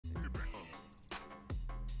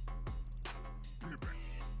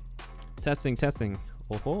Testing, testing.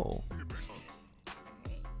 Oh ho.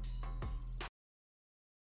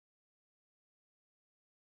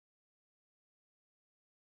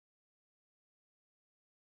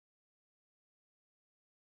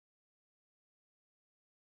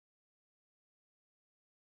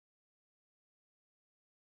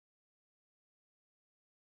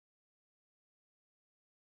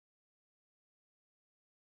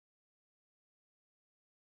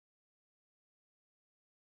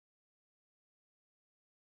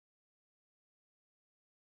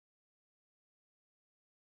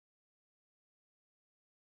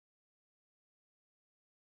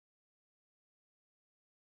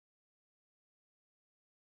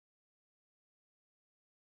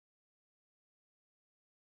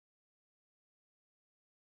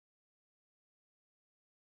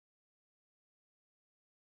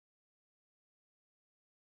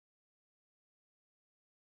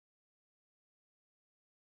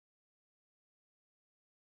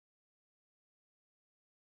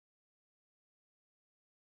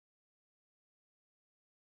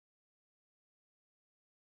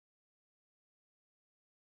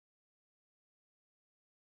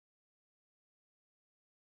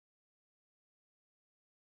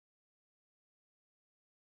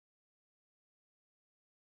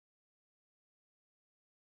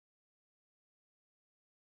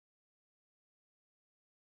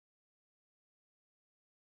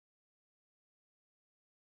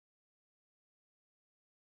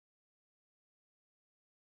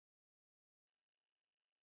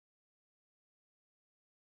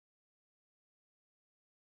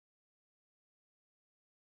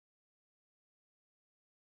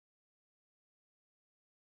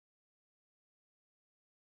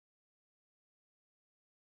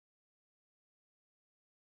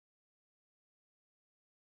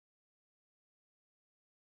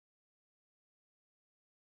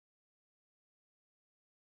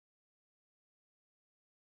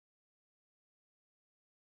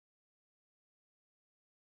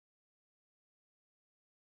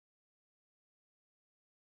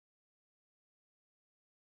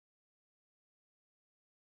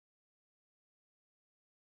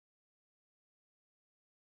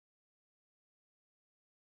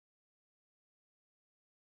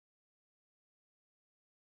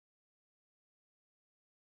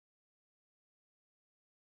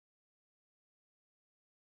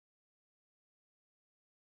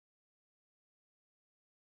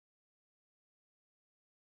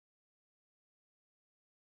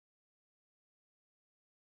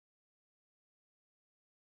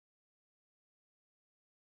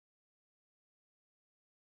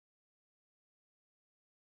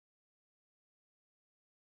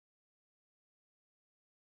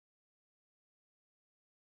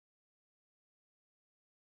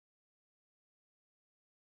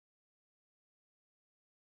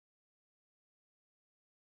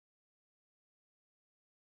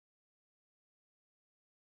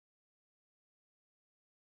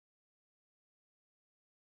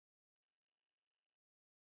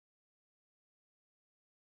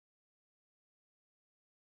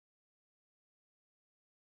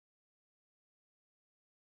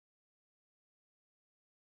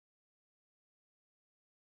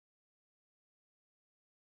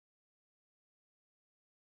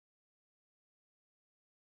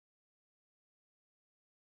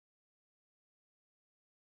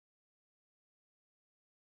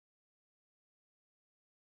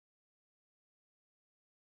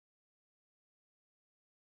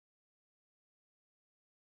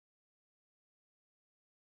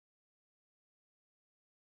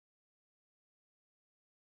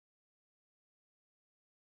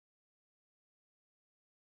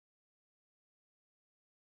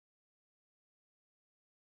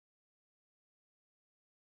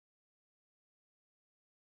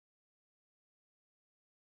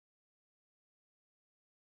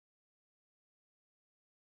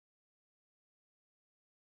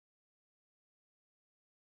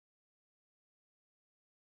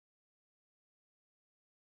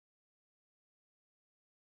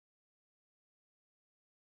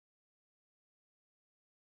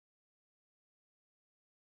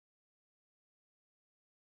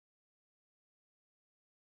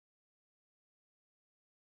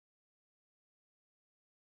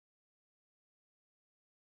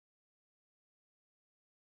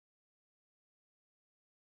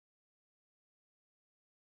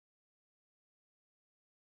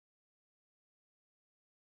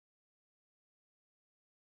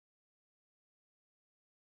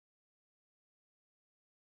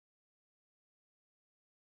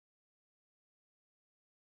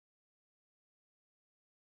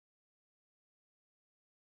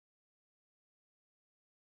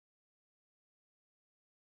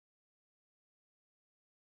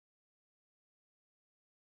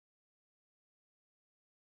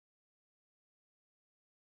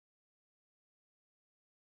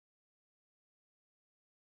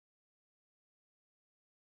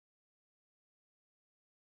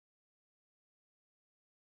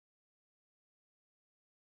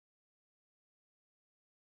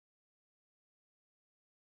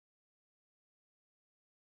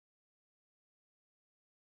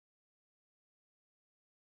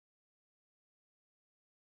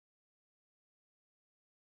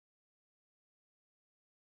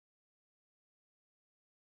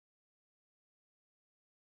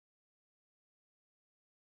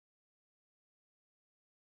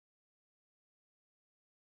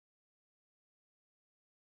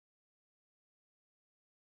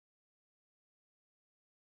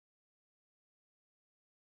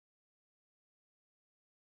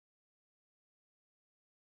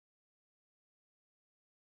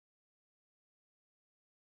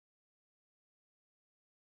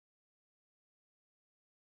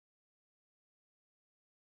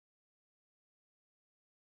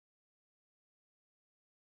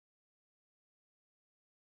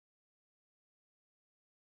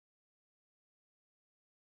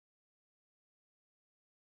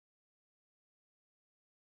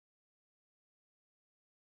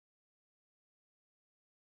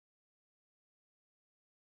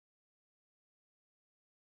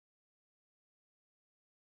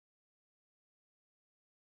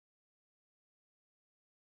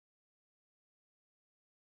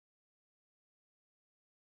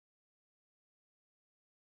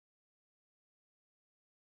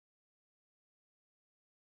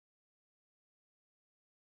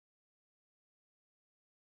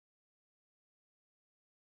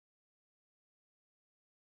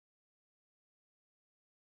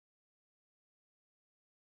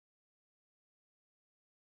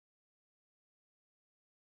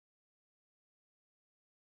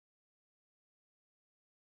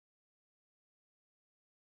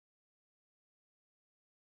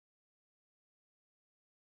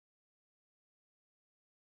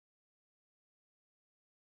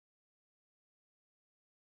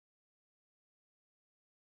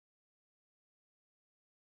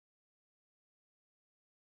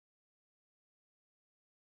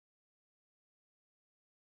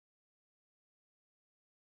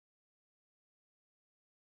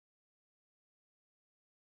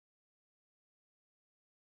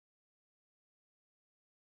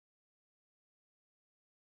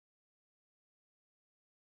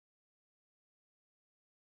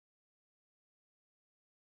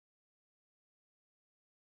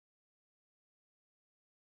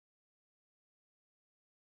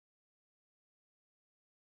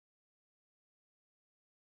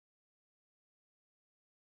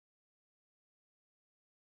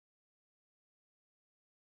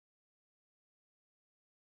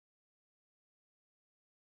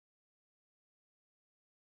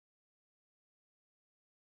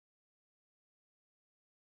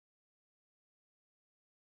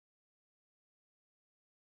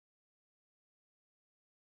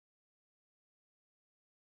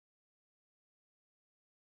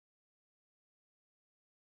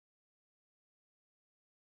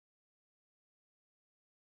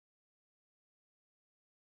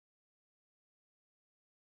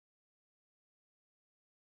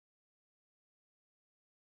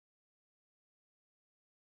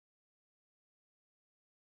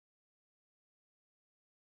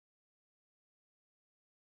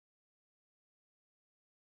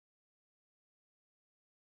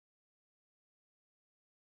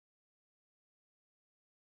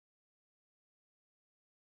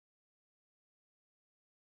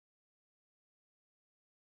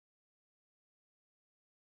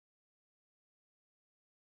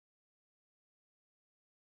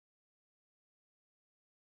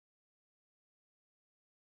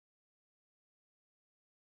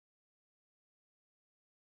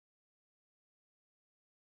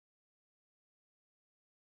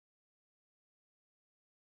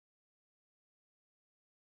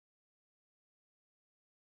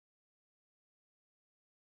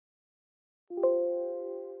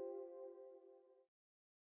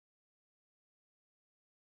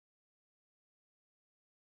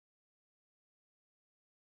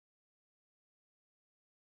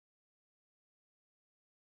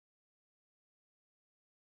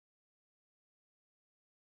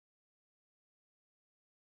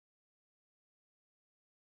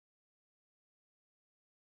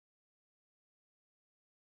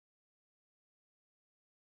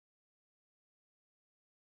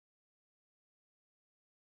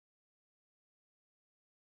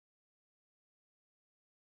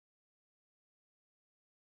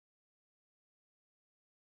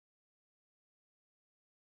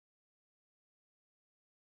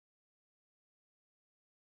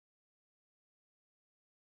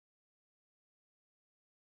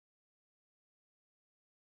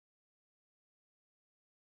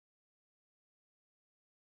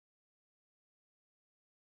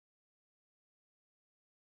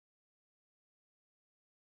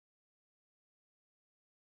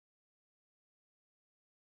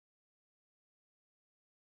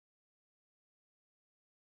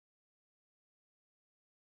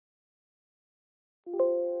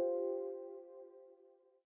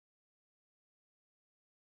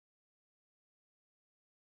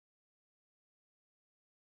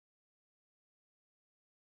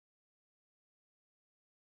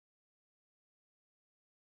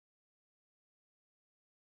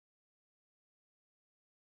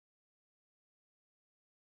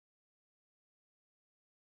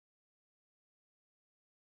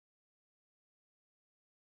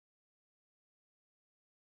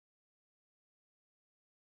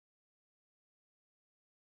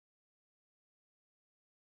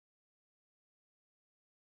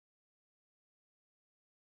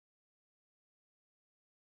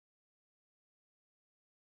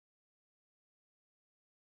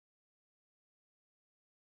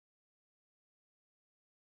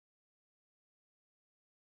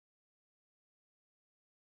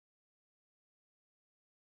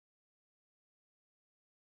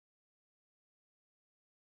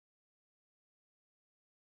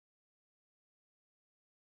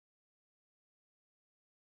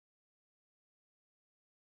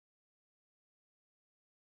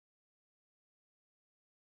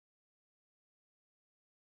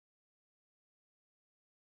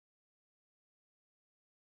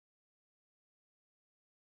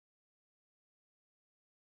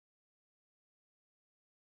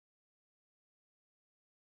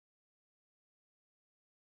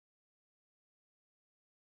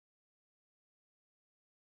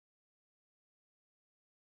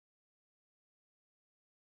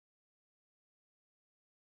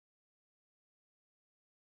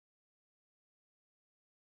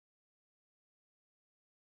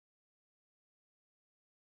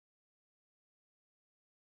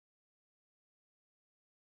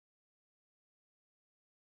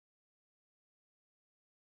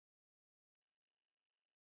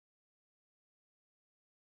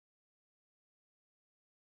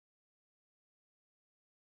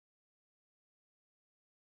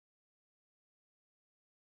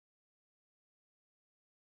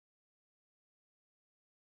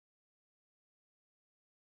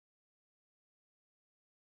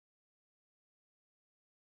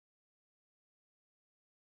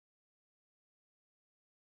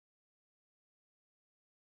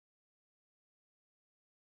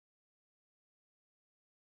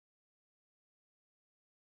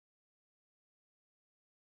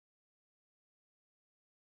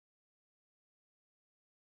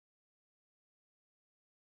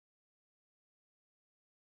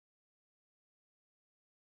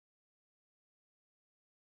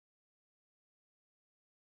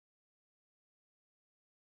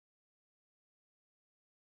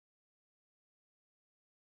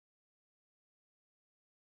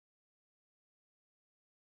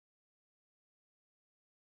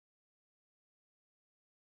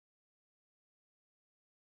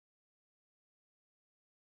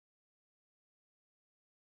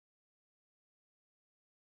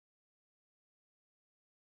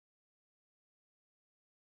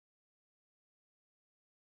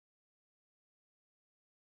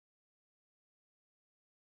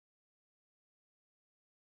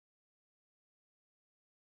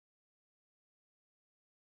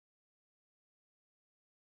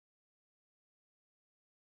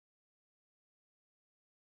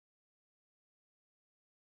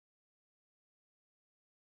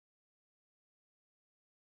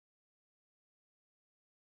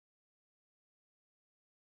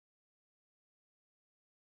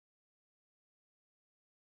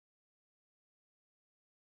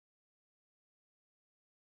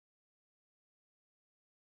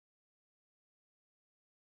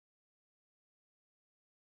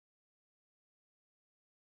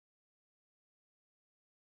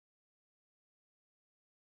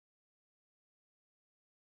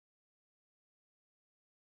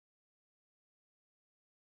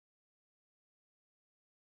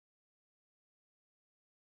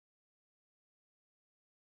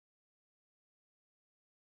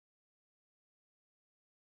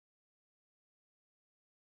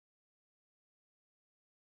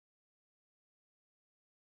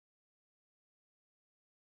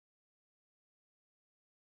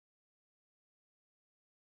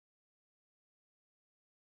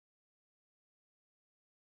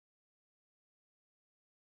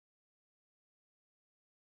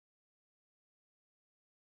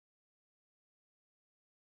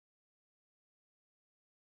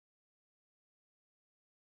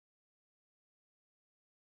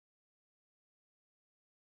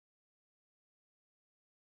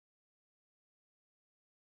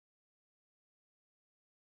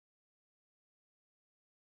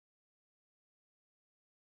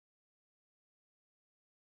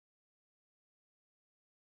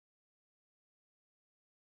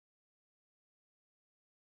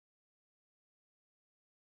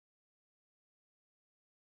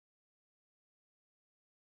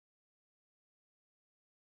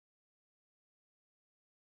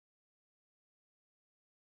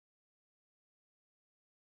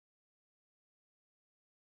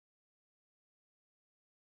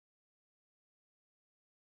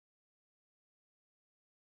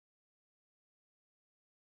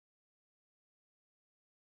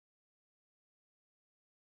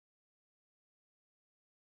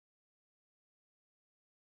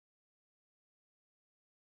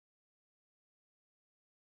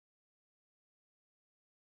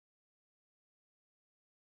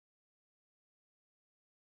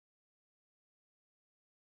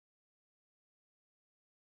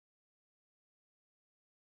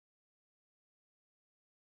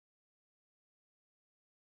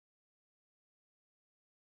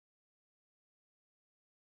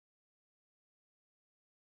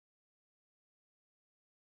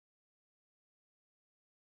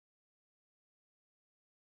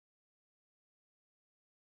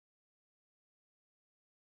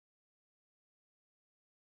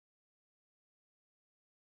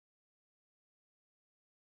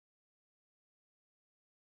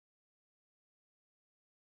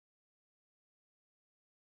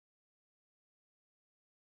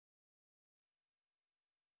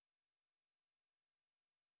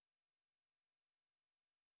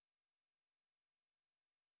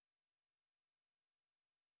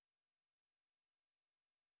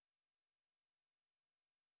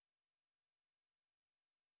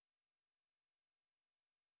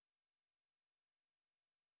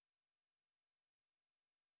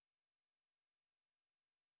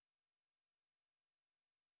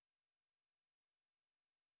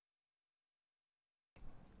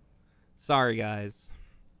 Sorry, guys.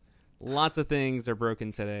 Lots of things are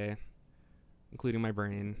broken today, including my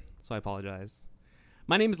brain, so I apologize.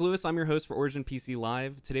 My name is Lewis. I'm your host for Origin PC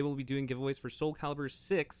Live. Today we'll be doing giveaways for Soul Calibur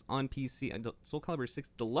 6 on PC, Soul Calibur 6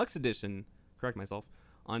 Deluxe Edition, correct myself,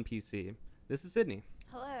 on PC. This is Sydney.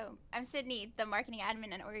 Hello, I'm Sydney, the marketing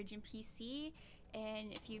admin at Origin PC,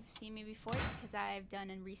 and if you've seen me before, it's because I've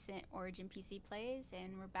done a recent Origin PC plays,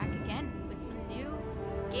 and we're back again with some new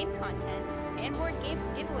game content and more game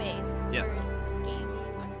giveaways. Yes. For gaming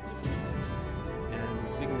on PC. And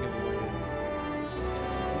speaking of giveaways,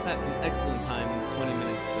 we've had an excellent time in 20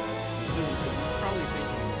 minutes. So you're probably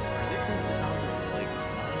thinking, are there things about like,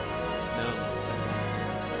 no, that's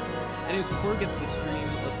not. Anyways, before we get to the stream,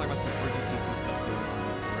 let's talk about some Origin PC stuff going on.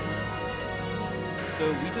 So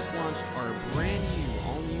we just launched our brand new,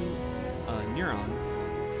 all-new Neuron.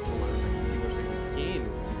 Hold on a second. People are saying the game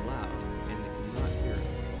is too loud and they cannot hear us.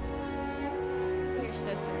 We're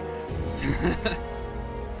so sorry.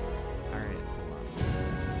 Alright, hold on.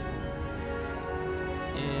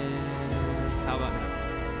 And how about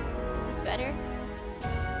now? Is this better? I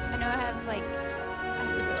know I have the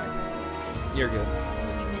door. You're good.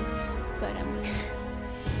 I'm human,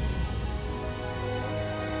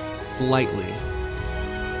 but Slightly.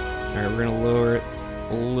 Alright, we're gonna lower it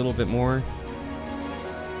a little bit more.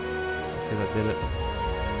 Let's see if that did it.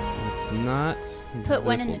 If not, put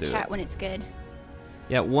one in the chat when it's good.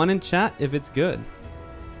 Yeah, one in chat if it's good.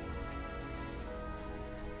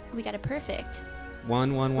 We got a perfect.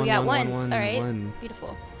 One. We got ones. All right. One. Beautiful.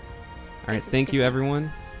 All right. Thank you, everyone.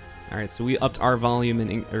 All right. So we upped our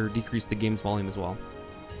volume or decreased the game's volume as well.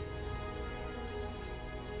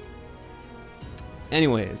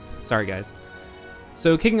 Anyways, sorry guys.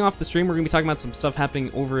 So kicking off the stream, we're gonna be talking about some stuff happening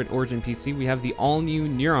over at Origin PC. We have the all-new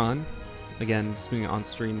Neuron. Again, just being on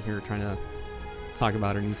stream here, trying to talk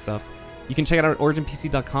about our new stuff. You can check it out at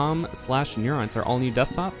originpc.com/Neuron. It's our all-new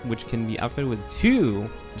desktop, which can be outfitted with 2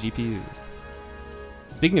 GPUs.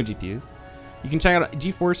 Speaking of GPUs, you can check out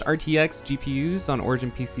GeForce RTX GPUs on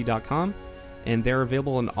originpc.com, and they're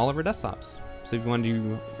available on all of our desktops. So if you want to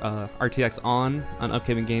do RTX on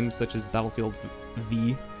upcoming games such as Battlefield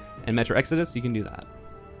V and Metro Exodus, you can do that.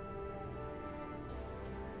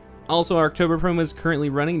 Also, our October promo is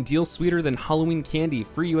currently running. Deal sweeter than Halloween candy,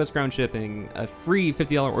 free US ground shipping, a free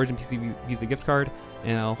 $50 Origin PC Visa gift card,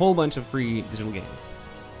 and a whole bunch of free digital games.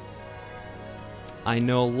 I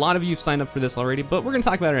know a lot of you have signed up for this already, but we're going to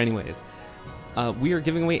talk about it anyways. We are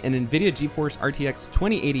giving away an NVIDIA GeForce RTX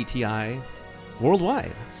 2080 Ti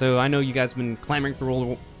worldwide. So I know you guys have been clamoring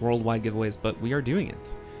for worldwide giveaways, but we are doing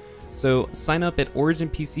it. So sign up at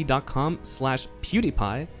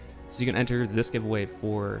originpc.com/PewDiePie so you can enter this giveaway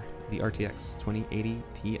for the RTX 2080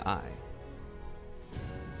 Ti.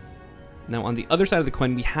 Now on the other side of the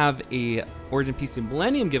coin, we have a Origin PC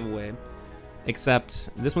Millennium giveaway, except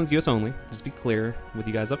this one's US only, just to be clear with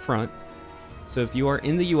you guys up front. So if you are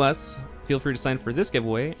in the US, feel free to sign up for this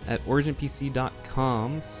giveaway at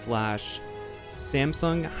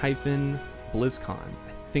originpc.com/Samsung-BlizzCon.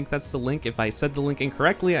 I think that's the link. If I said the link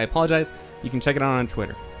incorrectly, I apologize. You can check it out on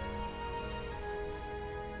Twitter.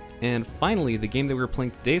 And finally, the game that we were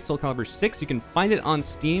playing today, Soul Calibur 6, you can find it on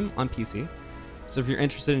Steam on PC. So if you're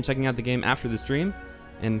interested in checking out the game after the stream,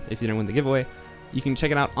 and if you didn't win the giveaway, you can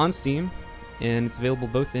check it out on Steam, and it's available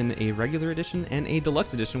both in a regular edition and a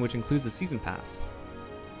deluxe edition, which includes the season pass.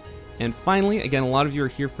 And finally, again, a lot of you are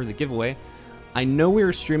here for the giveaway. I know we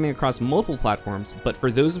are streaming across multiple platforms, but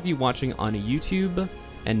for those of you watching on YouTube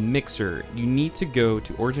and Mixer, you need to go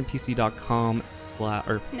to originpc.com/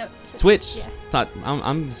 Twitch. Yeah.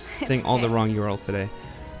 I'm saying all the wrong URLs today.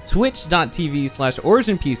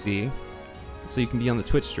 Twitch.tv/OriginPC, so you can be on the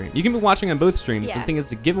Twitch stream. You can be watching on both streams. Yeah. The thing is,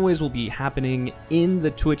 the giveaways will be happening in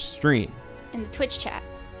the Twitch stream. In the Twitch chat.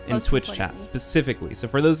 In Twitch chat, specifically. So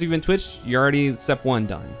for those of you in Twitch, you're already step 1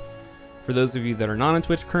 done. For those of you that are not on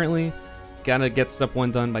Twitch currently, gotta get step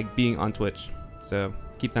 1 done by being on Twitch. So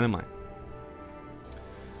keep that in mind.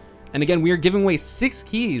 And again, we are giving away 6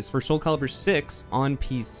 keys for Soul Calibur 6 on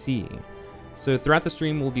PC. So throughout the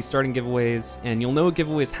stream, we'll be starting giveaways, and you'll know a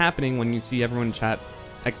giveaway is happening when you see everyone in chat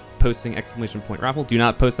posting !raffle. Do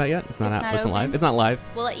not post that yet. It's not live. It's not live.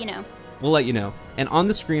 We'll let you know. We'll let you know. And on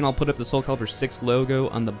the screen, I'll put up the Soul Calibur 6 logo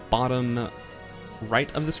on the bottom right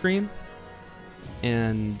of the screen.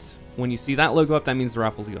 And when you see that logo up, that means the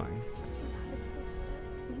raffle's going.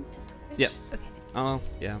 Link to Twitch? Yes. Okay. Oh,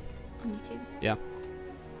 yeah. On YouTube? Yeah.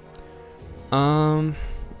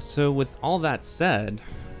 So with all that said,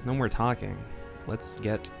 no more talking. Let's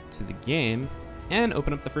get to the game and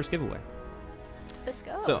open up the first giveaway. Let's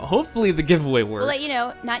go. So hopefully the giveaway works. We'll let you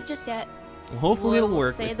know. Not just yet. Well, hopefully it'll We'll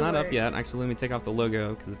work. say It's the not up word. yet. Actually, let me take off the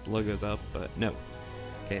logo because the logo's up, but no.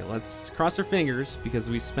 Okay, let's cross our fingers because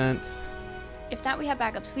we spent... If not, we have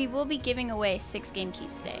backups. We will be giving away 6 game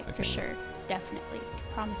keys today, Okay. for sure. Definitely.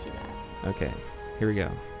 I promise you that. Okay, here we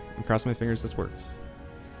go. I'm crossing my fingers this works.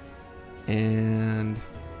 And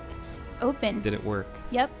It's open. did it work?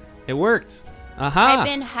 Yep. It worked. Aha! Type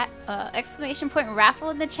in exclamation point raffle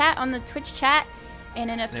in the chat, on the Twitch chat, and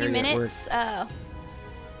in a There few you go, it minutes,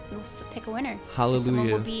 we'll pick a winner. Hallelujah. And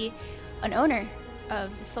someone will be an owner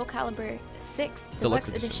of the Soul Calibur 6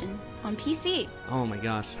 Deluxe Edition on PC. Oh my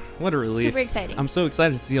gosh, what a relief. Super exciting. I'm so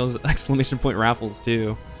excited to see all those exclamation point raffles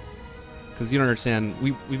too. Because you don't understand,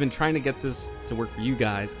 we've been trying to get this to work for you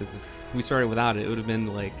guys, because if we started without it, it would have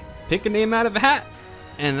been like, pick a name out of a hat.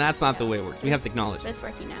 And that's not the way it works. We have technology. But it's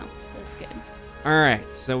working now, so it's good.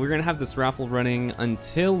 Alright, so we're going to have this raffle running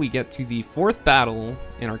until we get to the 4th battle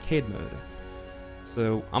in arcade mode.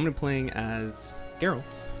 So I'm going to be playing as Geralt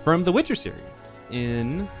from the Witcher series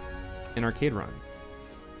in an arcade run.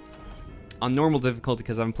 On normal difficulty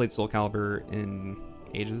because I haven't played Soul Calibur in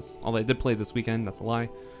ages. Although I did play this weekend, that's a lie.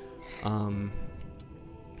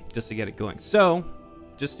 Just to get it going. So,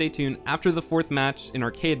 just stay tuned. After the 4th match in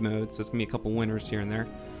arcade mode, so it's going to be a couple winners here and there.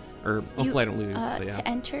 Or hopefully I don't lose, but yeah. To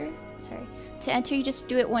enter, you just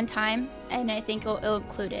do it one time, and I think it'll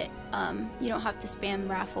include it. You don't have to spam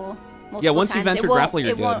raffle multiple Yeah, once times. you've entered raffle,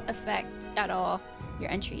 you're It good. won't affect at all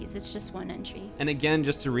your entries. It's just one entry. And again,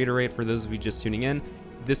 just to reiterate for those of you just tuning in,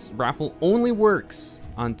 this raffle only works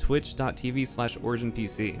on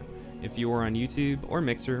twitch.tv/originpc. If you are on YouTube or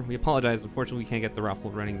Mixer, we apologize. Unfortunately, we can't get the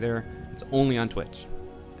raffle running there. It's only on Twitch.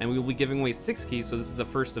 And we will be giving away 6 keys, so this is the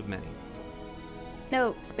first of many.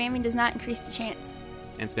 No, spamming does not increase the chance.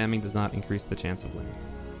 And spamming does not increase the chance of winning.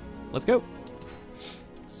 Let's go.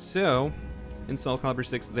 So, in Soul Calibur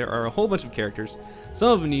 6, there are a whole bunch of characters. Some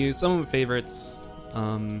of them new, some of them favorites.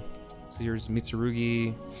 So here's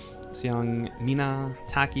Mitsurugi, Xiang, Mina,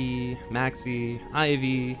 Taki, Maxi,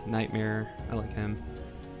 Ivy, Nightmare. I like him.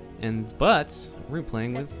 But we're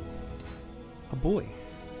playing with a boy,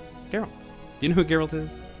 Geralt. Do you know who Geralt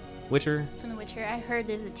is? Witcher? From The Witcher, I heard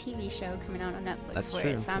there's a TV show coming out on Netflix That's for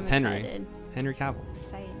true. it, so I'm With Henry. excited. Henry Cavill.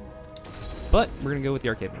 Exciting. But we're going to go with the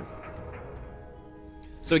arcade mode.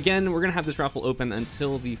 So again, we're going to have this raffle open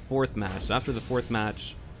until the 4th match. So after the 4th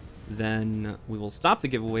match, then we will stop the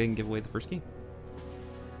giveaway and give away the first key.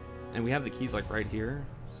 And we have the keys like right here.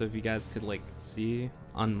 So if you guys could like see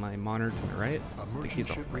on my monitor to my right, the keys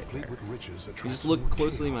are right there. If you just look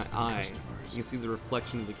closely in my eye, you can see the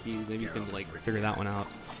reflection of the keys. Maybe you can like figure that one out.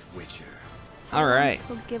 All right.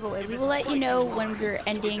 We'll giveaway. We will let you know when we're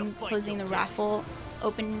closing the raffle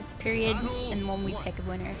open period, and when we pick a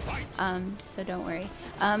winner. So don't worry.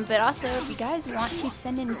 But also, if you guys want to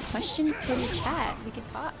send in questions to the chat, we can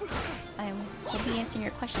talk. We'll be answering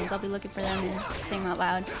your questions. I'll be looking for them and saying them out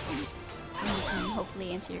loud. And we can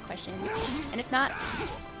hopefully answer your questions. And if not,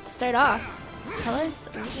 to start off, tell us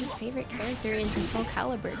what your favorite character is in Soul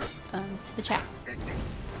Calibur to the chat.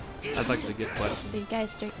 That's actually a good question. So you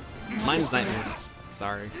guys start. Mine's Nightmare.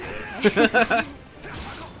 Sorry.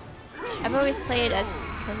 I've always played as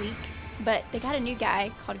Kalik, but they got a new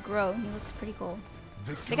guy called Grow, and he looks pretty cool.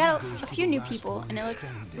 They got a few new people, and it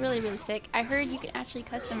looks really, really sick. I heard you can actually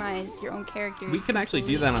customize your own characters. We can actually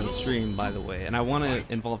do that on stream, by the way, and I want to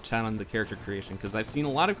involve chat on the character creation because I've seen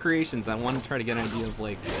a lot of creations. I want to try to get an idea of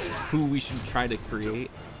like who we should try to create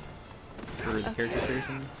for the character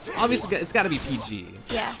creation. Obviously, it's got to be PG.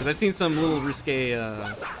 Yeah. Because I've seen some little risque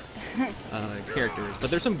characters, but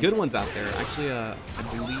there's some good ones out there. Actually, I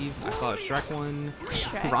believe I saw a Shrek one.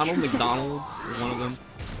 Shrek. Ronald McDonald was one of them.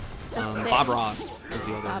 Bob Ross was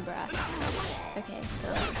the other. Bob Ross. Okay, so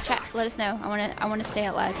chat, let us know. I wanna say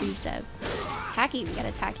out loud who's Tacky. We got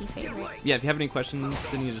a Tacky favorite. Yeah, if you have any questions,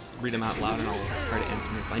 then you just read them out loud, and I'll try to answer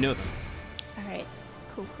them if I know them. All right,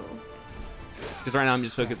 cool. Because right now I'm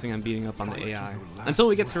just focusing on beating up on the AI until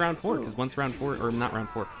we get to round 4. Because once round 4, or not round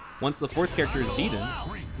 4, once the 4th character is beaten,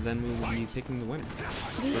 then we will be picking the winner.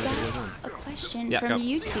 We got a question Yeah, from go.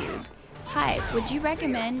 YouTube. Hi, would you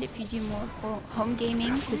recommend if you do more home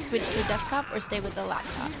gaming to switch to a desktop or stay with a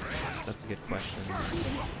laptop? That's a good question.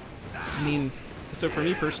 I mean, so for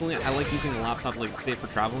me personally, I like using a laptop, like say for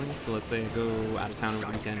traveling. So let's say I go out of town over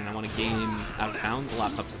the weekend and I want to game out of town, the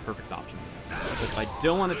laptop's a perfect option. But if I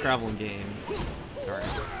don't want to travel and game, sorry,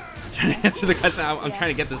 I'm trying to answer the question. I'm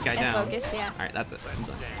trying to get this guy down. Focus, yeah. All right, that's it. I'm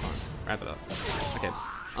done. Wrap it up. Okay.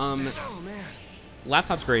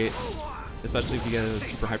 Laptop's great, especially if you get a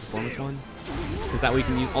super high performance one, because that way you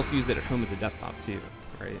can also use it at home as a desktop too,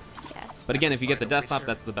 right? Yeah. But again, if you get the desktop,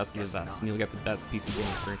 that's the best of the best, and you'll get the best PC gaming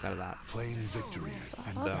experience out of that.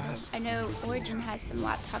 Also, I know Origin has some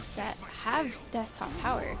laptops that have desktop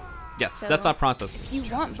power. Yes, So desktop processor. If you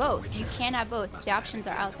want both, you can have both. The options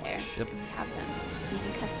are out there. Yep. And we have them. You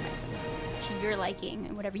can customize them to your liking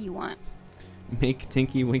and whatever you want. Make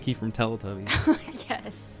Tinky Winky from Teletubbies.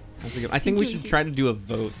 Yes. That's a good. I think we should try to do a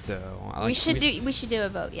vote though. We should do a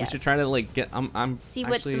vote. Yes. We should try to like get. I'm see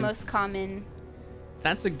what's actually, the most common.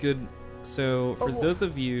 That's a good. So for those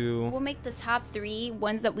of you, we'll make the top 3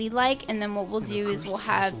 ones that we like, and then what we'll do is we'll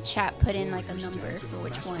have chat put in like a number for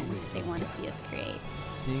which one they want to see us create.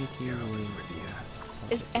 Tinky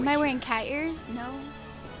Winky. Am I wearing cat ears? No.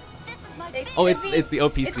 Oh, it's the OPC. It's the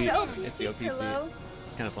OPC. It's the OPC. Pillow.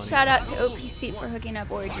 It's kind of funny. Shout out to OPC for hooking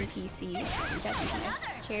up Origin PC. Definitely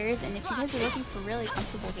nice chairs. And if you guys are looking for really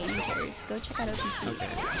comfortable gaming chairs, go check out OPC. Okay.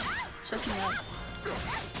 Show some love.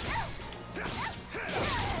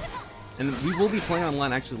 And we will be playing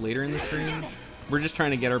online actually later in the stream. We're just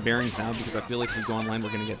trying to get our bearings now because I feel like if we go online,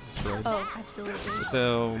 we're gonna get destroyed. Oh, absolutely.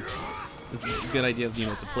 So it's a good idea of,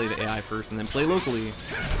 to play the AI first and then play locally.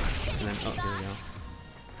 And then, oh, here we go.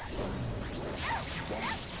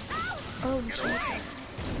 Oh, shit.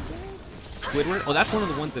 Squidward? Oh, that's one of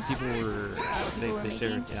the ones that people were, they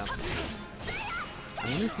shared, making? yeah. I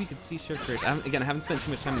wonder if you could see share creators. I haven't spent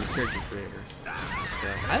too much time in the character creator. So,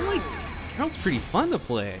 I like, Harold's pretty fun to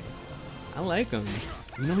play. I like him.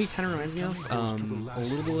 You know who he kind of reminds me of? A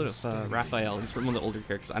little bit of Raphael. He's from one of the older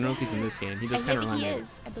characters. I don't know if he's in this game. He does kind of remind me.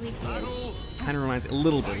 I believe he is. Kind of reminds me a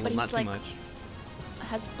little bit, But not he's too much.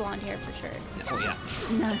 Has blonde hair for sure. Oh yeah.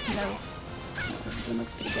 No. The game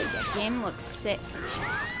looks pretty good. The game looks sick.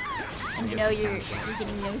 And you know you're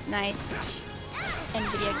getting those nice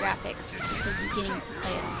NVIDIA graphics because you're getting to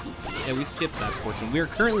play it on PC. Yeah, we skipped that portion. We are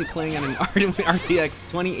currently playing on an RTX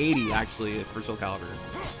 2080 actually for Soul Calibur.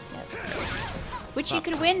 Yep. Which you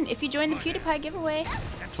could win if you join the PewDiePie giveaway.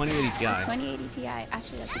 2080 Ti. 2080 Ti.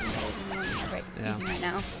 Actually, that's even better than the one I'm using right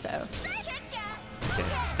now. So. Okay,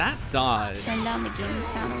 that dodge. Turn down the game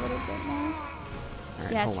sound a little bit more.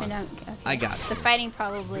 Right, Yeah, turn down. Okay. I got it. The fighting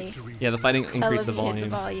probably. Yeah, the fighting increased the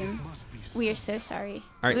elevated volume. We are so sorry.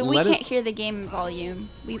 All right, we can't hear the game volume.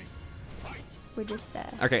 We're just.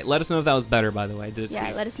 Okay, let us know if that was better. By the way,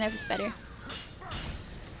 yeah, let us know if it's better.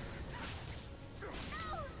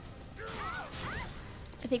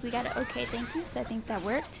 I think we got it. Okay, thank you. So I think that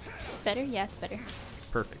worked. Better? Yeah, it's better.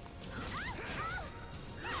 Perfect.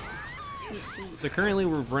 Sweet. So currently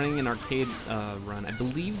we're running an arcade run. I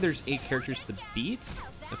believe there's 8 characters to beat,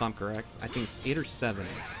 if I'm correct. I think it's 8 or 7.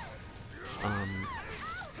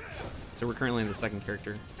 So we're currently in the 2nd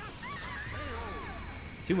character.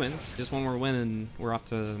 2 wins, just one more win, and we're off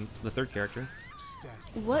to the 3rd character.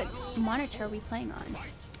 What monitor are we playing on?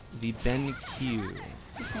 The BenQ.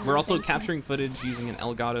 We're also capturing footage using an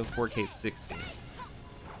Elgato 4K 60.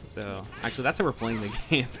 So actually, that's how we're playing the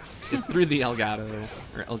game. Is through the Elgato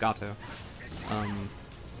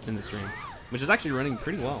in the stream, which is actually running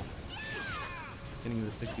pretty well. Getting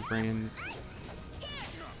the 60 frames.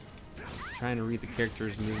 Trying to read the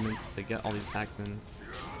characters' movements to get all these attacks in.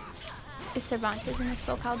 Is Cervantes in the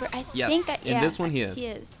Soul Calibur? Yes, in this one he is. He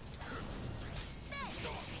is.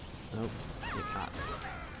 Nope, get caught.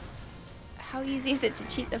 How easy is it to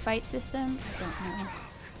cheat the fight system? I don't know.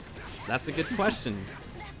 That's a good question.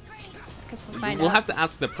 Guess we'll find We'll out. have to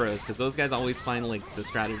ask the pros because those guys always find like the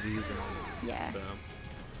strategies. And, yeah. So.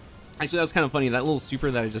 Actually, that was kind of funny. That little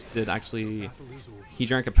super that I just did, actually, he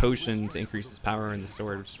drank a potion to increase his power in the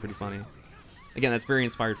sword, which is pretty funny. Again, that's very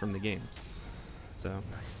inspired from the games. So.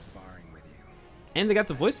 And they got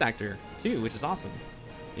the voice actor, too, which is awesome.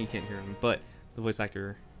 You can't hear him, but the voice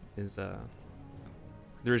actor is the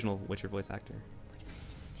original Witcher voice actor.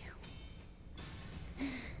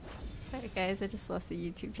 Sorry, guys. I just lost the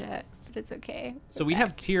YouTube chat, but it's okay. So we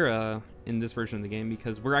have Tira in this version of the game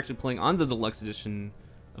because we're actually playing on the deluxe edition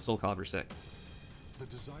of Soul Calibur 6.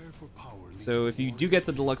 So if you do get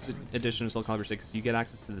the deluxe edition of Soul Calibur 6, you get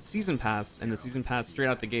access to the season pass, and the season pass straight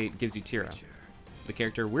out the gate gives you Tira, the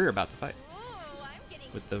character we're about to fight.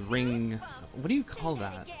 With the ring, what do you call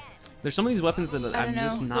that? There's some of these weapons that I'm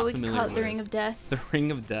just not familiar with. We call it the Ring of Death. The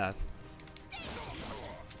Ring of Death.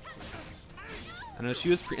 I know she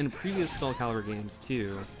was in previous Soul Calibur games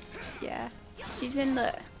too. Yeah, she's in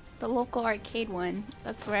the local arcade one.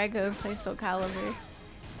 That's where I go and play Soul Calibur.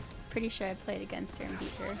 Pretty sure I played against her and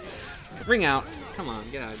beat her. Ring out! Come on,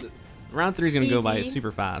 get out. Round 3 is gonna go by Easy.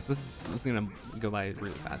 super fast. This is gonna go by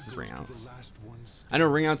really fast. This ring outs. I know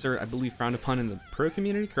ring outs are, I believe, frowned upon in the pro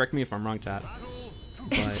community. Correct me if I'm wrong, chat.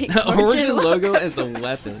 It's the But origin logo logo. as a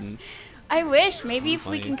weapon. I wish. Maybe if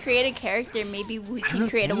we funny. can create a character, maybe we can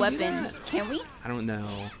create a weapon. Can we? I don't know.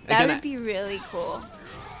 That Again, would be really cool.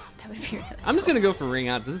 That would be really I'm just cool. gonna go for ring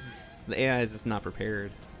outs. The AI is just not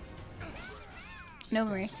prepared. No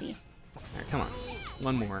mercy. Alright, come on.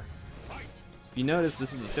 One more. So if you notice,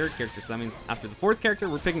 this is the third character, so that means after the fourth character,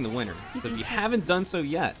 we're picking the winner. So if you haven't done so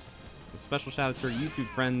yet, a special shout out to our YouTube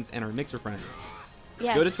friends and our Mixer friends.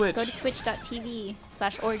 Yes, Go to Twitch. Go to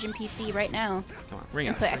twitch.tv/OriginPC right now. Come on, ring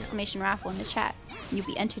And out. put ring out. exclamation raffle in the chat. You'll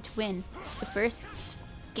be entered to win the first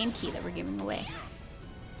game key that we're giving away.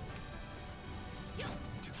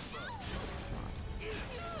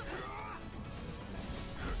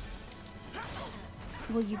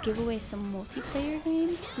 Will you give away some multiplayer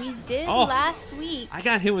games? We did Oh, last week. I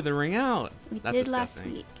got hit with a ring out. We That's did last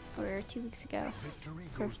disgusting. week or 2 weeks ago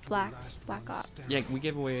for Black Ops. Yeah, we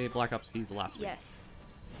gave away Black Ops keys last week. Yes.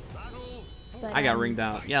 But, I got ringed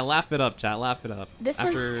out. Yeah, laugh it up, chat. Laugh it up. This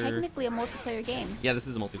one's technically a multiplayer game. Yeah, this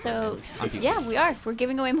is a multiplayer So, game. On PC. yeah, we are. We're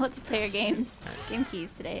giving away multiplayer games, Alright. game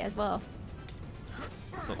keys today as well.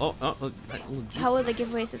 So, How will the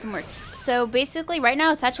giveaway system work? So basically, right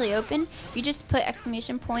now it's actually open. You just put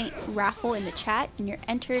exclamation point raffle in the chat, and you're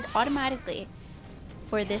entered automatically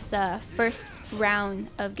for this first round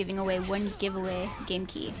of giving away one giveaway game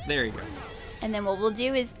key. there you go. And then what we'll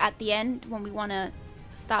do is at the end, when we want to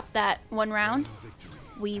stop that one round,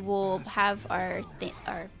 we will have our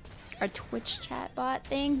Twitch chat bot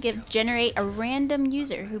thing generate a random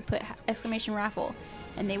user who put exclamation raffle,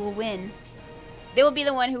 and they will win. They will be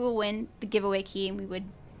the one who will win the giveaway key, and We'll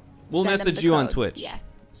send them message the you on code. Twitch. Yeah.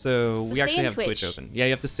 So we stay actually in have Twitch. Twitch open. Yeah,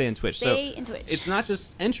 you have to stay in Twitch. Stay so in Twitch. it's not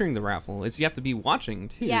just entering the raffle. It's you have to be watching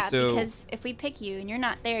too. Yeah, so, because if we pick you and you're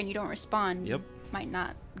not there and you don't respond, Yep. you might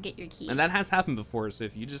not get your key. and that has happened before. So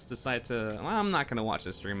if you just decide to, well, I'm not gonna watch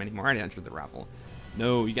this stream anymore. I already entered the raffle.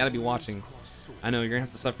 No, you got to be watching. I know you're gonna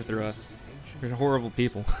have to suffer through us. You're horrible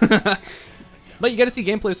people. But you got to see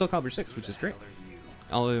gameplay of Soul Calibur 6, which is great.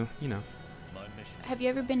 Although, you know, Have you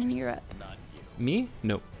ever been in Europe? me?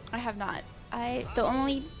 Nope. I have not. The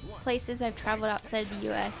only places I've traveled outside the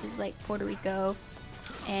U.S. is like Puerto Rico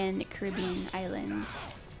and the Caribbean islands,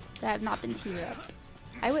 but I have not been to Europe.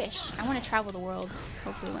 I wish. I want to travel the world,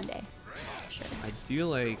 hopefully one day. Sure. I do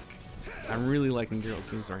like. I'm really liking Geralt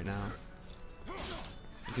Kings right now.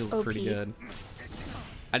 It feels OP. pretty good.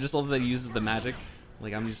 I just love that he uses the magic.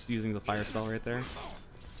 Like I'm just using the fire spell right there.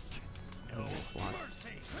 Oh, block.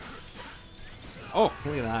 Oh,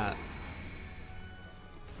 look at that.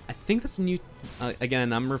 I think that's a new.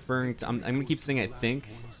 Again, I'm referring to. I'm gonna keep saying I think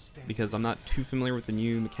because I'm not too familiar with the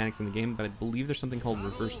new mechanics in the game, but I believe there's something called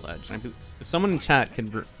reverse ledge. And if someone in chat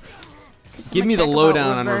could Could give someone me the check about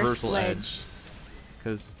lowdown on reversal edge.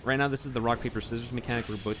 Because right now this is the rock paper scissors mechanic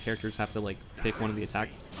where both characters have to like pick one of the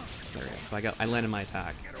attacks. There it is. So I landed my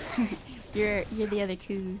attack. You're the other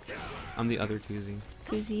Coos. I'm the other Koozie.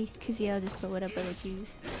 Koozie, I'll just put what up other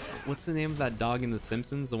Coos. What's the name of that dog in The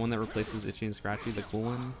Simpsons? The one that replaces Itchy and Scratchy, the cool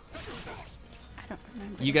one. I don't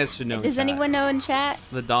remember. You guys should know. in Does chat. anyone know in chat?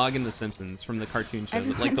 The dog in The Simpsons from the cartoon show, like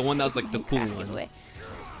the Everyone's one that was like the cool Minecraft one. giveaway.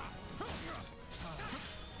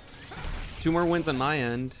 2 more wins on my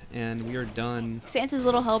end, and we are done. Santa's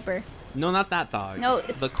little helper. No, not that dog. No,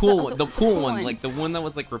 it's the cool the- one. the The cool cool one, one. like the one that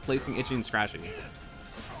was like replacing Itchy and Scratchy.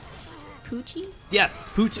 Poochie? Yes,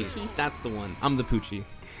 Poochie. Poochie. That's the one. I'm the Poochie.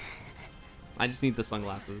 I just need the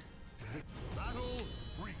sunglasses.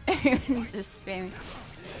 Everyone's just spamming.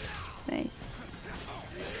 Nice.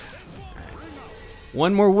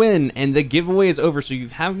 One more win, and the giveaway is over. So you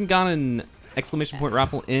haven't gotten exclamation point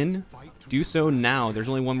raffle in. Do so now. There's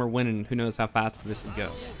only one more win, and who knows how fast this will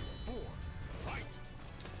go.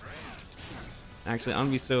 Actually, I'm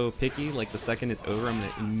gonna be so picky. Like the second it's over, I'm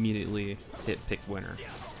gonna immediately hit pick winner.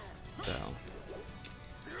 So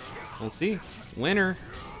we'll see. Winner,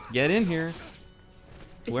 get in here.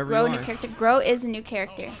 Is Whoever Grow a you new are. character? Grow is a new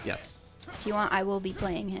character. Yes. If you want, I will be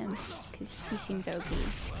playing him because he seems OP.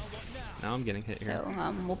 Now I'm getting hit here.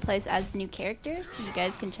 So we'll play as new characters, so you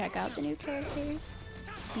guys can check out the new characters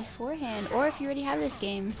beforehand. Or if you already have this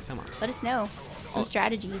game, Come on. let us know some Oh.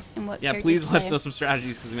 strategies and what. Yeah, characters please to let us play. know some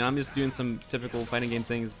strategies because I mean I'm just doing some typical fighting game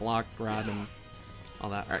things, block, grab, and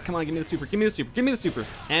all that. All right, come on, give me the super, give me the super, give me the super,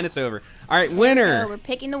 and it's over. All right, So winner, we're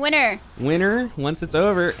picking the winner. winner. Once it's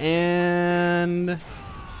over, and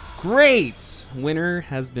great, winner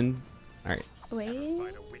has been. All right,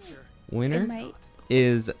 Wait, winner is my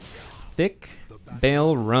is Thick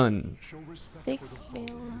Bale Run. thick veil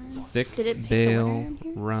run? Thick Did it pick the Bale winner in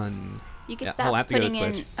here? Run. You can Yeah, stop I'll have to go to putting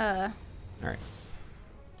in. Twitch. All right,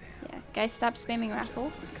 Yeah, guys, stop spamming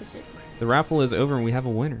raffle because the raffle is over and we have a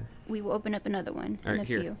winner. we will open up another one All in right, a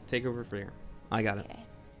here, few. take over for here. I got it. Okay.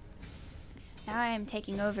 Now I am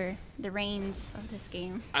taking over the reins of this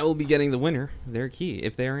game. I will be getting the winner, their key,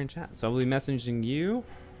 if they are in chat. So I will be messaging you.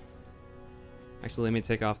 Actually, let me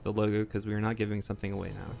take off the logo because we are not giving something away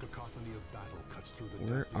now.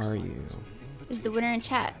 Where are you? Is the winner in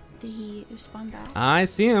chat? Did he respond back? I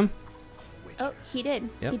see him. Oh, he did.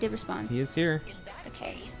 Yep. He did respond. He is here.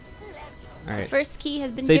 Okay. All right. The first key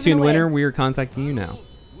has been Stay given tuned, away. winner. We are contacting you now.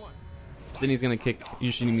 Sydney's gonna kick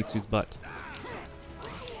Yoshimitsu's butt.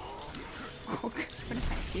 Oh, what did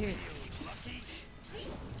I do?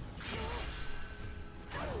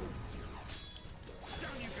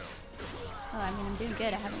 Oh, I mean, I'm doing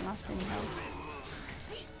good. I haven't lost any health.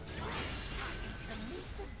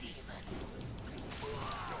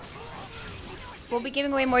 We'll be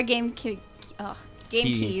giving away more game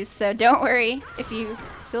keys, so don't worry if you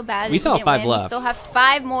feel bad. We if still you have didn't 5 win. left. We still have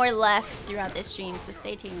 5 more left throughout this stream, so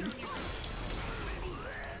stay tuned.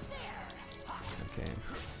 Okay.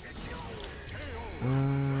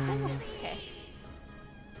 Okay.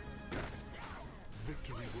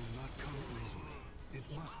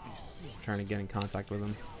 Trying to get in contact with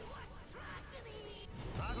him.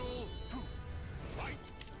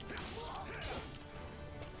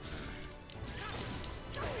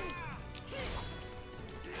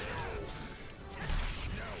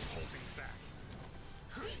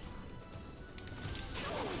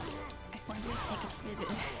 I wonder if they can hear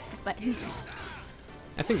the buttons.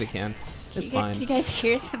 I think they can. It's Can fine. you guys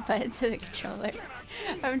hear the buttons of the controller?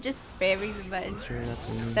 I'm just spamming the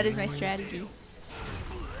buttons. That is my strategy.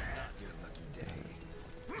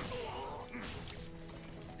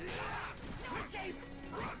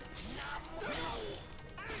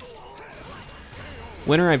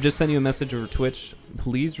 Winner, I've just sent you a message over Twitch.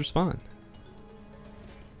 Please respond.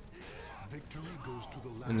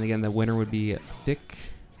 And again, the winner would be Thick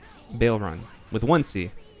Bail Run with 1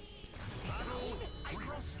 C.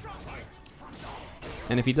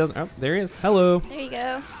 And if he doesn't, oh, there he is. Hello. There you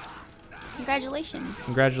go. Congratulations.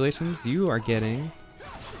 Congratulations, you are getting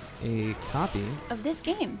a copy Of this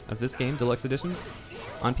game. of this game, Deluxe Edition,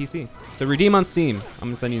 on PC. So redeem on Steam. I'm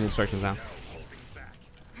gonna send you the instructions now.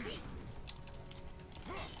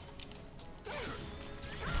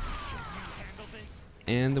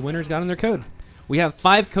 And the winner's gotten their code. We have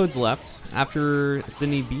 5 codes left. After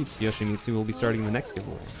Sydney beats Yoshimitsu, we'll be starting the next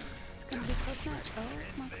giveaway. It's gonna be a close match. Oh,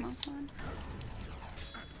 come on, come on, come on.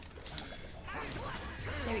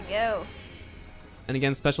 There we go. And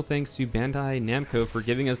again, special thanks to Bandai Namco for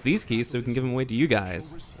giving us these keys so we can give them away to you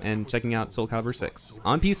guys. And checking out Soul Calibur 6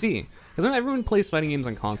 on PC. Because not everyone plays fighting games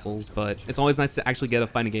on consoles, but it's always nice to actually get a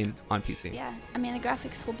fighting game on PC. Yeah, I mean, the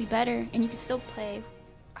graphics will be better, and you can still play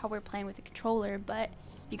how we're playing with the controller, but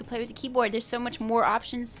you can play with the keyboard. There's so much more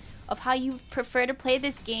options of how you prefer to play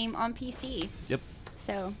this game on PC. Yep.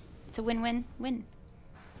 So, it's a win-win-win.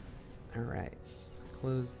 Alright.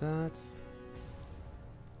 Close that.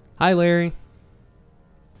 Hi, Larry.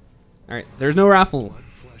 Alright, there's no raffle.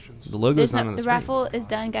 The logo's not on the The screen. raffle is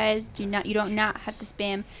done, guys. You do not have to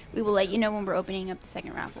spam. We will let you know when we're opening up the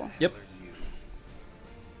second raffle. Yep.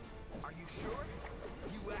 Are you sure?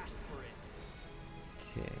 You asked for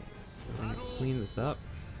it. Okay, so I'm gonna clean this up.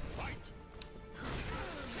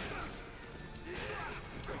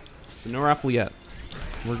 So no raffle yet.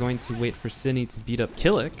 We're going to wait for Sydney to beat up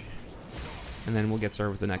Killick, and then we'll get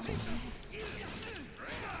started with the next one.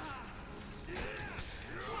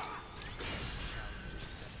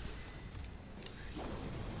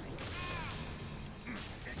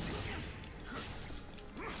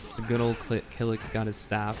 So good old Killick's got his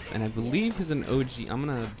staff, and I believe he's an OG.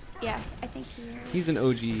 Yeah, I think he is. He's an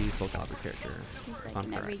OG Soul Calibur character. He's if like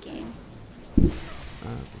I'm in every correct. game.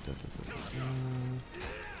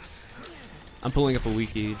 I'm pulling up a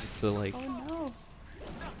wiki just to like. Oh no.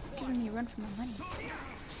 It's giving me a run for my money.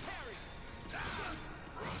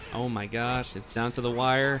 Oh my gosh, it's down to the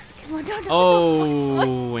wire. Come on, don't.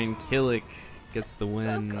 Oh, and Killick gets the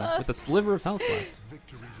win close. with a sliver of health left.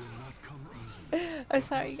 I'm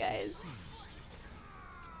sorry, guys.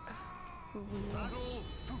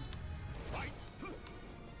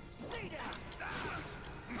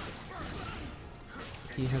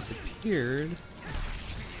 He has appeared.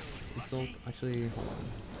 Actually, hold on.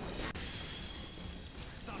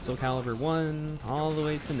 Soul Calibur 1 all the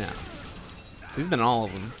way to now. He's been in all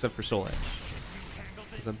of them except for Soul Edge.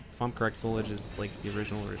 Because if I'm correct, Soul Edge is like the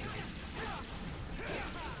original.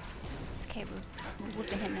 It's okay, we're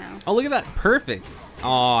whooping him now. Oh, look at that. Perfect.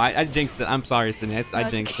 Oh, I jinxed it. I'm sorry, Sydney. I it's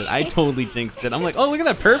jinxed it. okay. I totally jinxed it. I'm like, oh, look at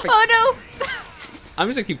that. Perfect. Oh no! Stop! I'm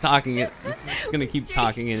just going to keep talking it. It's just going to keep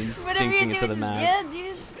talking and just Whatever jinxing you're it to the doing, max. yeah,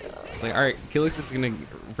 dude. Like, all right, Kilix is gonna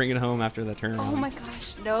bring it home after the turn. Oh my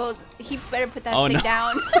gosh, no! He better put that Oh, thing no.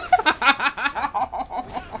 down.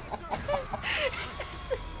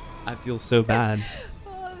 I feel so bad.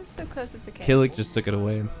 Oh, I'm so close. It's okay. Kilix just took it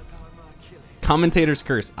away. Commentator's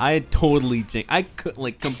curse. I totally I could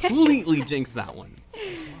like completely jinxed that one.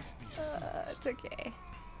 It's okay.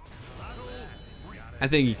 I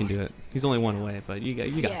think you can do it. He's only one away, but you got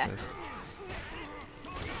Yeah. this.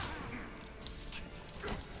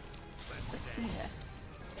 Just need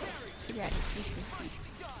to figure out his weakness point.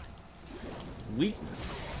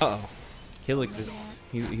 Weakness. Uh-oh. Kilix is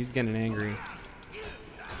he's getting angry.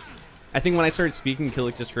 I think when I started speaking,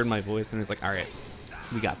 Kilix just heard my voice and was like, all right,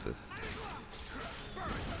 we got this.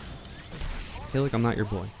 Kilix, I'm not your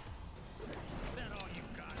boy.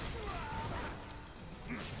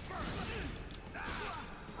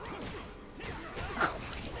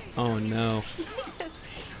 Oh no.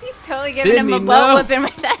 He's totally giving him a Sydney, butt no. whipping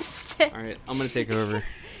with that stick. All right, I'm gonna take over.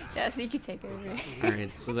 Yes, you can take over. All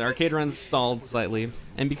right, so the arcade run's stalled slightly,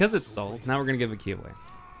 and because it's stalled, now we're gonna give a key away.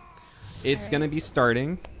 It's gonna be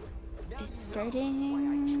starting. It's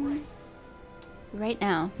starting right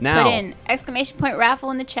now. Now. Put in !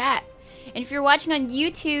 raffle in the chat. And if you're watching on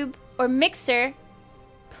YouTube or Mixer,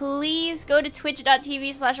 please go to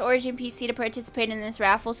twitch.tv/OriginPC to participate in this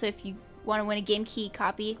raffle. So if you want to win a Game Key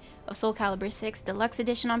copy of Soul Calibur 6 Deluxe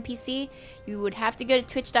Edition on PC, you would have to go to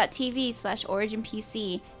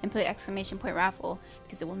twitch.tv/OriginPC and put !raffle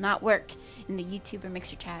because it will not work in the YouTube or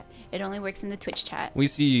Mixer chat. It only works in the Twitch chat. We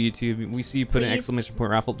see you, YouTube. We see you put an Please.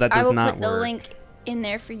 !raffle. That I does will not put the work. link in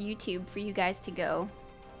there for YouTube for you guys to go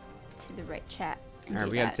to the right chat. And All right,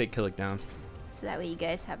 do we gotta that. take Killick down. So that way you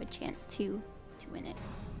guys have a chance to win it.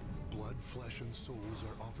 Blood, flesh, and souls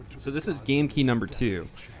are offered to So this is gods game key as number death 2.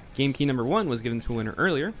 chance. Game key number 1 was given to a winner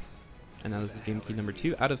earlier, and now this is game key number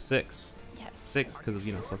 2 out of 6. Yes. 6 because of,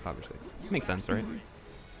 you know, Soul Calibur 6. Makes sense, right?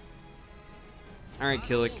 All right,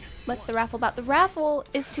 Killick. What's the raffle about? The raffle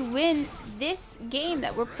is to win this game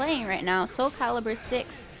that we're playing right now, Soul Calibur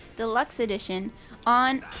 6 Deluxe Edition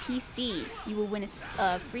on PC. You will win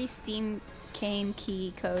a free Steam Game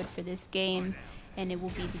Key code for this game, and it will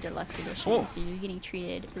be the Deluxe Edition. Oh. So you're getting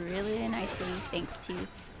treated really nicely thanks to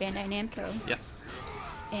Bandai Namco. Yes.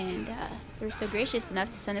 And they were so gracious enough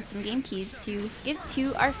to send us some game keys to give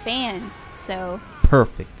to our fans. So,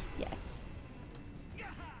 Perfect. yes.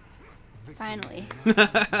 Finally.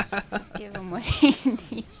 Give them what he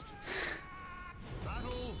needs.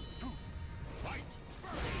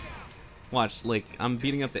 Watch, like, I'm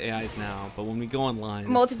beating up the AIs now, but when we go online,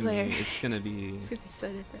 Multiplayer. it's gonna be It's gonna be so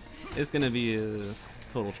different. it's gonna be a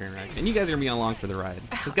total train wreck, and you guys are gonna be along for the ride.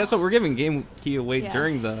 Because guess what? We're giving game key away Yeah.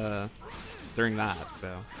 during that.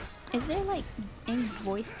 So Is there like in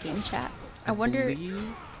voice game chat? I wonder. believe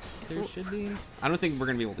there should be. I don't think we're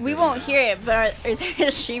gonna be able to. We hear won't that. hear it, but is our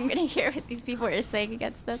stream gonna hear what these people are saying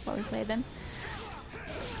against us while we play them?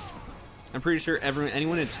 I'm pretty sure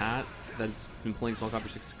anyone in chat that's been playing Soul Calibur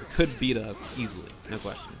 6 could beat us easily, no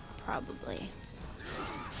question. Probably.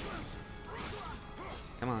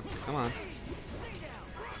 Come on, come on.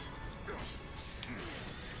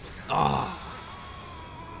 Ah.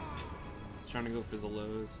 Trying to go for the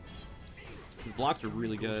lows. His blocks are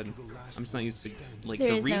really good. I'm just not used to like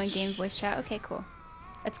There the is reach. no in-game voice chat. Okay, cool.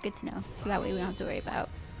 That's good to know. So that way we don't have to worry about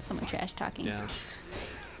someone trash talking. Yeah.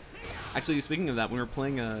 Actually, speaking of that, when we were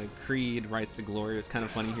playing Creed Rise to Glory, it was kind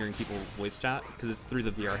of funny hearing people voice chat because it's through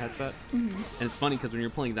the VR headset. Mhm. And it's funny because when you're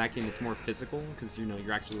playing that game, it's more physical because you know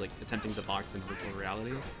you're actually like attempting to box in virtual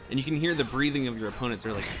reality, and you can hear the breathing of your opponents.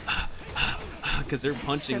 They're like, because they're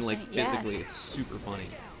punching so like funny, yeah. physically. It's super funny.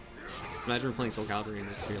 Imagine we're playing Soul Calibur and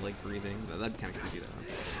just hear like breathing. That'd be kind of creepy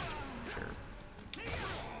though. Sure.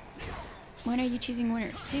 When are you choosing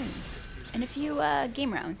winner? Soon. In a few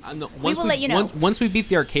game rounds. No, We will let you know. Once we beat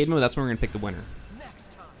the arcade mode, that's when we're gonna pick the winner.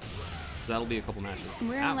 So that'll be a couple matches.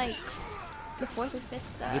 We're Ouch. on like the 4th or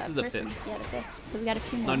 5th This is the person. 5th. Yeah, the 5th. So we got a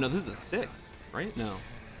few No, more. no, this is the 6th, right? No.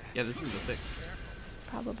 Yeah, this is the 6th.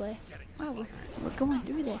 Probably. Wow, we're going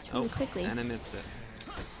through this really quickly. And I missed it.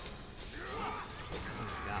 Oh my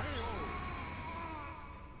gosh.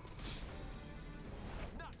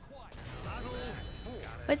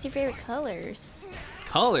 What's your favorite colors?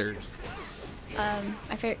 Colors.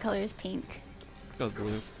 My favorite color is pink. Go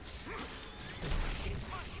blue.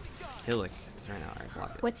 Killick is right now. Alright,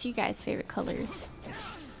 block it. What's you guys' favorite colors?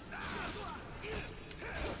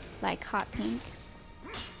 Like hot pink,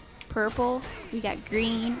 purple. We got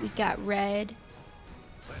green. We got red,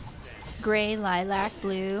 gray, lilac,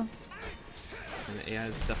 blue, And the AI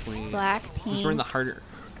is definitely black, Since we're in pink, the harder.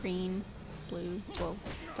 green, blue. Well,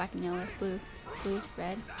 black and yellow, blue. blue,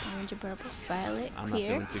 red, orange, and purple, violet, I'm not clear.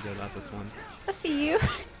 feeling too good about this one. I see you.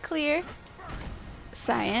 Clear.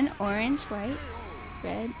 Cyan, orange, white,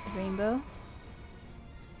 red, rainbow.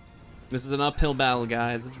 This is an uphill battle,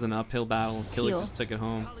 guys. This is an uphill battle. Killick Teal. just took it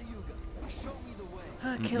home.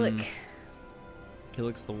 Killick.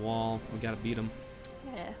 Killick's the wall. We gotta beat him.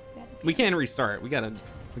 Gotta We can't restart. We gotta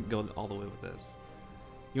go all the way with this.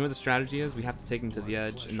 You know what the strategy is? We have to take him to the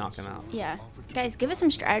edge and knock him out. Yeah. Guys, give us some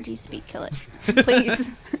strategies to beat Killick.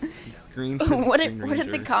 Please. Green. what are Green the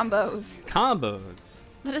Ranger. combos? Combos?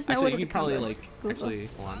 Let us know Actually, what you are the could probably combos. like. Google. Actually,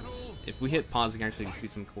 hold on. If we hit pause, we can actually see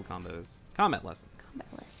some cool combos. Combat lesson. Combat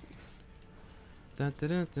lessons. Da, da,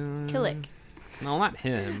 da, da. Killick. No, not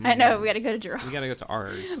him. I know, we gotta go to Jerome. We gotta go to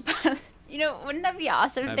ours. You know, wouldn't that be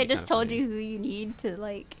awesome if That'd they be just kinda told funny. you who you need to,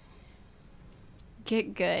 like,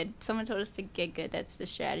 get good? Someone told us to get good. That's the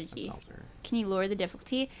strategy. That's Elser. Can you lower the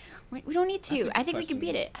difficulty? We don't need That's a to. good I think we can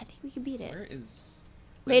question. beat it. I think we can beat it. Where is?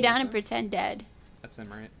 Lay down and Elser? pretend dead. That's him,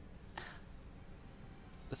 right?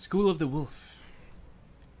 The School of the Wolf.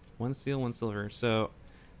 1 steel, 1 silver. So,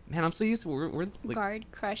 man, I'm so used to we're like. Guard,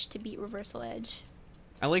 crush to beat reversal edge.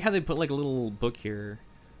 I like how they put like a little book here.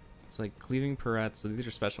 It's like cleaving pirouettes. So these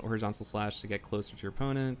are special horizontal slash to get closer to your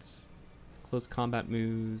opponents. Close combat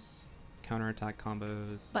moves. Counterattack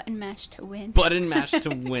combos. Button mash to win. Button mash to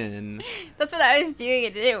win. That's what I was doing.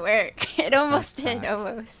 It didn't work. It almost Attack. did.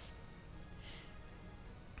 Almost.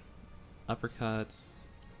 Uppercuts.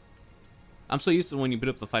 I'm so used to when you boot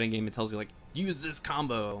up the fighting game, it tells you like use this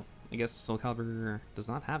combo. I guess Soul Calibur does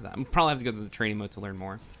not have that. I probably have to go to the training mode to learn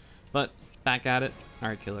more. But back at it. All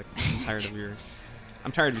right, Killick. I'm tired of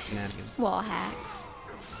your shenanigans. Wall hacks.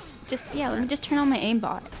 Just let me just turn on my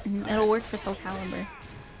aimbot, and it'll work for Soul Calibur.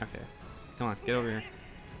 Okay. Come on, get over here.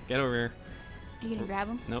 Get over here. Are you gonna grab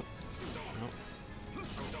him? Nope. Nope.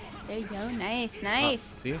 There you go. Nice, Oh, nice.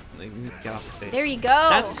 see? Like, he needs to get off the stage. There you go.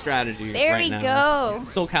 That's the strategy There right we now. go.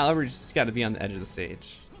 Soul Calibur just got to be on the edge of the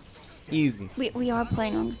stage. Easy. We are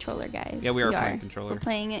playing on controller, guys. Yeah, we are playing controller. We're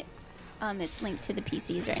playing it. It's linked to the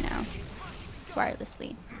PCs right now,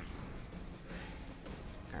 wirelessly.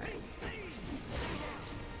 All right.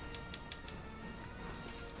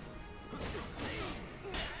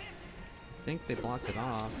 I think they blocked it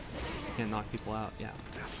off. You can't knock people out. Yeah.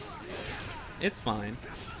 It's fine.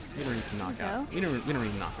 We don't need to knock There you out. go. We don't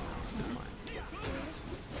need to knock them out. It's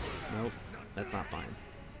fine. Nope. That's not fine.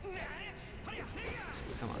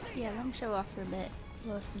 Come on. Yeah, let him show off for a bit.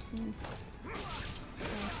 Blow some steam.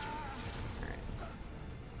 Nice.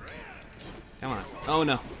 Alright. Come on. Oh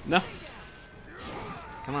no. No.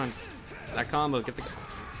 Come on. That combo. Get the.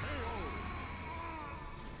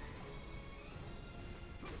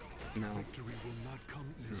 No. Victory will not come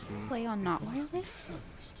easily. Play on not wireless.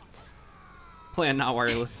 Play on not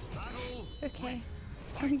wireless. Okay.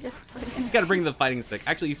 Let me just put it in. It's got to bring the fighting stick.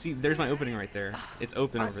 Actually, you see, there's my opening right there. It's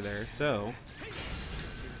open over there. So.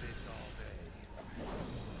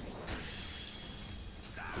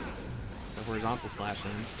 The horizontal slash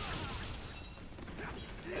in.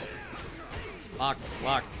 Lock.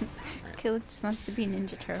 Lock. Alright. Killick just wants to be a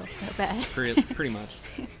Ninja Turtle so bad. Pretty much.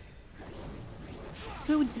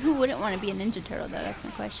 Who wouldn't want to be a Ninja Turtle though? That's my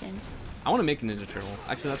question. I want to make a Ninja Turtle.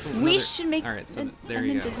 Actually, that's another... We should make Alright, so a there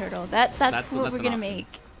Ninja you go. Turtle. That's That's what an we're gonna option. make.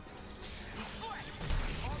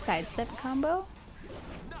 Sidestep combo.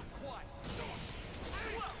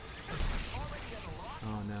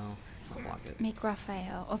 Oh no. I'll block it. Make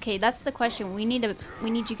Raphael. Okay, that's the question. We need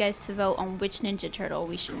you guys to vote on which Ninja Turtle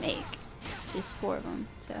we should make. There's 4 of them,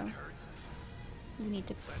 so we need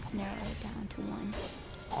to narrow it down to one.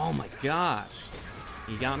 Oh my gosh.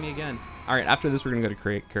 You got me again. Alright, after this we're gonna go to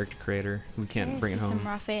create character creator. We can't Okay, bring it see some home.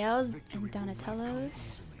 Raphaels and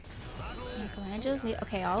Donatellos. Michelangelos.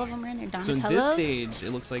 Okay, all of them are in there. Donatellos. So in this stage,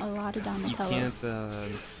 it looks like a lot of you Donatellos. can't, oh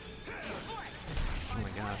my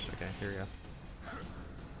gosh, okay, here we go.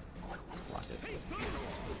 Block it.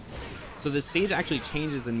 So the stage actually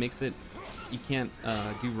changes and makes it, you can't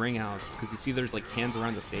do ring outs, because you see there's like hands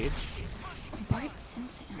around the stage. Bart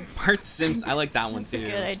Simpson. Bart Sims, I like that one That's a too.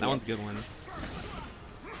 good idea. That one's a good one.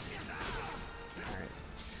 Alright.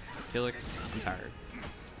 Killick, I'm tired.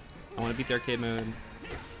 I want to beat the arcade mode.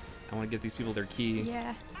 I want to get these people their key.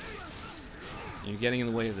 Yeah. You're getting in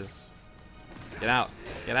the way of this. Get out.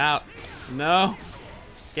 Get out. No.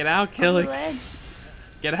 Get out, On Killick. the ledge.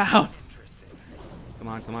 Get out. Come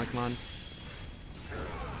on, come on, come on.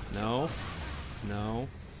 No. No.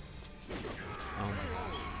 Oh my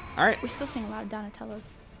gosh. Alright. We're still seeing a lot of Donatellos.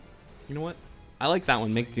 You know what? I like that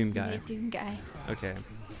one. Make Doom guy. Make Doom guy. Okay.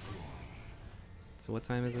 So what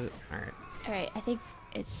time is it? Alright. All right, I think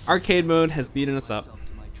it. Arcade mode has beaten us up.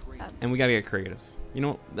 And we gotta get creative. You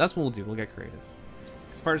know, that's what we'll do. We'll get creative.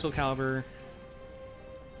 Because part of Soul Calibur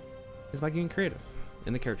is about getting creative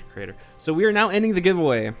in the character creator. So we are now ending the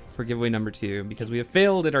giveaway for giveaway number 2 because we have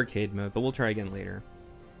failed at arcade mode, but we'll try again later.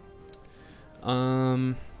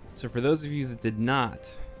 So for those of you that did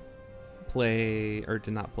not play or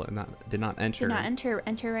did not enter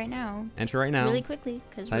right now. Enter right now. Really quickly,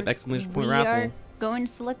 because type exclamation point we raffle. are going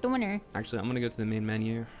to select the winner. Actually, I'm gonna go to the main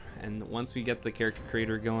menu, and once we get the character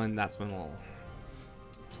creator going, that's when we'll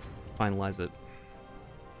finalize it.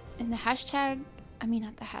 And the hashtag, I mean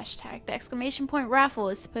not the hashtag, the exclamation point raffle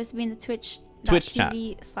is supposed to be in the Twitch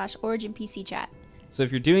twitch.tv/OriginPC chat. So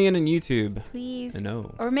if you're doing it on YouTube, Please,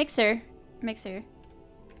 no. or Mixer,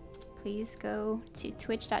 please go to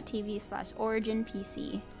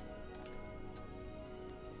twitch.tv/OriginPC.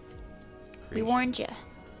 We warned you.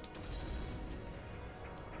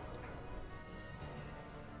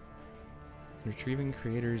 Retrieving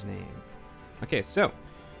creator's name. Okay, so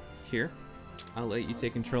here, I'll let you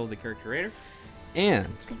take control of the character creator, and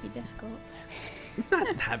It's gonna be difficult. it's not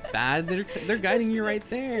that bad. They're guiding you right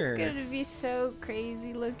there. It's gonna be so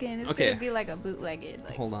crazy looking. It's Okay. gonna be like a bootlegged,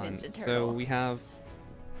 like, Hold on. Ninja So Turtle. we have.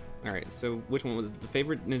 All right. So which one was the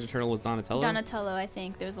favorite Ninja Turtle? Was Donatello? Donatello, I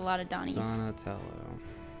think. There's a lot of Donnies. Donatello.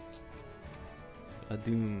 A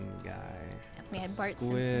Doom guy. We a had Bart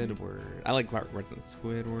Simpson. Squidward. I like Bart Simpson.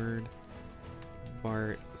 Squidward.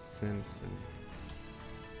 Bart Simpson.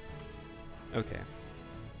 Okay.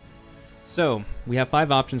 So we have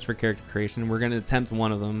 5 options for character creation. We're going to attempt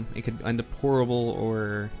one of them. It could end up horrible,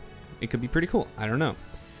 or it could be pretty cool. I don't know.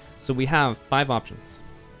 So we have 5 options.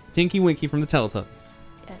 Tinky Winky from the Teletubbies.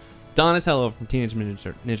 Yes. Donatello from Teenage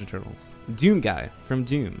Ninja Turtles. Doom Guy from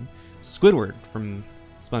Doom. Squidward from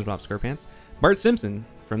SpongeBob SquarePants. Bart Simpson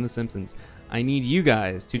from The Simpsons. I need you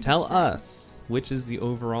guys to tell decide. us which is the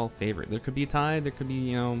overall favorite. There could be a tie. There could be,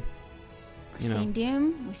 you know. We're seeing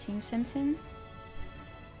Doom. We're seeing Simpson.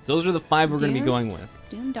 Those are the 5 we're going to be Doom, going with.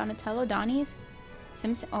 Doom, Donatello, Donnies,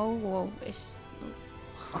 Simpson. Oh, whoa. It's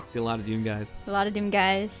See a lot of Doom guys. a lot of Doom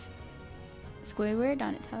guys. Squidward,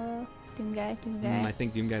 Donatello, Doom guy, Doom guy. I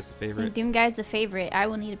think Doom guy's the I favorite. think Doom guy's the favorite. I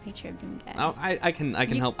will need a picture of Doom guy. Oh, I can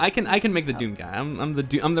You- help. I can make the Doom guy. I'm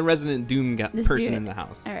the resident Doom guy, Let's do person it. in the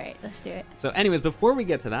house. All right, let's do it. So, anyways, before we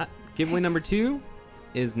get to that, giveaway number 2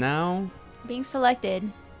 is now Being selected.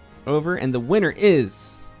 over, and the winner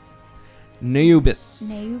is Neubis.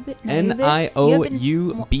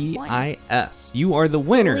 Nioubis. You are the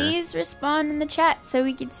winner. Please respond in the chat so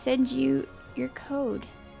we can send you your code.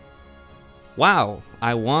 Wow,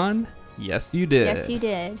 I won. Yes, you did. Yes, you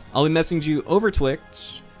did. I'll be messaging you over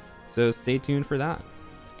Twitch, so stay tuned for that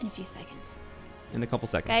In a few seconds. in a couple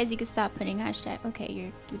seconds. Guys, you can stop putting hashtag. Okay,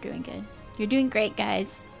 you're doing good. You're doing great,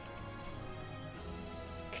 guys.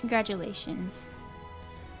 Congratulations.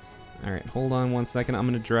 All right, hold on one second. I'm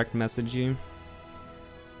gonna direct message you.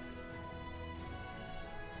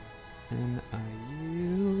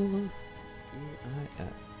 Niubis.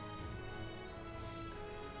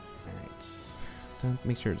 All right. Don't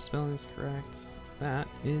make sure the spelling is correct. That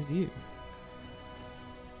is you.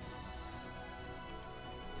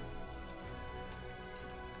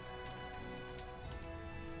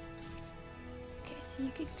 Okay, so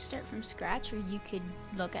you could start from scratch, or you could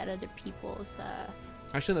look at other people's.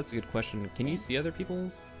 Actually, that's a good question. Can you see other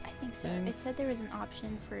people's I think so. It Thanks. said there was an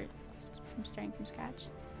option for from starting from scratch.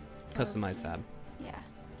 customized tab? Yeah.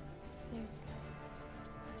 So there's.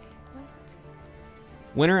 Okay, what?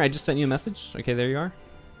 Winner, I just sent you a message. Okay, there you are.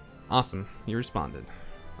 Awesome. You responded.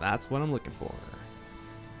 That's what I'm looking for.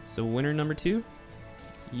 So winner number 2,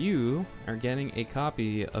 you are getting a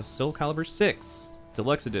copy of Soul Calibur 6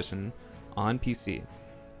 Deluxe Edition on PC.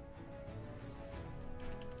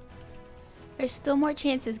 There's still more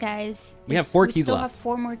chances, guys. We have 4 keys We still left. have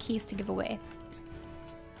 4 more keys to give away.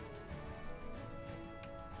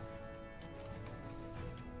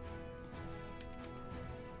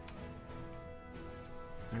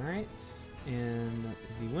 All right. And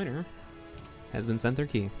the winner has been sent their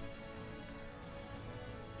key.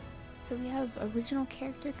 So we have original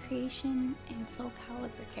character creation and Soul Calibur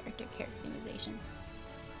character customization.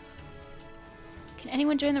 Can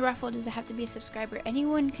anyone join the raffle? Does it have to be a subscriber?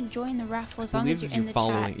 Anyone can join the raffle as long as you're in the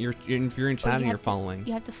following. chat. If you're in chat and you're following.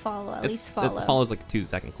 You have to follow. At It's- least follow. It follows like a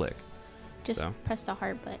 2-second click. Just so. press the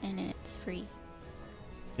heart button and it's free.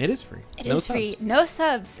 It is free. It No is free. subs. No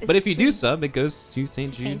subs. But It's if you free. do sub, it goes to St.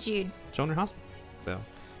 To St. Jude's Jude. Children's Hospital. So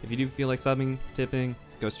if you do feel like subbing, tipping,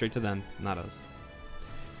 go straight to them, not us.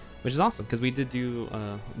 Which is awesome because we do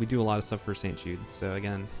a lot of stuff for St. Jude. So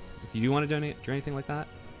again, if you do want to donate or anything like that,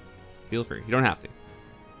 feel free. You don't have to.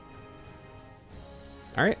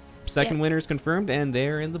 All right. second winner is confirmed, and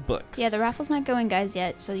they're in the books. Yeah, the raffle's not going, guys,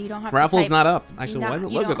 yet, so you don't have Raffle's to type. not up. Actually, why the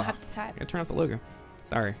You logo's don't off? have to type. I turn off the logo.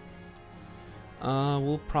 Sorry.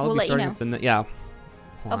 We'll probably We'll be let you starting know. with the yeah.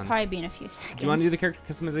 Hold I'll on. probably be in a few seconds. Do you want to do the character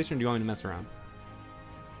customization, or do you want me to mess around?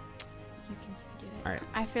 You can do it. All right.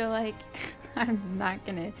 I feel like I'm not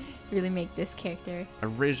gonna really make this character.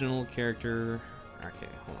 Original character. Okay,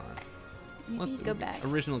 hold on. Maybe Let's go back.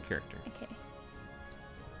 Original character. Okay.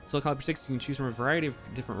 So Calibur 6, you can choose from a variety of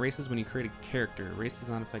different races when you create a character. Race does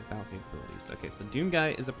not affect battle capabilities. Okay, so Doom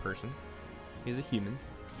Guy is a person. He's a human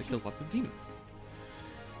that kills lots of demons.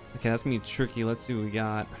 Okay, that's gonna be tricky. Let's see what we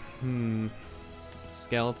got.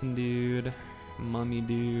 Skeleton dude, mummy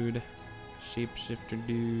dude, shapeshifter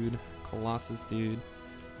dude, colossus dude.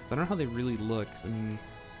 So I don't know how they really look. I mean,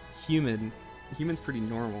 human's pretty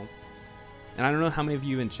normal. And I don't know how many of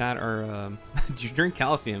you in chat are do you drink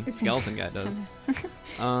calcium? Skeleton guy does.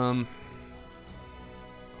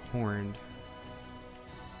 Horned,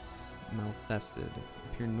 malfested,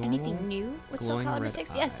 appear normal. Anything new with Soul glowing Calibur red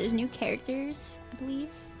 6? Yes, there's new eyes. characters, I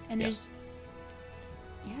believe, and Yeah. there's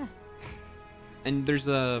And there's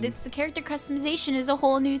a it's the character customization is a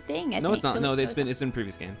whole new thing. no, it's not. No, it's in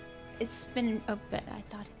previous games. It's been. Oh, but I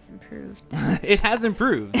thought it's improved. It has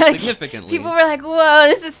improved significantly. People were like, "Whoa,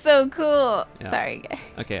 this is so cool." Yeah. Sorry, guys.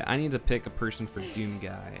 Okay, I need to pick a person for Doom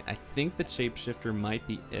Guy. I think the shapeshifter might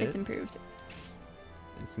be it. It's improved.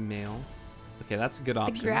 It's male. Okay, that's a good The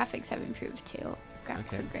option. graphics have improved too. The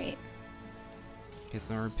graphics Okay. are great. Okay,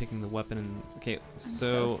 so we're picking the weapon. And okay, I'm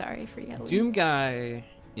so so sorry for yelling. Doom Guy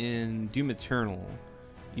in Doom Eternal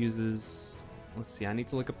uses. Let's see. I need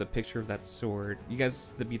to look up the picture of that sword. You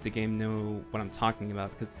guys that beat the game know what I'm talking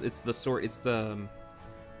about because it's the sword. It's the.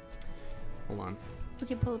 Hold on. We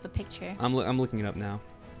can pull up a picture. I'm looking it up now.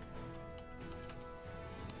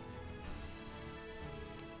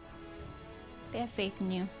 They have faith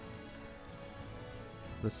in you.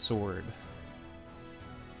 The sword.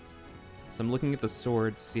 So I'm looking at the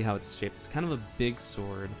sword to see how it's shaped. It's kind of a big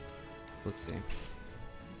sword. So let's see.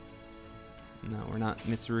 No, we're not.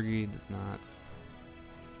 Mitsurugi does not.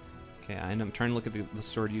 Okay, I'm trying to look at the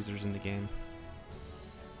sword users in the game.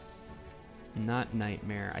 Not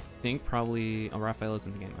Nightmare. I think probably... Oh, Raphael is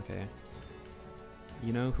in the game. Okay.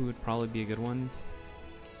 You know who would probably be a good one?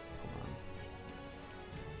 Hold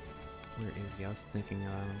on. Where is he? I was thinking...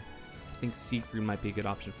 I think Siegfried might be a good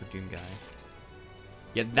option for Doom Guy.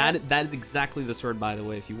 Yeah, that is exactly the sword, by the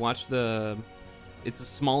way. If you watch the... It's a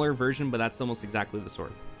smaller version, but that's almost exactly the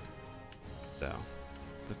sword. So,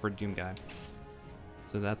 for Doom Guy.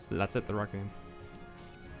 So that's it, the rock game.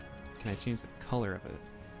 Can I change the color of it?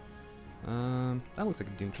 That looks like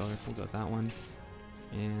a Doom color. We'll go with that one.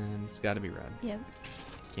 And it's got to be red. Yep.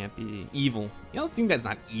 Can't be evil. You know, Doom Guy's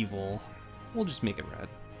not evil. We'll just make it red.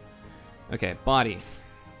 Okay, body.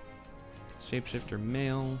 Shapeshifter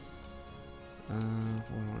male.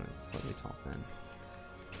 Slightly tall thin.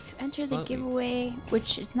 To enter the Slightly giveaway,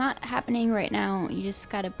 which is not happening right now, you just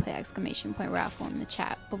gotta put !raffle in the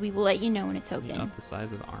chat. But we will let you know when it's Can you open. up the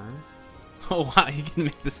size of the arms? Oh wow, you can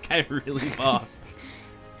make this guy really buff.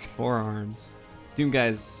 4 arms. Doom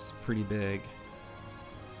Guy's pretty big.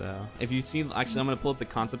 So if you see, actually, I'm gonna pull up the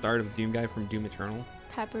concept art of Doom Guy from Doom Eternal.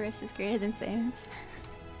 Papyrus is greater than Sans.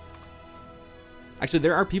 Actually,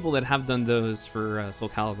 there are people that have done those for Soul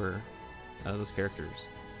Calibur, those characters.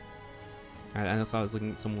 Alright, I know. So I was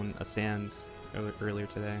looking at someone, a Sans, earlier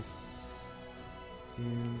today.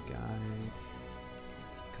 Doom Guy,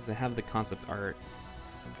 because they have the concept art.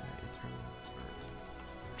 Doom Guy Eternal art.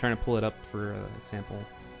 I'm trying to pull it up for a sample.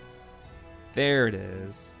 There it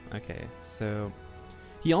is. Okay, so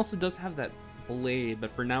he also does have that blade,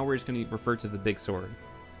 but for now we're just going to refer to the big sword.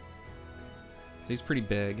 So he's pretty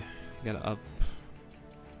big. We gotta up.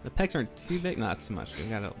 The pecs aren't too big. No, that's too much. We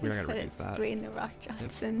gotta reduce that. Dwayne the Rock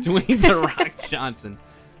Johnson. It's Dwayne the Rock Johnson.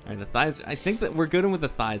 All right, the thighs. I think that we're good with the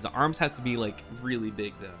thighs. The arms have to be like really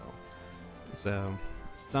big though. So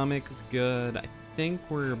stomach is good. I think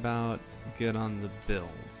we're about good on the build.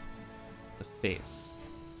 The face.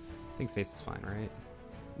 I think face is fine, right?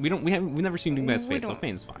 We've never seen Doom Guy's face, so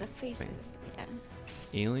Fane's fine. The faces. Yeah.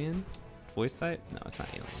 Alien? Voice type? No, it's not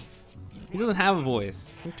alien. He doesn't have a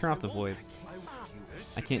voice. Let me turn off the voice.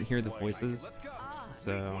 I can't hear the voices,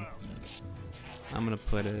 so I'm gonna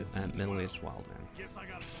put it at middle-aged wild man.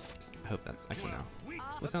 I hope that's actually no.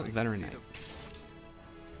 What's that veteran knight?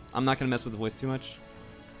 I'm not gonna mess with the voice too much,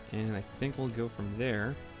 and I think we'll go from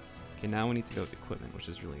there. Okay, now we need to go with equipment, which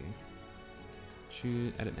is really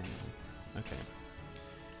choose edit menu. Okay,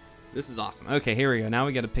 this is awesome. Okay, here we go. Now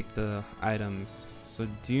we got to pick the items. So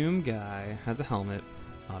Doom Guy has a helmet,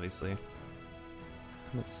 obviously.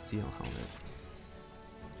 Let's steal helmet.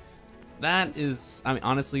 That is, I mean,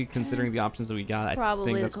 honestly, considering the options that we got, I Probably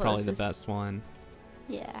think the that's probably the closest. best one.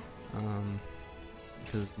 Yeah.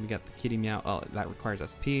 Because we got the kitty meow. Oh, that requires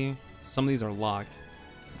SP. Some of these are locked.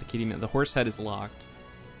 The kitty meow, the horse head is locked.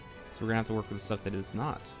 So we're gonna have to work with the stuff that is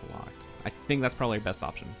not locked. I think that's probably our best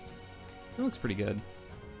option. It looks pretty good.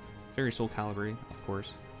 Very Soul Calibur, of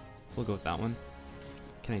course. So we'll go with that one.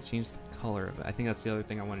 Can I change the color of it? I think that's the other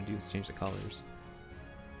thing I want to do is change the colors.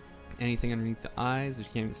 Anything underneath the eyes? You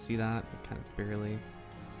can't even see that. Kind of barely.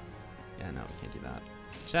 Yeah, no, we can't do that.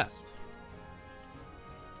 Chest.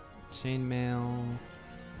 Chainmail.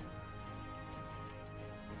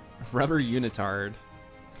 Rubber unitard.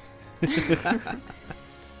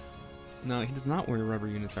 No, he does not wear rubber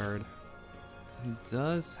unitard. He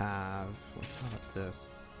does have. Let's talk about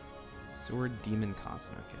this. Sword demon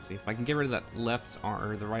costume. Okay, see if I can get rid of that left arm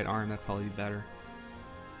or the right arm, that'd probably be better.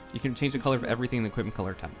 You can change the color of everything in the equipment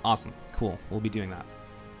color tab. Awesome. Cool. We'll be doing that.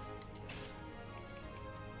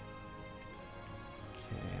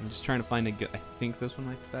 Okay, I'm just trying to find a good. I think this one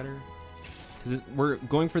might be better. Because we're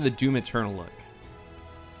going for the Doom Eternal look.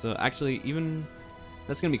 So actually, even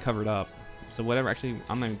that's going to be covered up. So whatever, actually,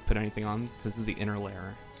 I'm not going to put anything on. This is the inner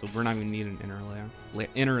layer. So we're not going to need an inner layer.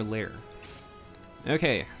 Inner layer.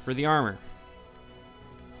 Okay, for the armor.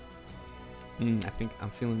 I think I'm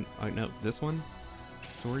feeling. Oh, no, this one.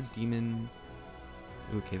 Sword demon.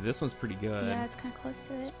 Okay, this one's pretty good. Yeah, it's kind of close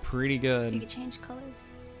to it. It's pretty If good. you could change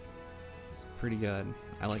colors. It's pretty good.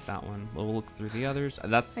 I like that one. We'll look through the others.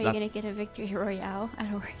 That's. Are you gonna get a victory royale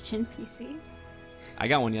at Origin PC? I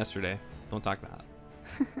got one yesterday. Don't talk that.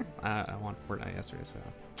 I won Fortnite yesterday, so.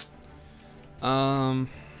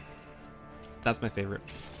 That's my favorite.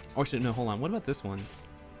 Oh shit! No, hold on. What about this one?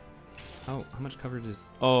 Oh, how much coverage is?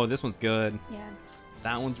 Oh, this one's good. Yeah.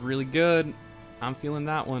 That one's really good. I'm feeling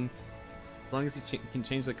that one. As long as you can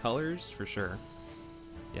change the colors, for sure.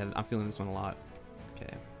 Yeah, I'm feeling this one a lot.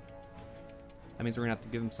 Okay. That means we're gonna have to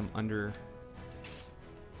give him some under.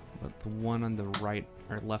 But the one on the right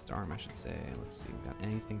or left arm, I should say. Let's see. We got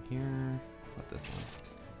anything here? What about this one?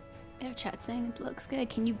 Yeah, chat saying it looks good.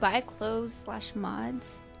 Can you buy clothes /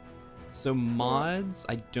 mods? So mods,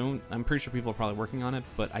 I'm pretty sure people are probably working on it,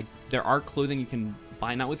 but there are clothing you can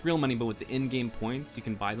buy, not with real money, but with the in-game points. You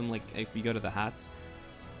can buy them, like if you go to the hats.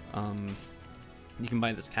 You can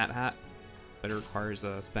buy this cat hat, but it requires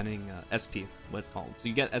spending SP, what it's called. So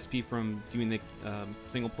you get SP from doing the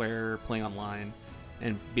single player, playing online,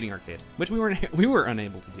 and beating arcade, which we were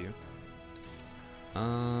unable to do.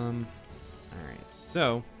 All right.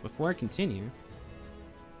 So before I continue,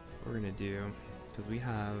 what we're gonna do. Because we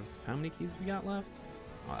have, how many keys we got left?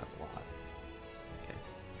 Oh, that's a lot. Okay.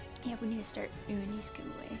 Yeah, we need to start doing these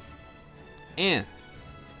giveaways. And,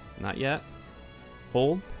 not yet.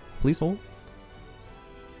 Hold. Please hold.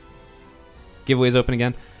 Giveaways open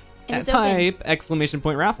again. It is Type open. exclamation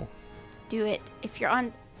point raffle. Do it. If you're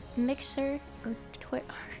on Mixer or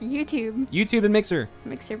YouTube. YouTube and Mixer.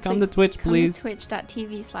 Mixer, Come to Twitch, please. Come to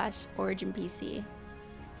twitch.tv/OriginPC.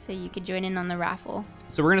 So you could join in on the raffle.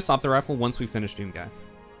 So we're going to stop the raffle once we finish Doom Guy.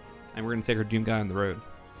 And we're going to take our Doom Guy on the road.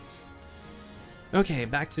 Okay,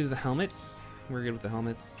 back to the helmets. We're good with the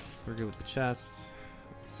helmets. We're good with the chest.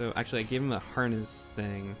 So actually, I gave him a harness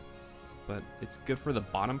thing. But it's good for the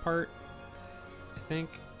bottom part, I think.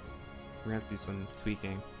 We're going to have to do some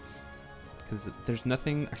tweaking. Because there's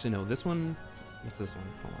nothing... Actually, no. This one... What's this one?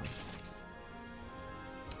 Hold on.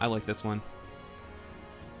 I like this one.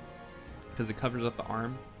 Because it covers up the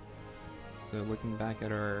arm. So looking back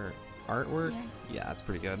at our artwork, yeah, that's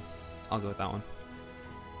pretty good. I'll go with that one.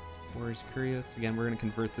 Warriors Curious. Again, we're going to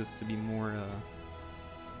convert this to be more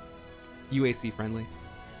UAC friendly.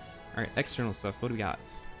 All right, external stuff. What do we got?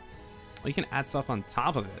 Oh, you can add stuff on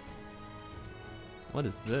top of it. What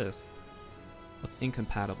is this? What's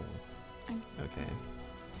incompatible? Okay.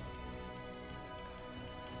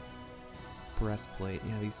 Breastplate.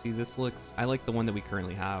 Yeah, you see, this looks... I like the one that we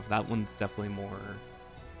currently have. That one's definitely more...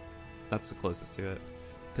 That's the closest to it.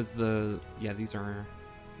 Because the... Yeah, these are...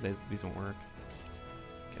 These won't work.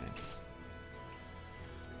 Okay.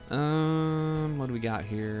 What do we got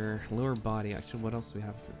here? Lower body. Actually, what else do we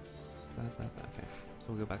have? It's that. Okay. So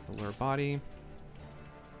we'll go back to the lower body.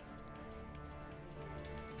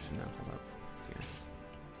 Actually, no, hold up. Here.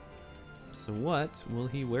 So what will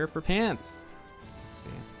he wear for pants? Let's see.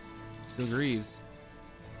 Steel Greaves.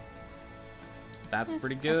 That's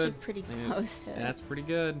pretty good. Actually pretty close to it. That's pretty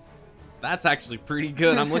good. That's actually pretty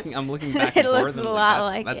good. I'm looking back It and forth. looks a lot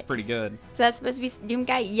like that's it. pretty good. So that's supposed to be Doom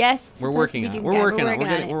Guy? Yes, it's We're supposed to working be on it. Doom We're Guy. working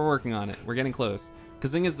on it. We're working on it. We're getting close.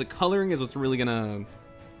 Because the thing is, the coloring is what's really gonna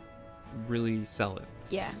really sell it.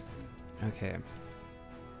 Yeah. Okay.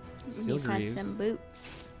 You Steel need to find Greaves. some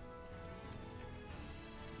boots.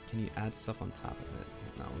 Can you add stuff on top of it?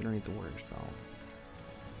 No, we don't need the warrior's belt.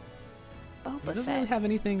 He Boba doesn't really Fett. have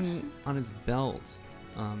anything on his belt.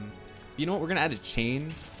 You know what? We're gonna add a chain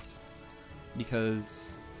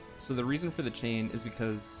because. So the reason for the chain is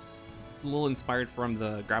because it's a little inspired from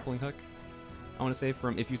the grappling hook. I want to say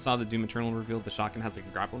from if you saw the Doom Eternal reveal, the shotgun has like a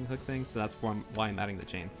grappling hook thing, so that's why I'm adding the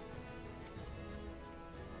chain.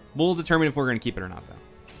 We'll determine if we're gonna keep it or not, though.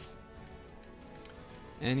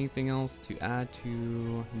 Anything else to add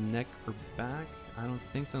to neck or back? I don't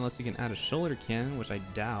think so, unless you can add a shoulder cannon, which I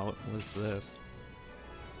doubt. What is this?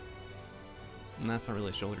 And that's not really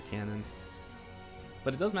a shoulder cannon.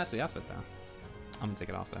 But it does match the outfit, though. I'm gonna take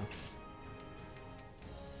it off, though.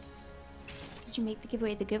 Did you make the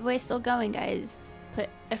giveaway? The giveaway is still going, guys. Put !!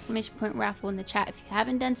 raffle in the chat if you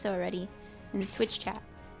haven't done so already, in the Twitch chat.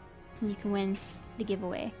 And you can win the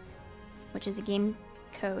giveaway, which is a game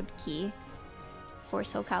code key for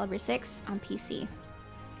Soul Calibur 6 on PC.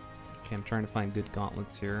 Okay, I'm trying to find good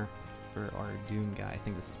gauntlets here for our Doom guy. I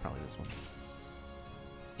think this is probably this one.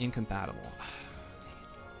 It's incompatible.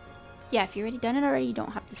 Yeah, if you've already done it already, you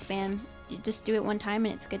don't have to spam. You just do it one time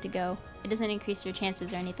and it's good to go. It doesn't increase your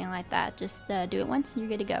chances or anything like that. Just do it once and you're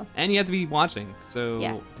good to go. And you have to be watching. So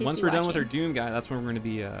Yeah, please once be we're done with our watching. Doom guy, that's when we're going to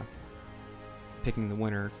be picking the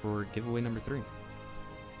winner for giveaway number 3.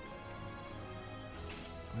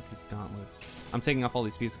 I like these gauntlets. I'm taking off all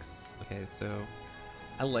these pieces. Okay, so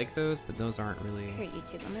I like those, but those aren't really... Here at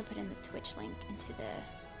YouTube, I'm going to put in the Twitch link into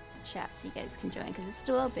the chat so you guys can join because it's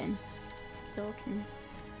still open. Still can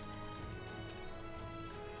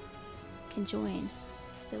join.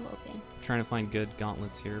 It's still open. Trying to find good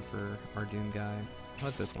gauntlets here for our Doom guy. How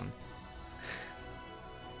about this one?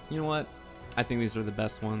 You know what? I think these are the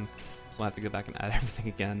best ones, so I'll have to go back and add everything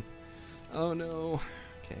again. Oh no.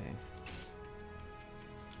 Okay.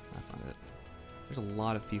 That's not it. There's a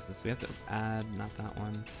lot of pieces, so we have to add, not that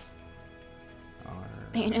one.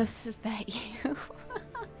 Thanos, is that you?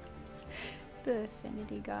 The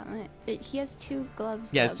Affinity Gauntlet. He has 2 gloves.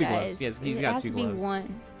 Yeah, though, it's 2 gloves. guys. Yes, he's It got has 2 to gloves. be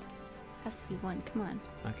one. Has to be one. Come on.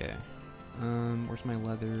 Okay. Where's my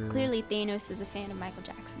leather? Clearly, Thanos is a fan of Michael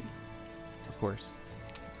Jackson. Of course.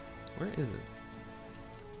 Where is it?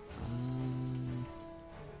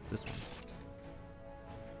 This one.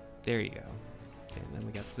 There you go. Okay, and then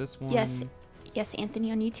we got this one. Yes,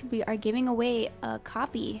 Anthony, on YouTube, we are giving away a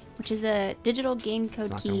copy, which is a digital game It's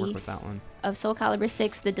code not gonna work key with that one. of Soul Calibur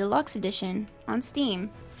 6, the deluxe edition, on Steam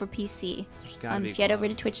for PC. There's gotta be If you head over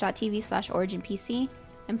glove. to twitch.tv/originpc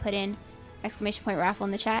and put in ! raffle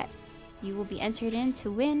in the chat, you will be entered in to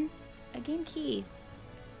win a game key.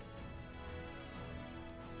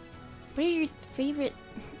 What are your favorite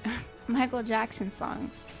Michael Jackson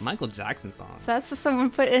songs? Michael Jackson song. So that's what someone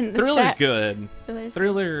put in the Thriller's chat. good.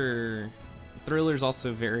 Thriller's Thriller's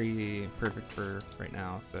also very perfect for right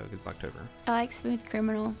now, so it's October. I like Smooth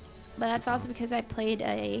Criminal, but that's Good also song. because I played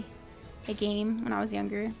a game when I was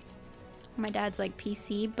younger. My dad's like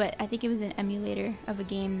PC, but I think it was an emulator of a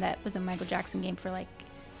game that was a Michael Jackson game for like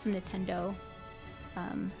some Nintendo,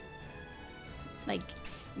 like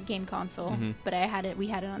game console. Mhm. But we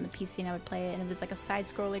had it on the PC and I would play it, and it was like a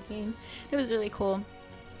side-scroller game. It was really cool.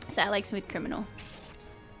 So I like Smooth Criminal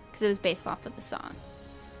because it was based off of the song.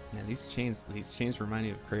 Man, these chains remind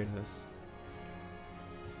me of Kratos.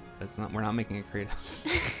 That's not. We're not making a Kratos.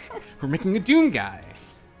 We're making a Doom guy.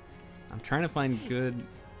 I'm trying to find good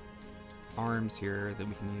arms here that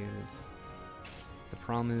we can use. The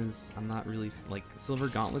problem is, I'm not really like silver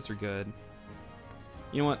gauntlets are good.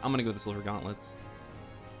 You know what? I'm gonna go with the silver gauntlets.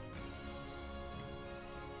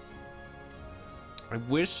 I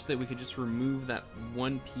wish that we could just remove that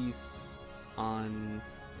one piece on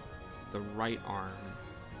the right arm.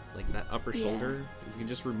 Like that upper Yeah. shoulder, if we can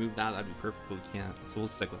just remove that, that'd be perfect, but we can't, so we'll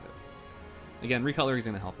stick with it. Again, recoloring is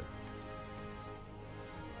going to help it.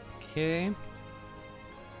 Okay.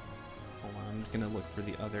 Hold on, I'm going to look for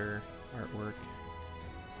the other artwork.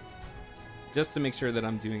 Just to make sure that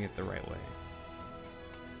I'm doing it the right way.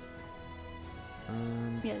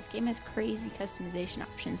 Yeah, this game has crazy customization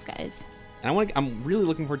options, guys. And I'm really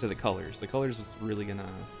looking forward to the colors. The colors was really going to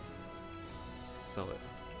sell it.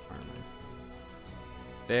 Armor.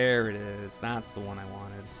 There it is. That's the one I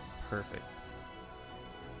wanted. Perfect.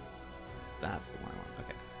 That's the one I want.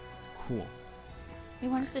 Okay. Cool. They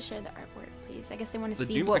want us to share the artwork, please. I guess they want to The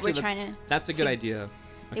see Doom- what actually, we're trying to. That's a good see- idea.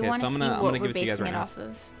 They Okay, want so to I'm see gonna what give we're it to you guys basing right it now. off of.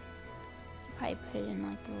 You could probably put it in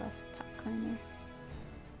like the left top corner.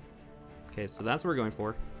 Okay, so that's what we're going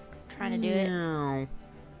for. Trying to do it. I'm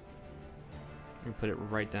gonna put it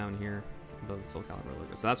right down here above the Soul Calibur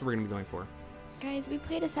logo. So that's what we're gonna be going for. Guys, we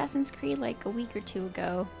played Assassin's Creed like a week or two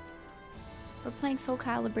ago. We're playing Soul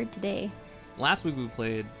Calibur today. Last week we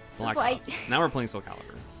played Black why- Ops. Now we're playing Soul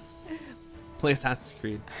Calibur. Play Assassin's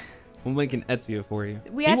Creed. We'll make an Ezio for you.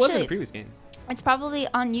 We He was in actually- the previous game. It's probably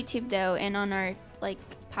on YouTube though, and on our like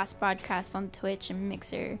past broadcasts on Twitch and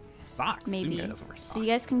Mixer, Socks. maybe. Doom guy doesn't wear socks. So you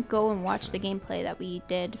guys can go and watch the gameplay that we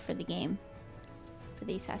did for the game, for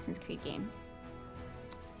the Assassin's Creed game.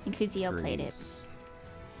 And Kuziel played it. Greaves.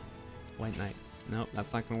 White Knights. Nope,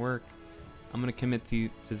 that's not gonna work. I'm gonna commit to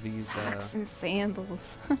these Socks and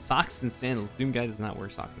sandals. socks and sandals. Doom guy does not wear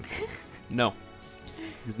socks and sandals. No,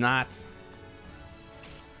 does not.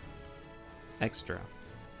 Extra.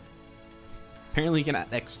 Apparently, you can add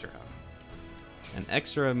extra. And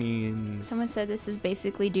extra means Someone said this is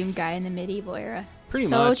basically Doom Guy in the medieval era. pretty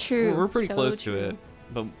so much. True. We're pretty so close true. to it.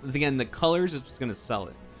 But again, the colors is what's gonna sell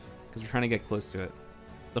it because we're trying to get close to it.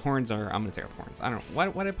 The horns are. I'm gonna take out the horns. I don't know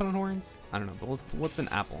why did I put on horns. I don't know. But what's an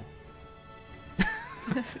apple?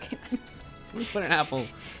 Let's put an apple.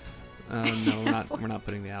 No, we're not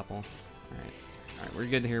putting the apple. All right, we're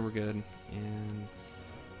good here. We're good. And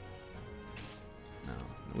no,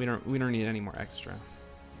 we don't need any more extra.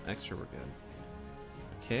 Extra, we're good.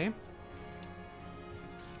 Okay,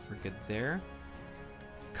 we're good there.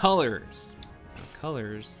 Colors.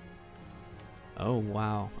 Colors. Oh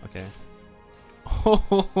wow. Okay.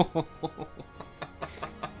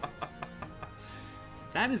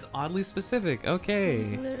 That is oddly specific.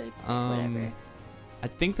 Okay. Literally, whatever. I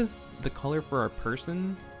think this is the color for our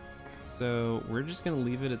person. So we're just gonna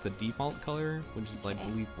leave it at the default color, which is like Okay.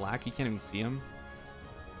 believe black. You can't even see them.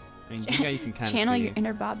 I mean, you can kind of Channel see. your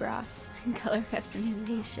inner Bob Ross. Color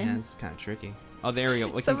customization. Yeah, it's kind of tricky. Oh, there we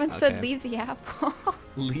go. Someone said leave the apple.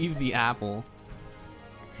 Leave the apple.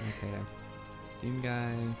 Okay. Doom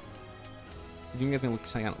guy. So Doom guy's gonna look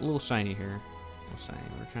shiny, a little shiny here. A little shiny.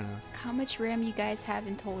 We're trying to. How much RAM you guys have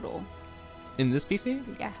in total? In this PC?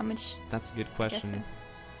 Yeah, how much? That's a good Guess question. so. Do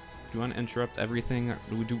you want to interrupt everything? Or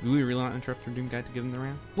do we really want to interrupt our Doom guy to give him the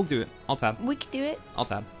RAM? We'll do it. I'll tab. We could do it. I'll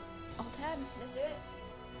tab. Alt tab. Let's do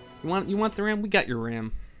it. You want the RAM? We got your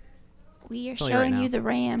RAM. We are Tell you right showing now. you the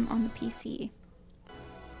RAM on the PC.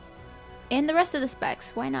 And the rest of the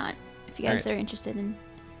specs. Why not? If you guys Alright. are interested in.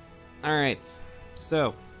 All right.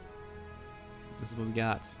 So this is what we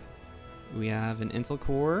got. We have an Intel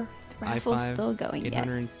Core The raffle's i5 still going.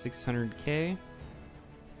 800 and Yes. 600K.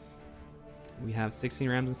 We have 16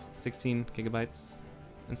 RAMs, 16 gigabytes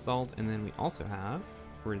installed, and then we also have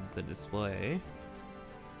for the display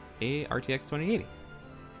a RTX 2080.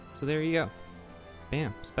 So there you go.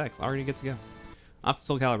 Bam, specs already good to go. Off to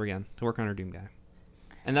Soul Calibur again to work on our Doom guy.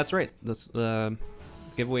 And that's right. The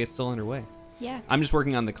giveaway is still underway. Yeah. I'm just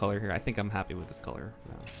working on the color here. I think I'm happy with this color.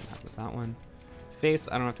 No, I'm happy with that one. Face,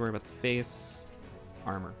 I don't have to worry about the face.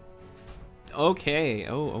 Armor. Okay.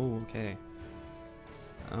 Oh, okay.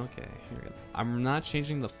 Okay, here we go. I'm not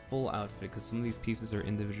changing the full outfit because some of these pieces are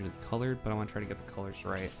individually colored, but I want to try to get the colors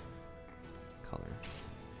right. Color.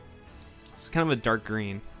 It's kind of a dark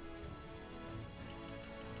green.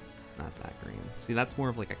 Not that green. See, that's more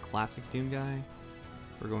of like a classic Doom guy.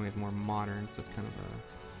 We're going with more modern, so it's kind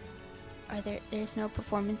of a... There's no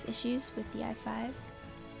performance issues with the i5?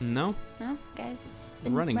 No? No, guys, it's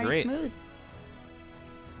been Running great. smooth.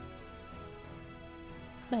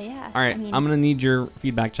 But yeah. All right, I mean, I'm gonna need your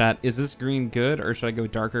feedback, chat. Is this green good, or should I go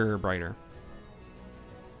darker or brighter?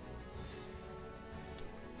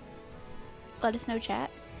 let us know,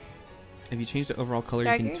 chat. If you change the overall color, you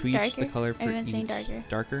Darker? can tweak the Darker? color for Everyone's saying each. darker.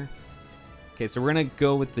 Darker. Okay, so we're gonna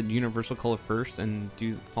go with the universal color first and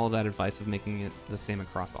follow that advice of making it the same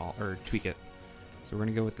across all, or tweak it. So we're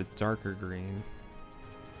gonna go with the darker green.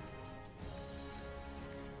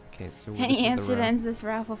 Okay, so this is Any the answer that red. ends this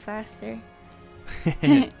raffle faster.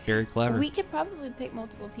 Very clever. We could probably pick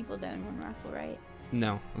multiple people though in one raffle, right?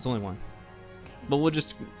 No, it's only one. Okay. But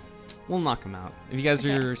we'll knock them out. If you guys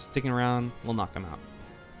Okay. are sticking around, we'll knock them out.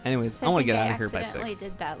 Anyways, So I want to think get out of here by accidentally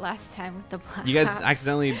 6. did that last time with the black You guys ops.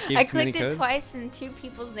 accidentally gave I too many clicked it codes? twice and 2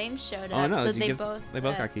 people's names showed Oh up, no, so did you they give- both they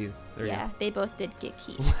both got keys. There you yeah, go. they both did get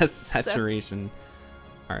keys. Less So- saturation.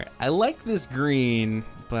 All right, I like this green,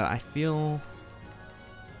 but I feel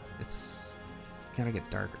it's gotta get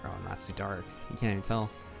darker. Oh, not too dark. You can't even tell.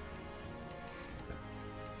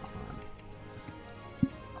 Hold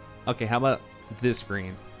on. Okay, how about this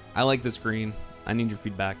green? I like this green. I need your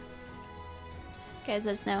feedback. Guys,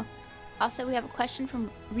 let us know. Also, we have a question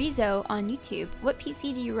from Rizo on YouTube. What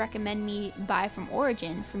PC do you recommend me buy from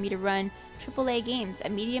Origin for me to run AAA games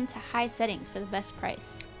at medium to high settings for the best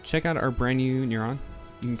price? Check out our brand new Neuron.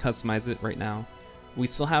 You can customize it right now. We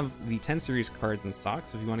still have the 10 series cards in stock,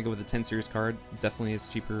 so if you want to go with the 10 series card, definitely is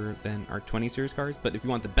cheaper than our 20 series cards. But if you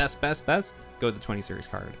want the best, go with the 20 series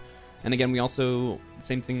card. And again, we also,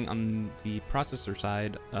 same thing on the processor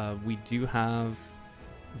side, we do have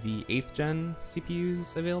the 8th gen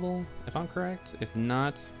CPUs available, if I'm correct. If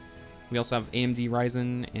not, we also have AMD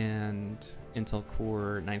Ryzen and Intel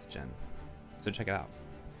Core 9th gen. So check it out.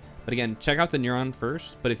 But again, check out the Neuron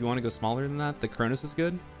first, but if you want to go smaller than that, the Chronos is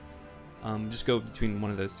good. Just go between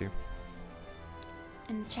one of those two.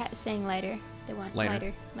 And the chat is saying lighter. They want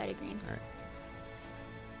lighter green. All right.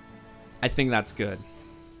 I think that's good.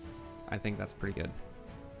 I think that's pretty good.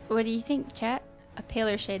 What do you think, chat? A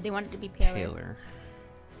paler shade. They want it to be paler. Paler.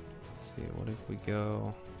 Let's see. What if we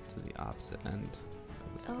go to the opposite end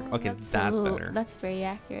of the spectrum? Oh, Okay, that's better. That's very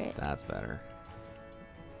accurate. That's better.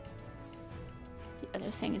 Yeah,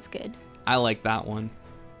 they're saying it's good. I like that one.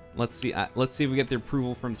 Let's see. Let's see if we get the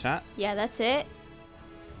approval from chat. Yeah, that's it.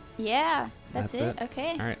 Yeah, that's it.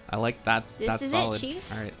 Okay. All right. I like that. That's solid. This is it,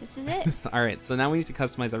 Chief. All right. This is it. All right. So now we need to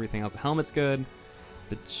customize everything else. The helmet's good.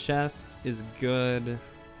 The chest is good.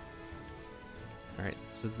 All right.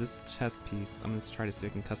 So this chest piece, I'm going to try to see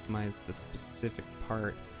if I can customize the specific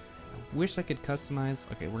part. I wish I could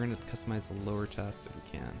customize. Okay, we're going to customize the lower chest if we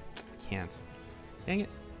can. I can't. Dang it.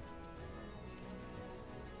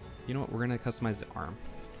 You know what? We're going to customize the arm.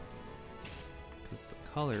 Because the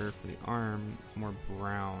color for the arm is more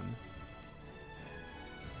brown.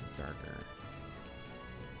 Darker.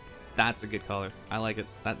 That's a good color. I like it.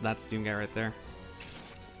 That's Doom Guy right there.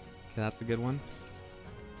 Okay, that's a good one.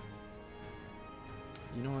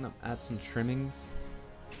 You know what? I'll add some trimmings.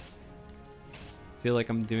 Feel like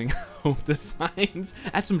I'm doing home designs.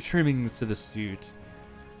 Add some trimmings to the suit.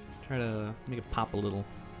 Try to make it pop a little.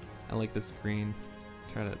 I like this green.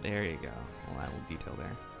 Try to. There you go. I'll add a little detail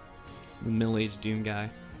there. The middle-aged Doom Guy.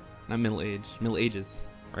 Not middle-aged. Middle ages,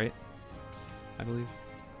 right? I believe.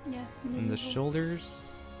 Yeah. And the shoulders.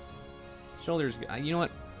 Shoulders. You know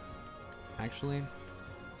what? Actually,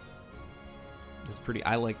 this is pretty.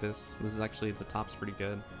 I like this. This is actually, the top's pretty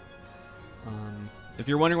good. If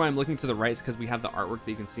you're wondering why I'm looking to the right, it's because we have the artwork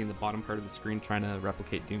that you can see in the bottom part of the screen trying to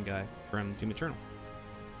replicate Doom Guy from Doom Eternal.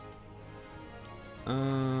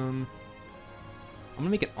 I'm gonna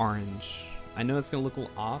make it orange. I know it's gonna look a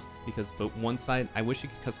little off because, but one side, I wish you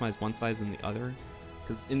could customize one side than the other,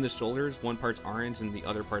 because in the shoulders, one part's orange and the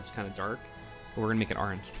other part's kind of dark. But we're gonna make it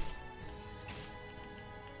orange.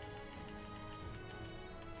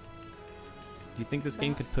 Do you think this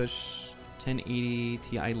game could push 1080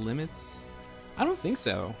 Ti limits? I don't think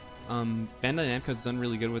so. Bandai Namco's done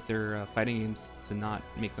really good with their fighting games to not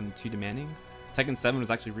make them too demanding. Tekken 7 was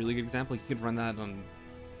actually a really good example. You could run that on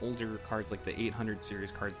older cards like the 800 series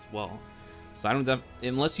cards as well. So I don't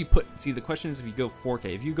unless you put, see, the question is if you go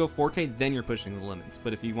 4K. If you go 4K, then you're pushing the limits.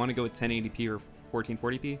 But if you want to go with 1080p or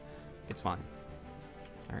 1440p, it's fine.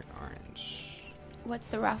 All right, orange. What's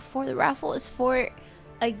the raffle for? The raffle is for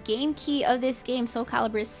a game key of this game, Soul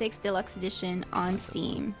Calibur 6 Deluxe Edition on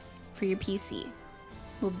Steam for your PC.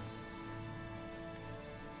 Well,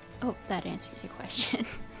 oh, that answers your question.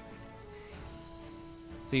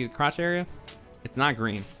 See the crotch area? It's not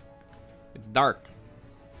green. It's dark.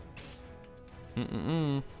 It's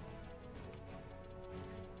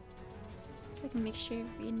like a mixture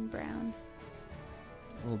of green and brown.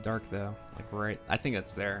 A little dark though, like right. I think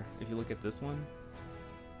it's there. If you look at this one,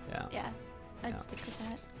 yeah. Yeah, I'd Yeah. stick with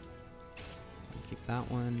that. Keep that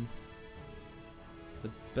one. The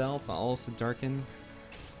belt I'll also darken.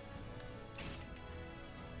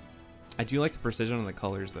 I do like the precision on the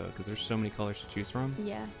colors though, because there's so many colors to choose from.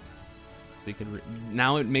 Yeah. So you could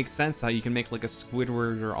now it makes sense how you can make like a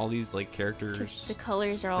Squidward or all these like characters. Because the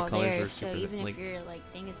colors are all colors there, are so super, even like, if your like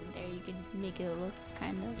thing isn't there, you can make it look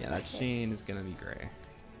kind of. Yeah, like that it. chain is gonna be gray.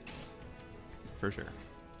 For sure.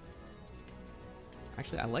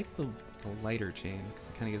 Actually, I like the lighter chain because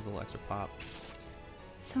it kind of gives a little extra pop.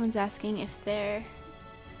 Someone's asking if their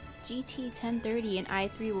GT 1030 and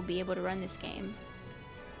i3 will be able to run this game.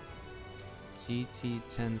 GT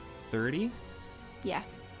 1030? Yeah.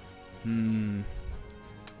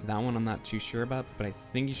 That one I'm not too sure about, but I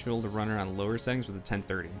think you should be able to run it on lower settings with a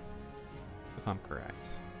 1030, if I'm correct.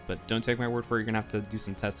 But don't take my word for it. You're gonna have to do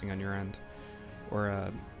some testing on your end,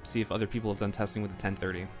 or see if other people have done testing with the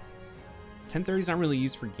 1030. 1030 is not really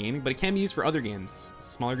used for gaming, but it can be used for other games,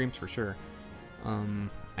 smaller games for sure.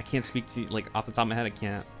 I can't speak to like off the top of my head. I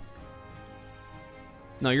can't.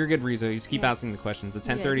 No, you're good, Rizzo. You just keep asking the questions. The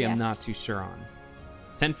 1030, I'm not too sure on.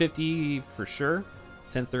 1050 for sure.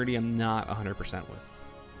 1030, I'm not 100% with.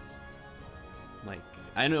 Like,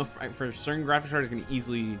 I know for certain graphics cards, I can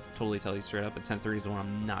easily totally tell you straight up, but 1030 is the one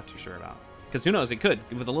I'm not too sure about. Because who knows, it could.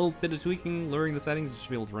 With a little bit of tweaking, lowering the settings, you should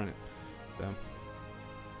be able to run it. So.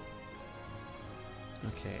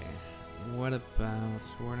 Okay. What about...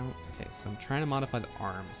 Okay, so I'm trying to modify the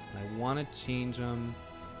arms. I want to change them,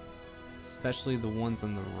 especially the ones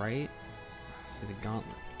on the right. See the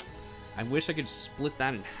gauntlet. I wish I could split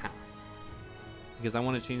that in half, because I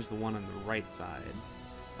want to change the one on the right side.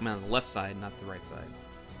 I mean on the left side, not the right side.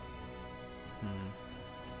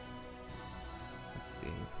 Let's see.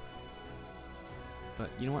 But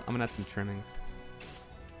you know what? I'm gonna add some trimmings.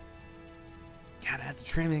 Gotta add the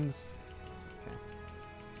trimmings. Okay.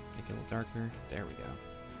 Make it a little darker. There we go.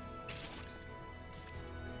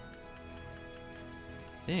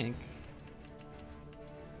 I think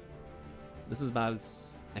this is about as...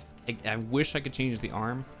 I wish I could change the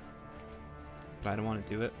arm, but I don't want to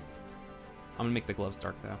do it. I'm gonna make the gloves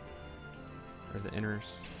dark though, or the inner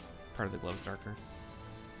part of the gloves darker.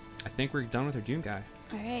 I think we're done with our Doom guy.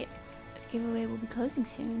 All right, giveaway will be closing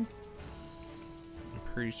soon.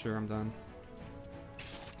 I'm pretty sure I'm done.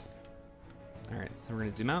 All right, so we're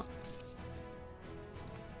gonna zoom out.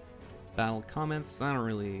 Battle comments. I don't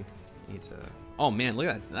really need to. Oh man, look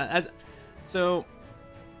at that. So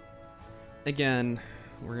again,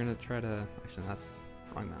 we're gonna try to. Actually, that's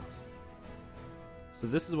wrong mouse. So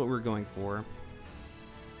this is what we're going for,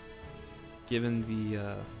 given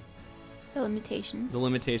the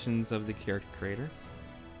limitations of the character creator.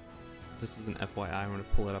 This is an FYI. I'm gonna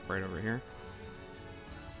pull it up right over here.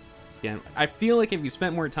 So again, I feel like if you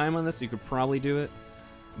spent more time on this, you could probably do it,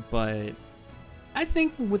 but I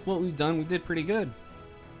think with what we've done, we did pretty good.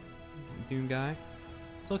 Doom guy,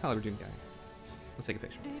 Soul Calibur Doom guy. Let's take a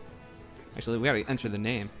picture. Actually, we gotta enter the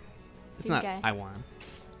name. It's Doom not guy. I want him.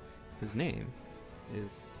 His name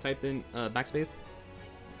is, type in backspace.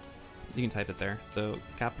 You can type it there. So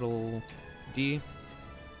capital D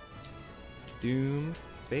Doom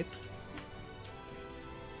space,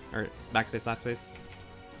 or backspace.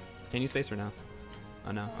 Can you space or no?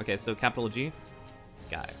 Oh no. Okay, so capital G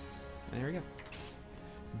guy. There we go.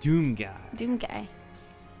 Doom guy. Doom guy.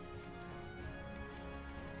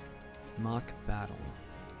 Mock battle.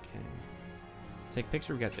 Okay. Take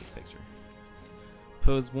picture. We gotta take picture.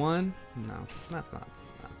 Pose 1. No, that's not.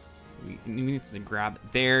 That's we need to grab.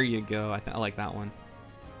 There you go. I like that one.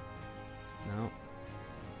 No.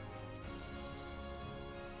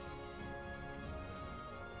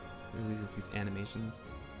 Really, these animations.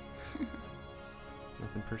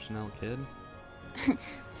 Nothing personnel kid.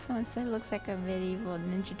 Someone said it looks like a medieval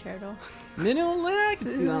Ninja Turtle. Minimal. I can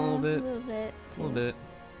see that a little bit. A little bit. A little bit.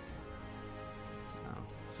 Oh.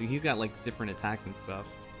 See, he's got like different attacks and stuff.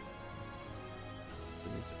 So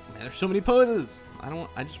man, there's so many poses.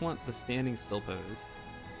 I just want the standing still pose.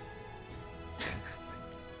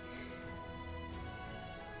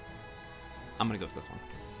 I'm gonna go with this one.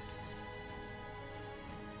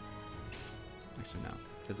 Actually, no,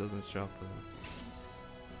 because it doesn't show off the.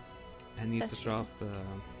 It needs to show off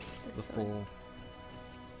the full.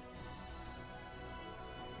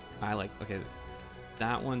 I like. Okay,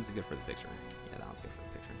 that one's good for the picture. Yeah, that one's good for the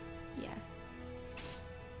picture. Yeah.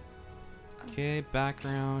 Okay,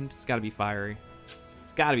 background. It's got to be fiery.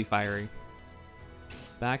 It's got to be fiery.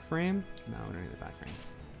 Back frame? No, we don't need the back frame.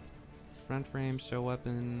 Front frame, show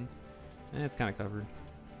weapon. It's kind of covered.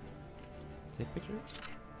 Take a picture.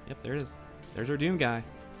 Yep, there it is. There's our Doom guy.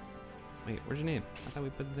 Wait, where's your name? I thought we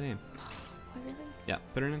put the name. What, really? Yeah,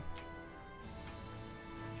 put her in.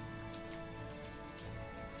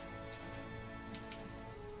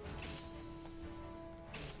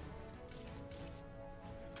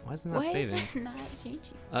 Why is it not Why saving? is it not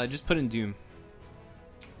changing? Just put in Doom.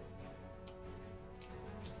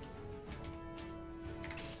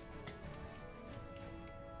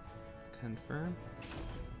 Confirm.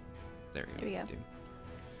 There you go. There we go. Doom.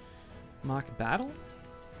 Mock battle.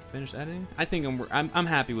 Finish editing. I think I'm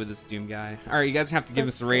happy with this Doom guy. All right, you guys have to give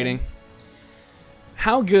That's us a rating. Good.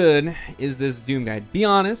 How good is this Doom guy? Be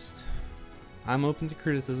honest. I'm open to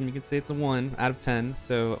criticism. You can say it's a 1 out of 10.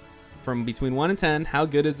 So, from between 1 and 10, how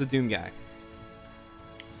good is the Doom guy?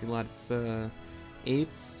 See a lot. It's 8s,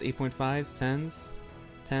 8.5s, 10s,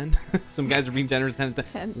 10. Some guys are being generous. 10 to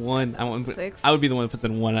 10. 1. I would be the one that puts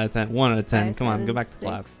in 1 out of 10. 1 out of 10. 5, Come on, 7, go back to 6,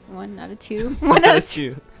 class. 1 out of 2. 1 out of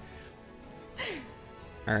 2.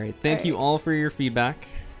 All right. Thank you all for your feedback.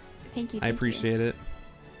 Thank you. I appreciate it.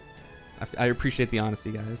 I appreciate the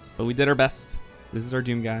honesty, guys. But we did our best. This is our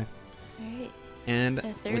Doom guy. All right. And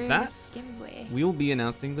with that, giveaway. we will be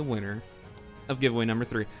announcing the winner of giveaway number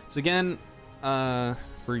 3. So again, for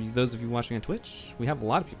those of you watching on Twitch, we have a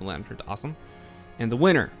lot of people that entered. Awesome. And the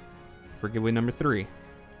winner for giveaway number 3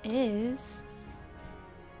 is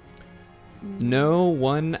No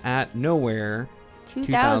One at Nowhere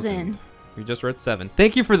 2000. We just read 7.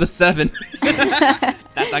 Thank you for the 7.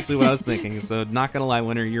 That's actually what I was thinking. So not gonna lie,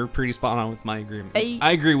 winner, you're pretty spot on with my agreement.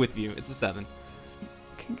 I agree with you. It's a 7.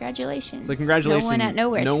 Congratulations. So congratulations. No one at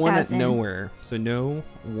nowhere. No one at 2000. nowhere. So no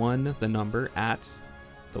one the number at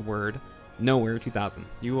the word nowhere 2000.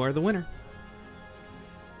 You are the winner.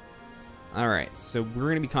 All right. So we're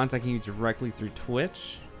gonna be contacting you directly through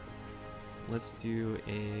Twitch. Let's do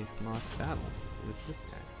a mock battle with this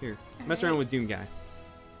guy. Here, mess around with Doom Guy.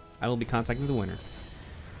 I will be contacting the winner.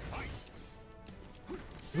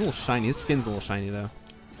 It's a little shiny. His skin's a little shiny though,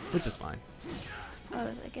 which is fine. Oh,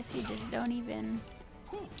 I guess you just don't even.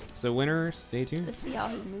 So winner, stay tuned. Let's see all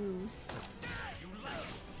his moves.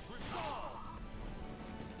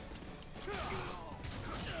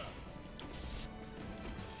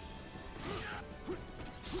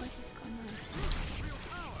 What is going on?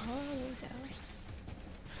 Oh, there we go.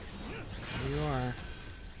 There you are.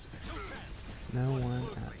 No one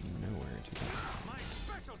at nowhere.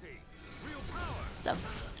 So,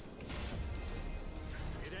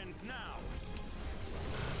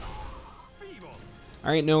 All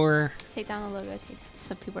right, nowhere. take down the logo.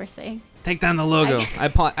 Some people are saying. Take down the logo.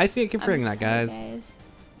 I see. I keep forgetting that, sorry, guys.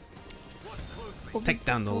 We'll Take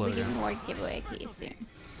down the we'll logo. be giving more giveaway keys soon.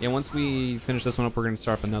 Yeah, once we finish this one up, we're gonna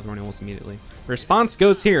start up another one almost immediately. Response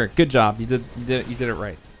goes here. Good job. You did it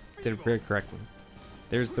right. You did it very correctly.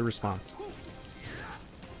 There's the response.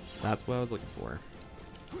 That's what I was looking for.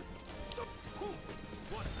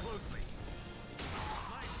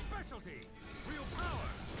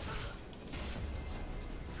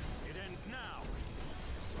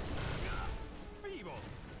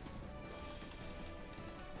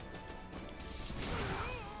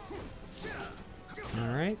 All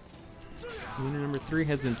right. Winner number 3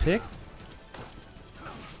 has been picked.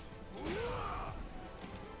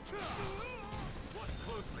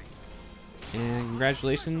 And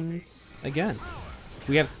congratulations again.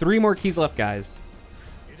 We have 3 more keys left, guys.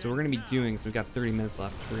 So we're going to be doing, so we've got 30 minutes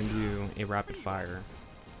left. We're going to do a rapid fire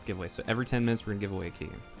giveaway. So every 10 minutes, we're going to give away a key.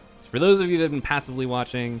 So for those of you that have been passively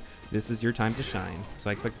watching, this is your time to shine. So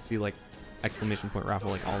I expect to see like exclamation point raffle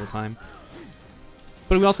like all the time.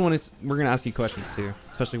 But we also want to, we're going to ask you questions too,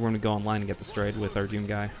 especially when we go online and get destroyed with our Doom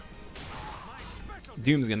guy.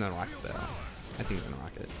 Doom's going to rock it though. I think he's going to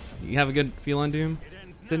rock it. You have a good feel on Doom,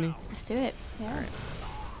 Sydney? Let's do it. Yeah. All right.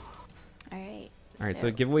 All right. All right, so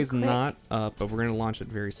the giveaway's quick. not up, but we're going to launch it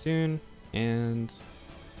very soon. And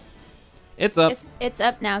it's up. It's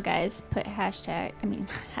up now, guys. Put hashtag. I mean,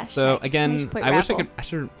 hashtag. So again, put I wish raffle. I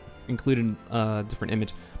should have included a different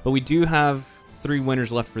image, but we do have 3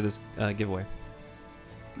 winners left for this giveaway.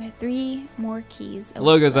 We have 3 more keys.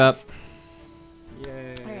 Logo's left. up.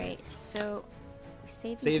 Yay. All right. So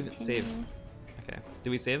save. Save. And continue. Okay.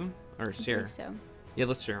 Do we save them or I share? believe so. Yeah,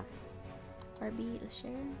 let's share 'em. RB, let's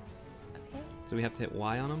share. Okay. So we have to hit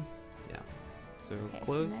Y on them. Yeah. So Okay.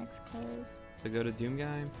 close. So next close. So go to Doom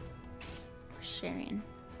Guy. We're sharing.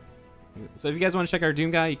 So if you guys want to check our Doom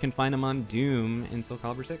Guy, you can find him on Doom in Soul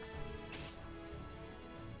Calibur 6.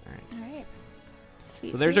 All right. All right.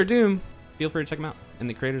 Sweet. So there's our sweet. Doom. Feel free to check him out. And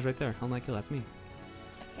the creator's right there. Unlike Kill, that's me.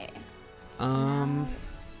 Okay. So now, Um.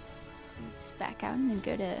 just back out and then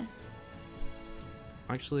go to.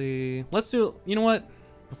 Actually, let's do. You know what?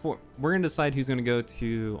 Before we're gonna decide who's gonna go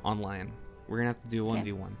to online. We're gonna have to do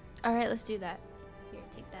 1v1. All right, let's do that. Here,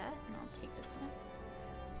 take that, and I'll take this one.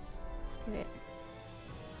 Let's do it.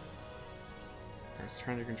 Alright, so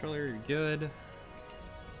turn your controller. You're good.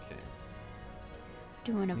 Okay.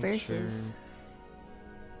 Doing a Make versus. sure-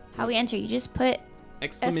 How we enter? You just put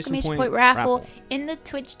Exclamation point raffle in the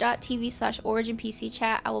twitch.tv/originpc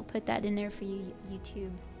chat. I will put that in there for you,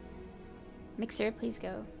 YouTube. Mixer, please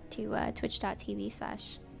go to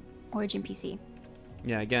twitch.tv/originpc.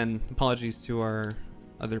 Yeah. Again, apologies to our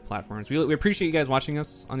other platforms. We appreciate you guys watching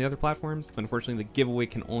us on the other platforms, but unfortunately, the giveaway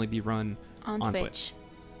can only be run On Twitch.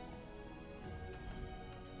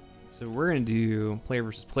 So we're gonna do player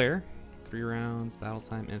versus player, 3 rounds, battle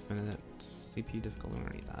time, infinite, CPU difficulty. We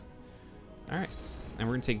don't need that. All right, and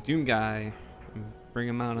we're gonna take Doom Guy and bring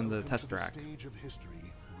him out on the test track. Stage of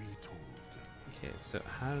history retold. Okay, so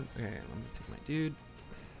how? Okay, let me pick my dude.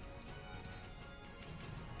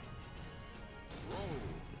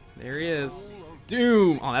 There he is,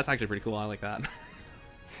 Doom. Oh, that's actually pretty cool. I like that.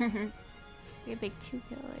 We have big 2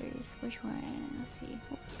 killers. Which one? Let's see.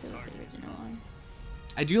 We'll go with the original one.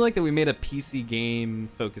 I do like that we made a PC game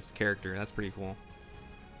focused character. That's pretty cool.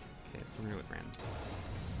 Okay, so we're gonna go with random.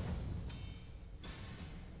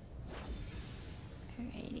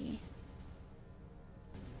 Alrighty.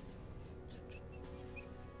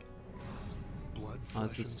 Blood, Oh,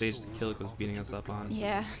 this flesh, is the and stage soul that Killick was are beating offered us to up the on. gods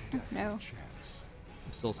Yeah. of death No. and chance.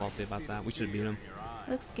 I'm still salty about that. We should have beat him.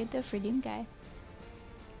 Looks good though for Doom Guy.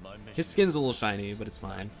 His skin's a little shiny, but it's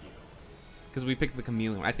fine. Because we picked the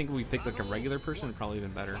chameleon. I think if we picked like a regular person, it'd probably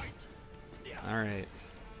been better. Alright.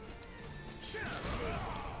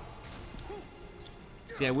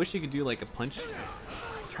 See, I wish you could do like a punch. I'm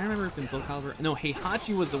trying to remember if in Soul Calibur. No,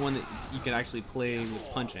 Heihachi was the one that you could actually play with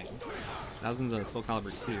punching. That was in the Soul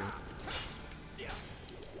Calibur 2.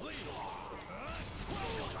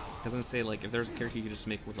 I was gonna say, like, if there's a character you could just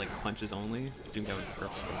make with like punches only, Doom Guy would be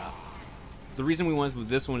perfect for that. The reason we went with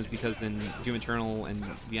this one is because in Doom Eternal and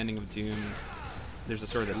the ending of Doom, there's a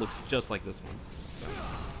sword that looks just like this one. So.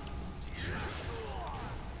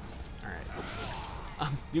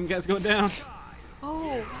 Alright. Doom Guy's going down. Oh,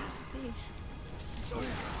 wow, dude. I see it.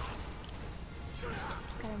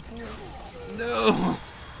 Just got impaled. No!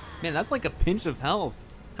 Man, that's like a pinch of health.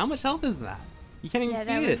 How much health is that? You can't even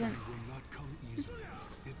see it. Wasn't...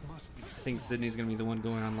 I think Sydney's gonna be the one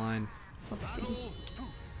going online. We'll see.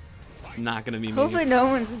 Not gonna be me. Hopefully no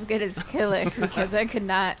one's as good as Killick, because I could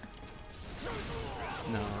not.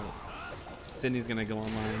 No. Sydney's gonna go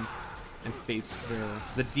online and face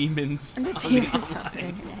the demons. The on demons the on the online.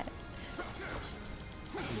 internet.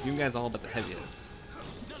 You guys all about the heavy hits.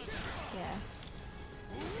 Yeah.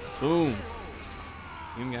 Boom.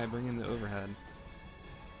 Doom Guy bringing the overhead.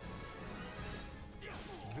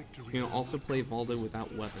 You can also play Valdo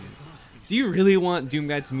without weapons. Do you really want Doom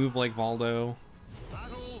Guy to move like Valdo?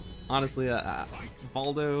 Honestly,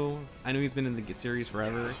 Valdo, I know he's been in the series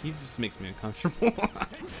forever. He just makes me uncomfortable. What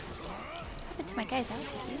happened to my guy's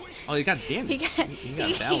outfit, dude? Oh, he got damaged. He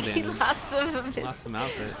got battle he damage. lost some of his, Lost some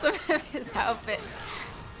outfit. some of his outfit.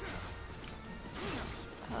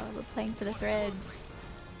 Oh, we're playing for the threads.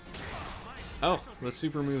 Oh, the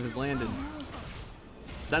super move has landed.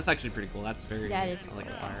 That's actually pretty cool. That's very. That is I like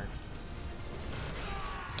cool, the yeah. fire.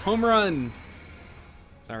 Home run.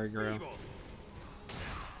 Sorry, Gro.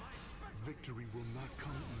 Victory will not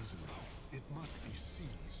come easily. It must be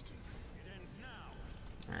seized.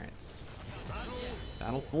 All right.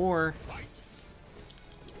 Battle 4.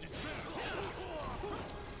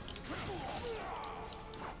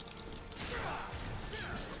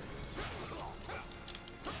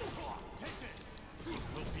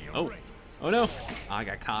 Oh. Oh no. Oh, I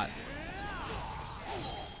got caught.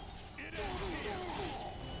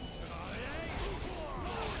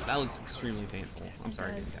 That looks extremely painful. I'm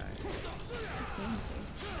sorry, It does. guy. This game is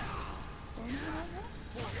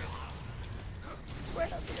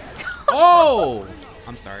Oh!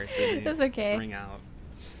 I'm sorry, Sydney. That's okay. Ring out.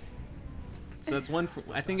 So that's one.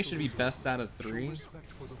 I think it should be best out of 3.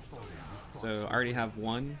 So I already have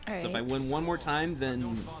 1. So if I Alright. win 1 more time,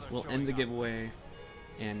 then we'll end the giveaway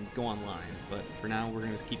and go online. But for now, we're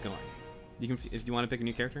gonna just keep going. You can, if you want to pick a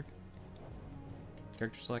new character.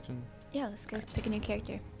 Character selection. Yeah, let's go pick a new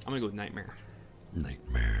character. I'm gonna go with Nightmare.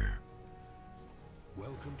 Nightmare.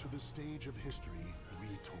 Welcome to the stage of history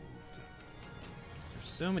retold. There's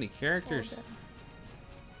so many characters. Hold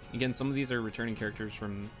Again, some of these are returning characters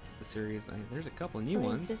from the series. There's a couple of new I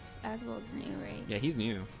believe ones. This Aswald's new, right? Yeah, he's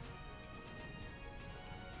new.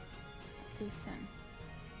 Do some.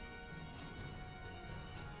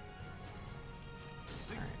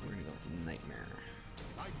 Alright, we're gonna go with Nightmare.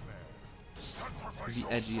 He's the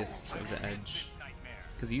edgiest of the edge.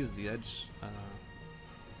 Because he used the edge,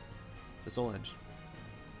 the soul edge.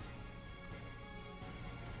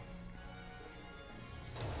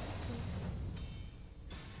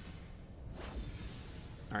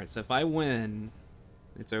 Alright, so if I win,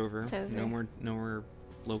 it's over. It's over. No more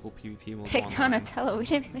local PvP. We'll Pick go online. Donatello. We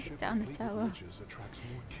didn't pick Donatello.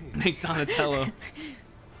 Make Donatello.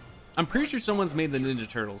 I'm pretty sure someone's made the Ninja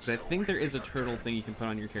Turtles, 'cause I think there is a turtle thing you can put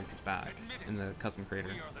on your character's back in the custom creator.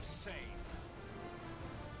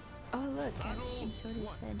 Oh look, I have the same sword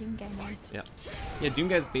as Doom Guy now. Yep. Yeah, Doom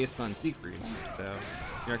Guy's based on Siegfried, so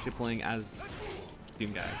you're actually playing as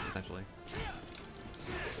Doom Guy, essentially.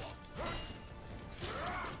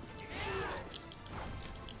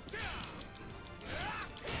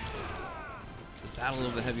 The Battle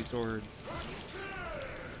of the Heavy Swords.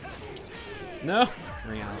 No!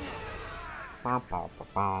 Ring out.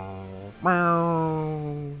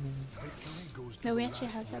 No, we actually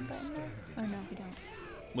have that button there? Oh no, we don't.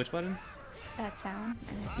 Which button? That sound?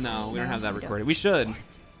 No, we don't have that we don't. recorded. We should.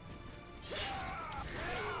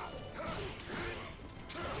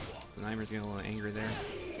 So Nightmare's getting a little angry there.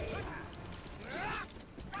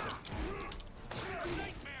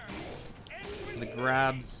 The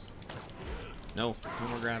grabs. No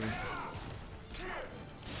more grabbing.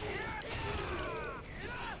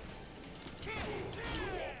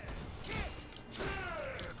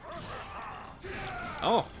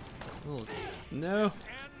 Oh! Oh, no!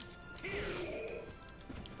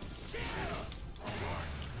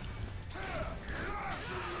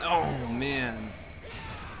 Oh man. I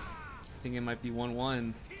think it might be 1-1.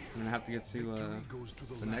 I'm gonna have to get to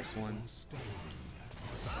the next one.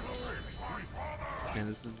 Man,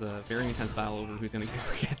 this is a very intense battle over who's gonna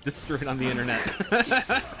get destroyed on the internet.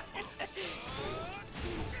 I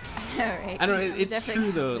know, right? I don't know. It's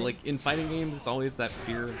Definitely true though. Like in fighting games, it's always that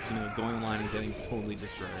fear of going online and getting totally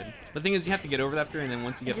destroyed. The thing is, you have to get over that fear, and then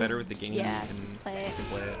once you get better with the game, yeah, you can just play it. You can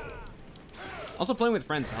play it. Also, playing with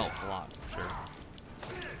friends helps a lot, for sure.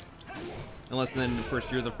 Unless then, of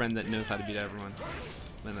course, you're the friend that knows how to beat everyone.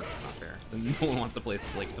 Then that's not fair. Then no one wants to play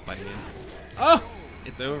like the fighting game. Oh,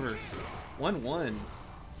 it's over. 1-1.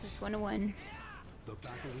 So it's 1-1. The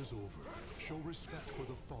battle is over. Show respect for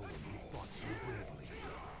the fallen who fought so bravely.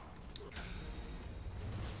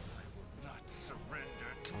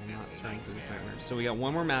 I'm not starting for this nightmare. So we got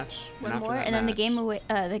one more match. One after more, that and then the match,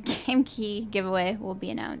 the game key giveaway will be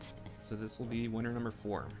announced. So this will be winner number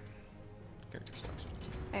 4. Character selection.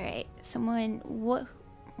 All right, someone, what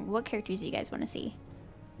characters do you guys want to see?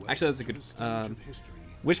 Actually, that's a good.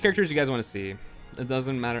 Which characters do you guys want to see? It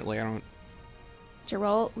doesn't matter. Like I don't.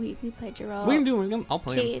 Geralt, we played Geralt. We can do. I'll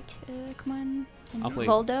play him. Kate, come on. And I'll play.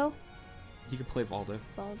 Voldo. You can play Valdo.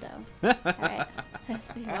 Voldo. All right,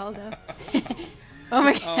 let's be Voldo. Oh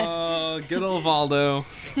my god. Oh, good old Valdo.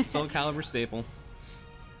 Soul Calibur staple.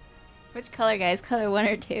 Which color, guys? Color 1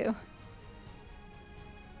 or 2?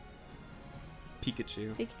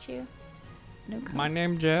 Pikachu. Pikachu. No color. My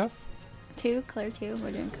name Jeff. 2, color 2.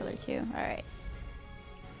 We're doing color 2. All right.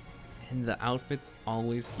 And the outfits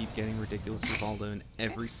always keep getting ridiculous with Valdo in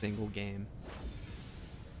every single game.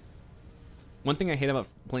 One thing I hate about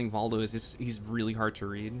playing Valdo is just he's really hard to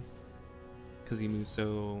read because he moves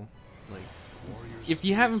so like. If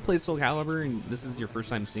you haven't played Soul Calibur and this is your first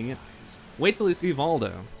time seeing it, wait till you see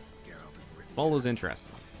Valdo. Valdo's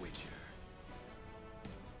interesting.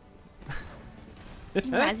 He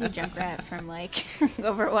reminds me of Junkrat from like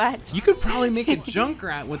Overwatch. You could probably make a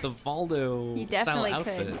Junkrat with a Valdo You style definitely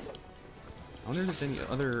outfit. could. I wonder if there's any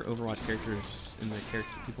other Overwatch characters in the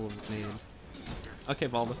character people have made. Okay,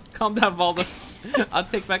 Valdo. Calm down, Valdo. I'll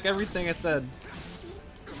take back everything I said.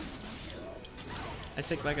 I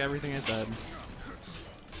take back everything I said.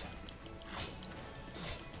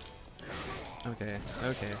 Okay,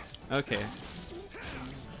 okay, okay.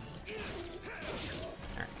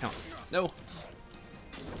 Alright, come on. No!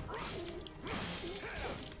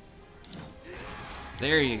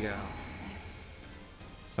 There you go.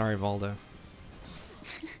 Sorry, Valdo.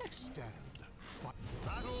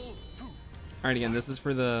 Alright, again, this is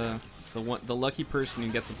for the lucky person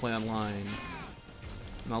who gets to play online.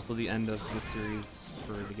 And also the end of this series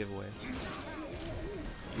for the giveaway.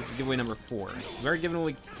 This is giveaway number 4. We've already given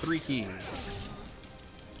away 3 keys.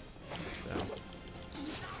 So.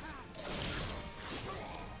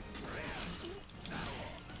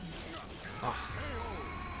 Oh.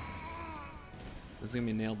 This is gonna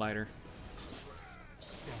be a nail biter.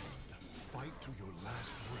 Fight to your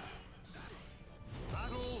last breath.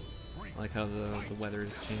 I like how the weather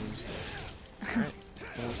has changed. Alright,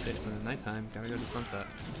 it's a little bit in the nighttime. Gotta go to sunset.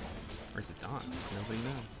 Or is it dawn? Nobody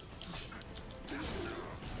knows.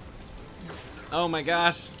 Oh my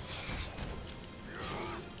gosh!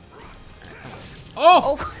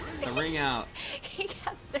 Oh! The ring out. He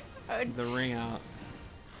got thrown. The ring out.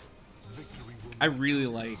 I really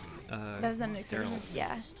like That was unexpected. Geralt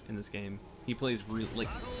Yeah. in this game. He plays like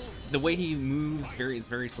the way he moves is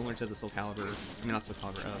very similar to the Soul Calibur. I mean not Soul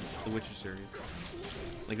Calibur, the Witcher series.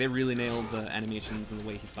 Like they really nailed the animations and the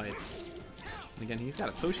way he fights. And again, he's got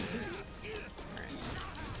a potion here. Alright.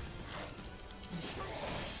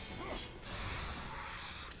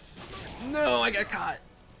 No, I got caught.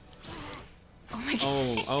 Oh my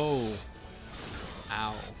god. Oh.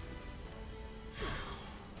 Ow.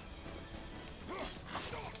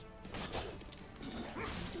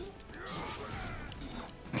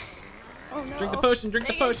 Oh no. Drink the potion, drink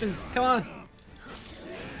the potion. Come on.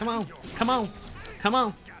 Come on. Come on. Come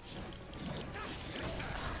on.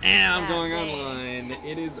 And I'm going online.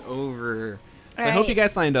 It is over. So I hope you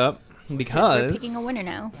guys signed up because we're picking a winner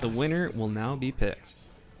now. The winner will now be picked.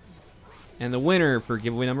 And the winner for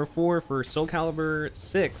giveaway number 4 for Soul Calibur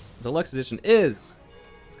 6 Deluxe Edition is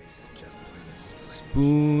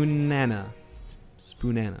Spoonana.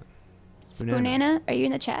 Spoonana. Spoonana, are you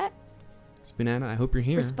in the chat? Spoonana, I hope you're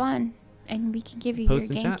here. Respond, and we can give you Post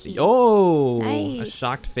your in game chat. key. Oh, a Nice.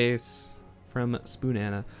 shocked face from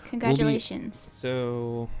Spoonana. Congratulations.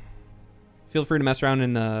 So feel free to mess around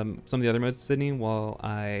in some of the other modes, Sydney, while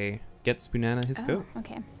I get Spoonana his code.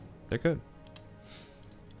 Okay. Their code.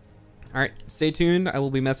 All right, stay tuned. I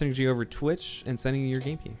will be messaging you over Twitch and sending you your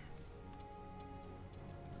game key.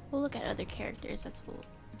 We'll look at other characters. That's what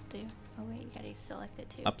do. Oh wait, you gotta select it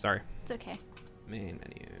too. Up, sorry. It's okay. Main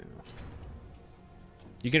menu.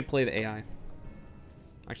 You can play the AI.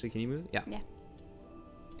 Actually, can you move it? Yeah. Yeah.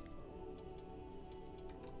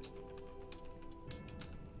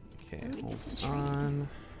 Okay, Let me do hold some training. on.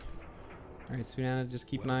 Alright, Sunana, just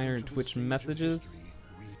keep an eye on your Twitch messages.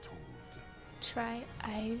 Try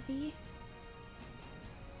Ivy.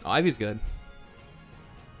 Oh, Ivy's good.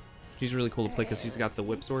 She's really cool to play because she's got the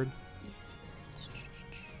whip sword.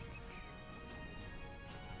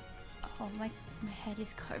 Oh, my head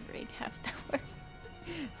is covering half the words.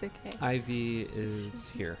 It's okay. Ivy is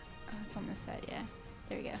here. Oh, it's on this side, yeah.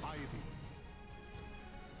 There we go.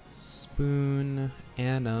 Spoon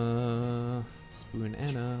Anna. Spoon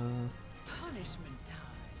Anna. Punishment time.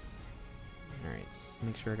 Alright, let's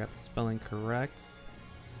make sure I got the spelling correct.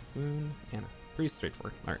 Spoon Anna. Pretty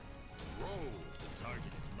straightforward. Alright. Roll. The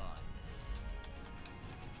target is mine.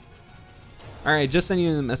 Alright, just send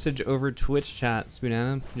you a message over Twitch chat, Spoon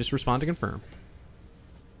Anna. Just respond to confirm.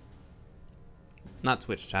 Not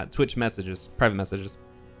Twitch chat, Twitch messages, private messages.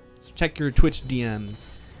 So check your Twitch DMs.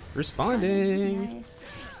 Responding. Nice.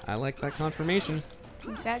 I like that confirmation.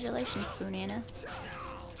 Congratulations, Spoon Anna.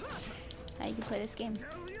 Now you can play this game.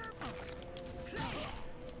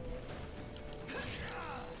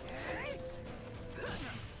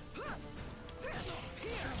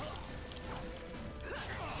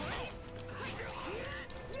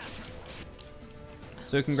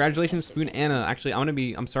 So congratulations, Spoon Anna. Actually,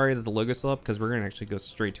 I'm sorry that the logo's still up because we're gonna actually go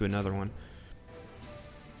straight to another one.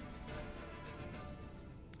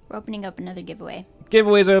 We're opening up another giveaway.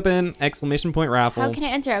 Giveaways open! Exclamation point raffle. How can I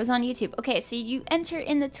enter? I was on YouTube. Okay, so you enter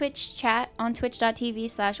in the Twitch chat on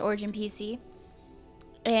twitch.tv/originpc.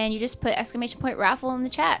 And you just put exclamation point raffle in the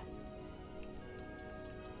chat.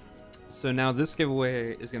 So now this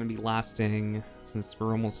giveaway is gonna be lasting since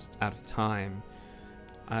we're almost out of time.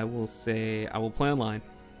 I will say I will play online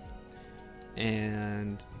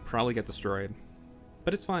and probably get destroyed,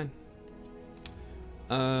 but it's fine.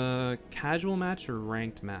 Casual match or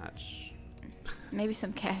ranked match? Maybe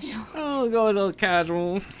some casual. Oh, go to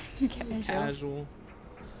casual. Casual. Casual.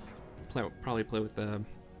 Probably play with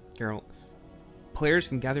Geralt. Players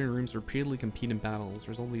can gather in rooms, repeatedly compete in battles.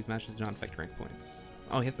 Result of these matches do not affect rank points.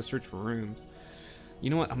 Oh, you have to search for rooms. You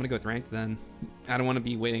know what? I'm gonna go with ranked then. I don't want to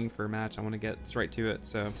be waiting for a match. I want to get straight to it.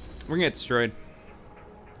 So we're gonna get destroyed.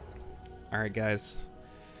 All right, guys.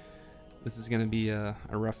 This is gonna be a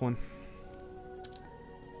rough one.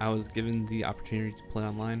 I was given the opportunity to play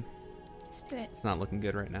online. Let's do it. It's not looking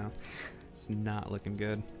good right now. It's not looking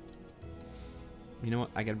good. You know what?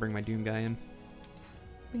 I gotta bring my Doom guy in.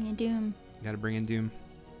 Bring in Doom. Gotta bring in Doom.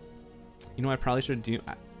 You know what I probably should do?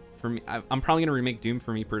 For me, I'm probably gonna remake Doom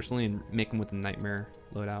for me personally and make him with the Nightmare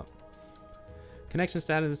loadout. Connection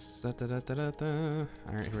status. All right,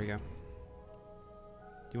 here we go. Do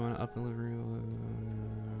you want to upload?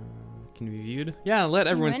 Can be viewed? Yeah, let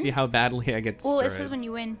everyone see how badly I get destroyed. Well, it says when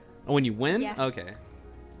you win. Oh, when you win? Yeah. Okay.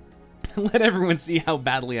 Let everyone see how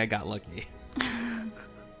badly I got lucky.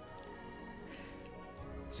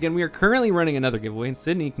 So again, we are currently running another giveaway, and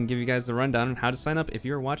Sydney can give you guys the rundown on how to sign up if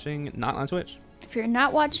you're watching not on Twitch. If you're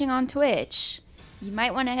not watching on Twitch, you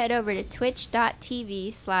might want to head over to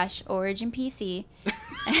twitch.tv/originpc.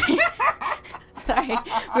 Sorry,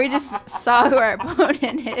 we just saw who our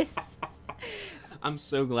opponent is. I'm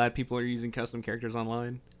so glad people are using custom characters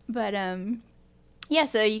online. But yeah,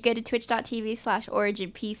 so you go to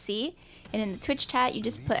twitch.tv/originpc, and in the Twitch chat, you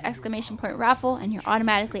just put exclamation point raffle, and you're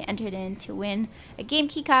automatically entered in to win a game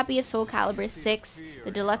key copy of Soul Calibur 6,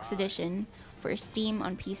 the deluxe edition, for Steam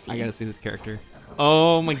on PC. I gotta see this character.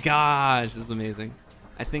 Oh my gosh, this is amazing.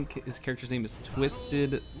 I think his character's name is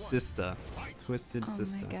Twisted Sista. Twisted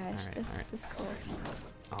Sista. Oh my gosh, All right. that's cool.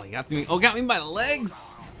 Oh, you got me. Oh, got me by the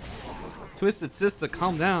legs. Twisted Sista,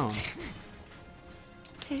 calm down.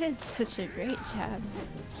 They did such a great job.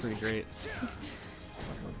 That's pretty great.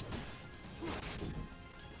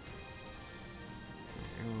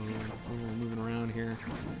 We're moving around here.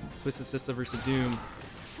 Twisted Sista versus Doom.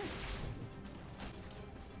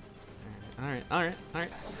 Alright.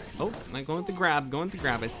 Oh, I'm going with the grab.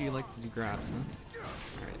 I see you like to do grabs, huh?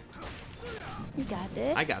 Alright. You got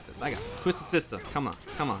this. I got this. Twisted Sista. Come on.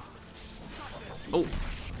 Oh,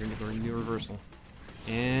 we're gonna do a reversal.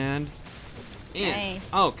 And in. Nice.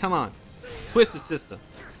 Oh, come on. Twisted Sista.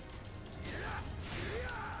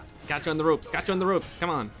 Got you on the ropes. Come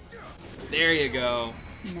on. There you go.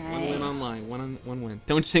 Nice. One win online. One win.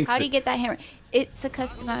 Don't jinx it. How do you get that hammer? It's a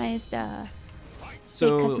customized.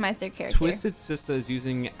 So they customize their character. Twisted Sista is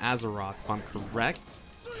using Azeroth, if I'm correct.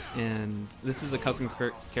 and this is a custom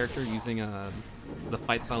character using the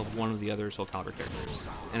fight style of one of the other Soul Calibur characters.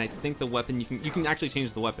 And I think the weapon you can actually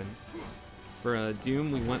change the weapon. For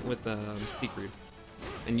Doom, we went with Siegfried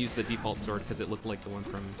and used the default sword because it looked like the one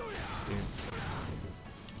from Doom.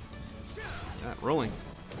 Rolling.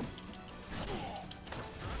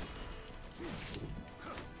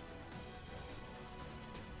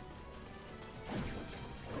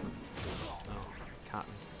 Oh, caught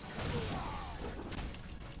me.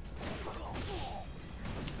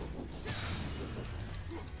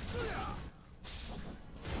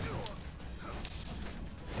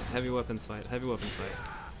 Heavy weapons fight. Heavy weapons fight.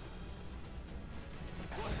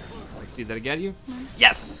 Let's see, did I get you?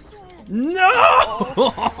 Yes! No!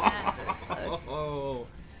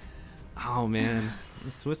 Oh man.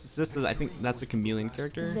 Twisted Sisters, I think that's a chameleon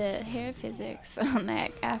character. The hair physics on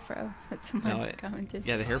that afro is what someone commented.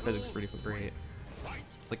 Yeah, the hair physics is pretty great.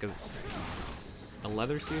 It's like a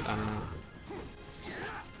leather suit? I don't know.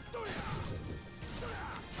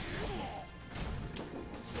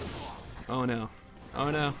 Oh no. Oh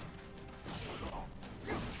no.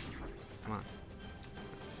 Come on.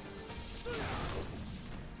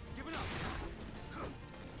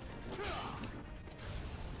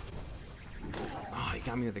 Oh, he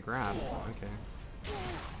got me with a grab. Okay.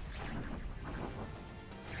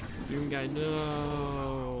 Doom guy,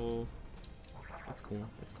 no. That's cool.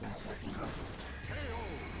 That's cool.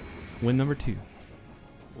 Win number 2.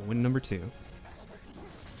 Win number 2.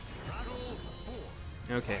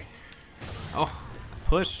 Okay. Oh,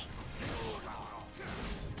 push.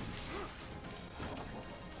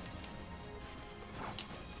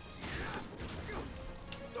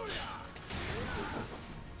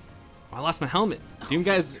 Oh, I lost my helmet. Doom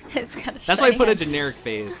guy's. It's got a That's why I put a head. generic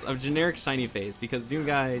face, a generic shiny face, because Doom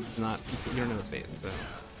guy is not. You don't know his face, so.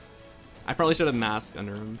 I probably should have masked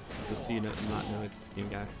under him, just so you not know it's Doom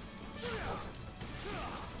guy.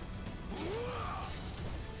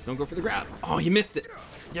 Don't go for the grab. Oh, you missed it.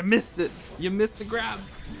 You missed it. You missed the grab.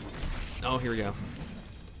 Oh, here we go.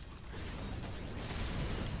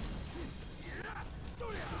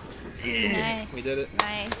 Nice. We did it.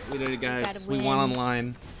 Nice. We did it, guys. gotta We win. won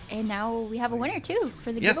online. And now we have a winner too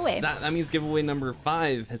for the Yes, giveaway. that means giveaway number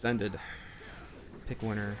 5 has ended. Pick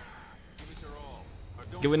winner.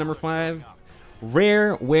 Giveaway number 5,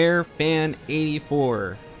 Rare Wear Fan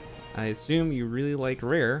 84. I assume you really like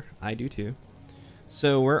Rare. I do too.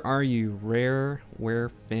 So where are you, Rare Wear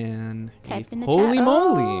Fan? Type in the Holy chat.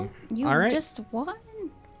 moly! Oh, you All right. just won.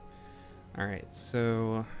 All right.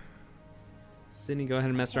 So Sydney, go ahead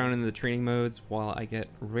and mess around in the training modes while I get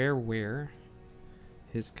Rare Wear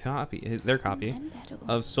their copy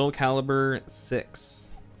of Soul Calibur 6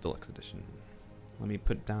 Deluxe Edition. Let me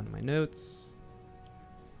put it down in my notes.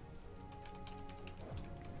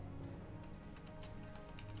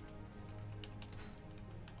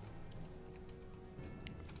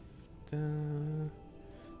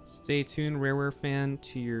 Stay tuned, Rareware fan,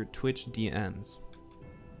 to your Twitch DMs.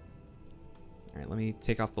 Alright, let me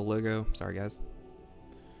take off the logo. Sorry, guys.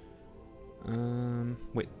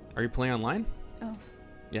 Wait, are you playing online? Oh.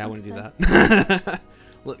 Yeah, I want to do Okay. that.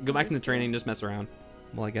 Go back into training, just mess around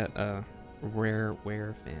while I get a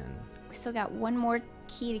Rareware fan. We still got one more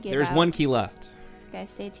key to give There's out. one key left. So guys,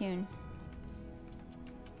 stay tuned.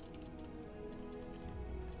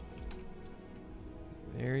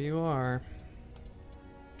 There you are.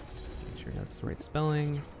 Make sure that's the right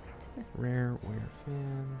spelling. Rareware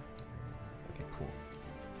fan. Okay, cool.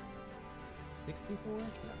 64? No.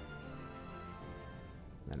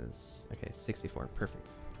 That is okay. 64, perfect.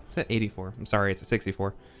 It's at 84. I'm sorry, it's at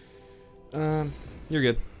 64. You're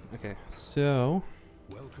good. Okay, so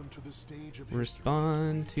Welcome to the stage of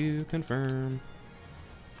respond to confirm.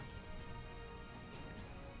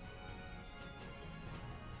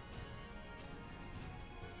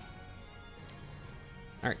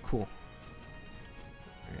 All right, cool.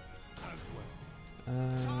 All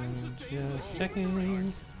right. Just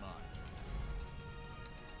checking.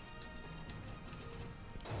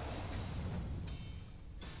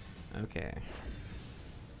 Okay.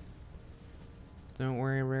 Don't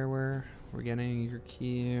worry, Rareware. We're getting your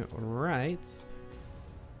key right.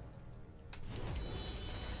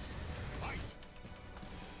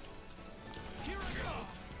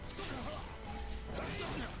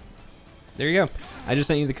 There you go. I just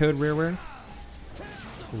sent you the code, Rareware.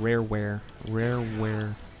 Rareware.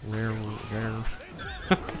 Rareware. Rareware.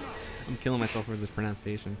 I'm killing myself with this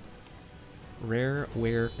pronunciation.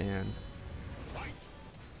 Rareware fan.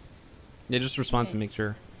 Yeah, just respond to make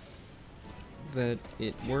sure that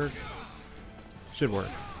it works. Should work.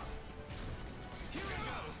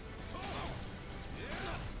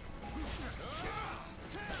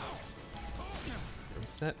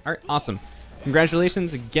 set. All right, awesome.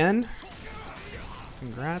 Congratulations again.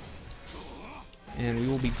 Congrats. And we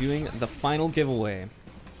will be doing the final giveaway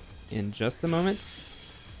in just a moment.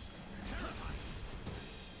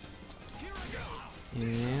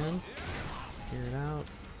 And clear it out.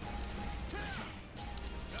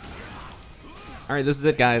 All right, this is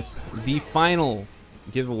it, guys. The final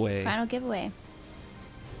giveaway. Final giveaway.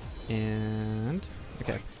 And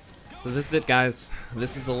okay, so this is it, guys.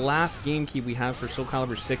 This is the last game key we have for Soul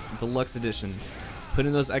Calibur 6 Deluxe Edition. Put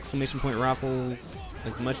in those exclamation point raffles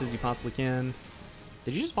as much as you possibly can.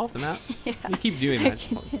 Did you just fall off the map? Yeah. You keep doing that,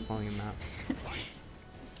 just falling in the map.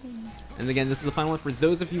 And again, this is the final one for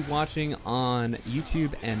those of you watching on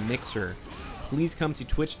YouTube and Mixer. Please come to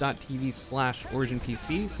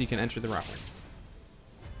twitch.tv/OriginPC so you can enter the raffles.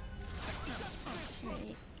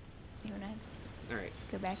 Right. You wanna All right.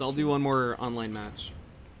 go back? So I'll do one more online match.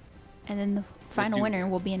 And then the final do- winner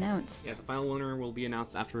will be announced. Yeah, the final winner will be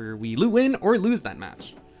announced after we win or lose that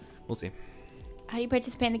match. We'll see. How do you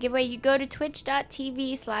participate in the giveaway? You go to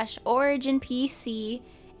twitch.tv/OriginPC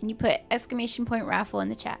and you put exclamation point raffle in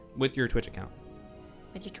the chat With your Twitch account.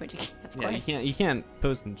 with your Twitch account, of Yeah, course. you can't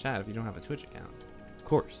post in the chat if you don't have a Twitch account. Of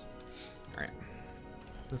course. All right.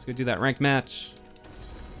 Let's go do that ranked match.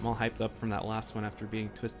 I'm all hyped up from that last one after being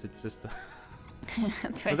Twisted Sister.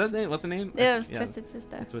 Was that the name? What's the name? It was Yeah, Twisted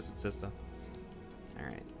Sister. Twisted Sister. All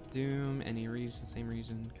right. Doom, any region, same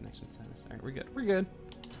region, connection status. All right, we're good. We're good.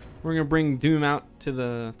 We're gonna bring Doom out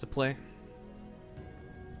to play.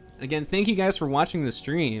 Again, thank you guys for watching the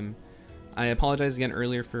stream. I apologize again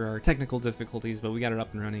earlier for our technical difficulties, but we got it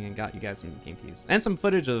up and running and got you guys some game keys and some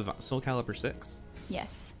footage of Soul Calibur 6.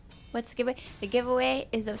 Yes. What's the giveaway? The giveaway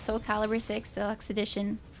is of Soul Calibur 6 Deluxe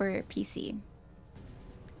Edition for PC.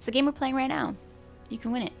 It's the game we're playing right now. You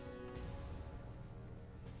can win it.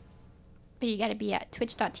 But you gotta be at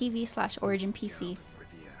twitch.tv/OriginPC. For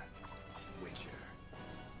the Witcher.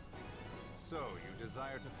 So you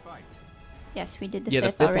desire to fight? Yes, we did the Yeah, the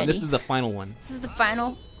fifth fifth already. one. This is the final one. This is the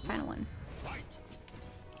final one.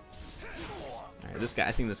 All right, this guy.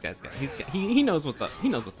 I think this guy's got. He knows what's up. He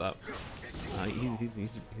knows what's up.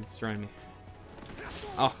 He's destroying me.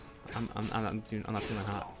 Oh, I'm not feeling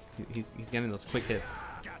hot. He's getting those quick hits.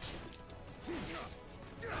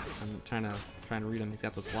 I'm trying to read him. He's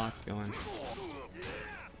got those blocks going.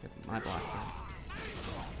 Get my blocks in.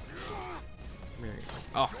 There you go.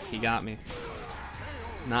 Oh, he got me.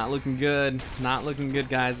 Not looking good. Not looking good,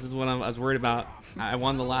 guys. This is what I was worried about. I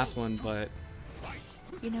won the last one, but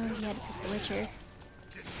You know, you had to pick The Witcher.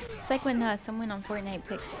 It's like when someone on Fortnite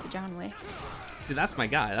picks John Wick. see, that's my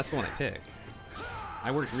guy. That's the one I picked.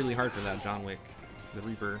 I worked really hard for that John Wick, the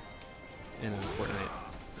Reaper, in Fortnite.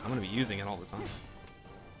 I'm gonna be using it all the time.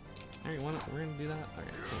 All right, we're gonna do that. Okay,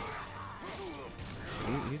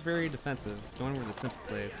 cool. He's very defensive. Going where the simple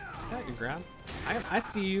plays. Got your grab. I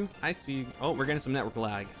see you. I see you. Oh, we're getting some network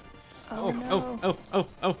lag. Oh, no.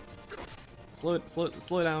 Oh. Slow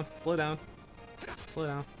down. Slow down.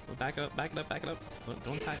 Oh, back it up.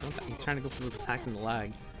 Don't attack. He's trying to go for those attacks in the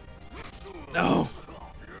lag. No.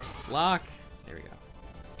 Lock. There we go.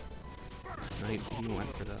 No, he went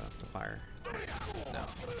for the fire. No,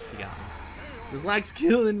 he got me. This lag's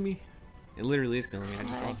killing me. It literally is killing me. I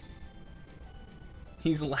just Lag. lost.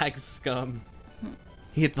 He's lag scum.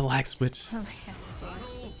 He hit the lag switch. Oh,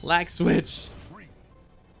 yes. Lag switch.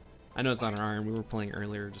 I know it's on our arm. We were playing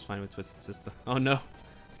earlier just fine with Twisted Sister. Oh no,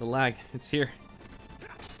 the lag. It's here.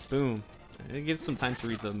 Boom. It gives some time to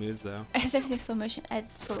read the moves though. Is everything slow motion?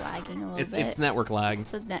 It's lagging a little bit. It's network lag.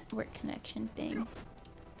 It's a network connection thing. All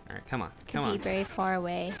right, come on. Could be very far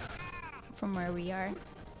away from where we are.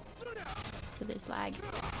 So there's lag.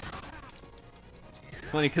 It's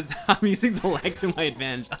funny because I'm using the lag to my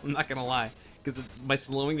advantage. I'm not gonna lie, because by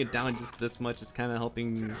slowing it down just this much is kind of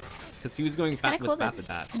helping. Because he was going It's kind fast of cool with that fast it's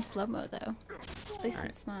attack. in slow-mo though. At least All right.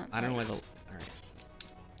 it's not I don't know like, why the. All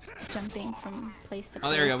right. jumping from place to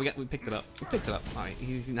place. Oh, there we go. We picked it up. We picked it up. All right.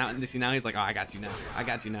 He's now. See, now he's like, oh, I got you now. I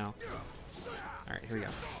got you now. All right, here we go.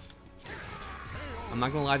 I'm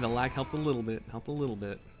not gonna lie. The lag helped a little bit. A little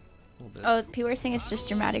bit. Oh, people are saying it's just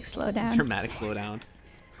dramatic slowdown. Dramatic slowdown.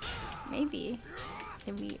 Maybe.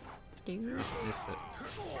 Did we do? Missed it.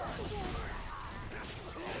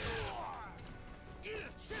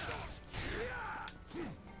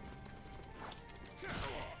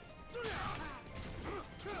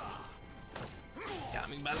 Got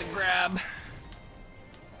me by the grab.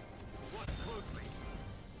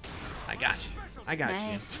 I got you. I got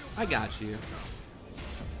Nice. you. I got you. It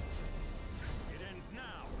ends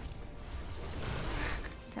now.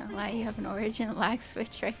 Don't lie, you have an origin lag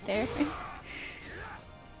switch right there.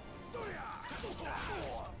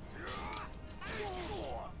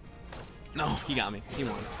 No, he got me. He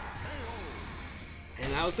won.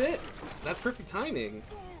 And that was it. That's perfect timing.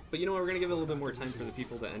 But you know what? We're going to give it a little bit more time for the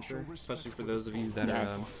people to enter, especially for those of you that are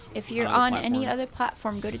if you're on any other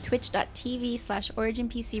platform, go to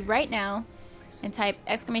twitch.tv/originpc right now and type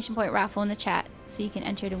 !raffle in the chat so you can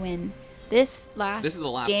enter to win this is the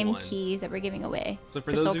last game one. Key that we're giving away. So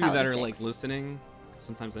for those of you that are like listening,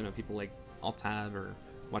 sometimes I know people like alt tab or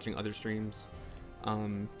watching other streams.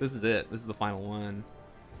 This is it. This is the final one.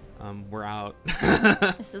 We're out.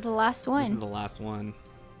 This is the last one. This is the last one.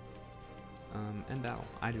 End battle.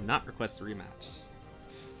 I do not request a rematch.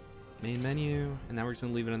 Main menu, and now we're just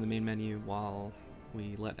gonna leave it on the main menu while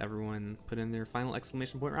we let everyone put in their final !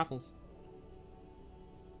 Raffles.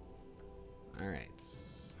 All right.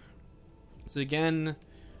 So again,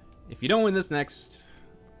 if you don't win this next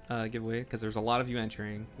giveaway, because there's a lot of you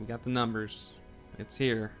entering, we got the numbers. It's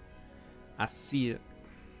here. I see it.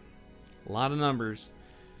 A lot of numbers.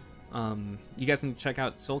 You guys can check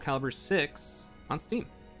out Soul Calibur 6 on Steam.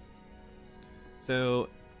 So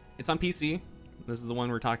it's on PC. This is the one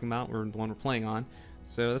we're talking about, or the one we're playing on.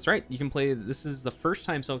 So that's right. You can play. This is the first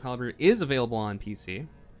time Soul Calibur is available on PC,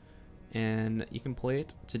 and you can play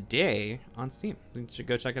it today on Steam. You should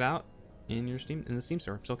go check it out in your Steam the Steam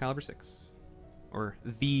store. Soul Calibur 6 or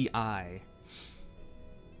VI.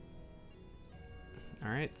 All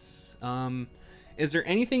right. Is there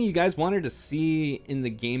anything you guys wanted to see in the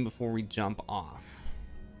game before we jump off?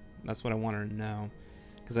 That's what I wanted to know.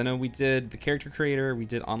 Because I know we did the character creator, we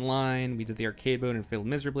did online, we did the arcade mode and failed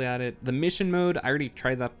miserably at it. The mission mode, I already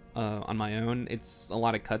tried that on my own. It's a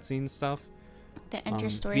lot of cutscene stuff. The enter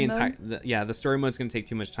story mode? The story mode's going to take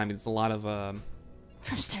too much time. It's a lot of...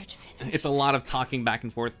 from start to finish. It's a lot of talking back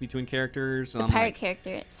and forth between characters. The pirate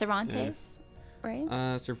character, Cervantes,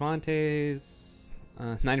 right? Cervantes,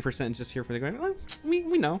 90% just here for the game.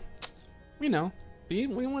 We know. We know. But we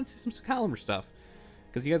want to see some Calibur stuff.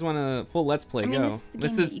 Because you guys want a full Let's Play, go.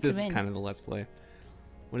 This is kind of the Let's Play.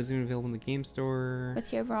 What is even available in the game store?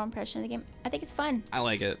 What's your overall impression of the game? I think it's fun. I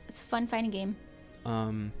like it. It's a fun fighting game.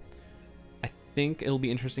 I think it'll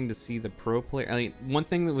be interesting to see the pro player. I mean, one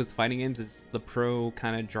thing with fighting games is the pro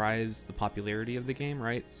kind of drives the popularity of the game,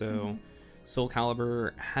 right? So Soul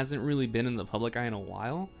Calibur hasn't really been in the public eye in a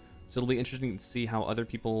while. So it'll be interesting to see how other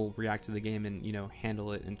people react to the game and, you know,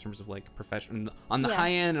 handle it in terms of like professional on the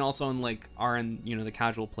high end and also on like the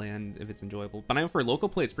casual play and if it's enjoyable. But I know for local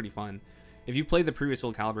play, it's pretty fun. If you played the previous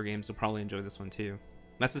Soul Calibur games, you'll probably enjoy this one too.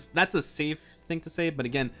 That's a safe thing to say, but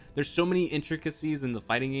again, there's so many intricacies in the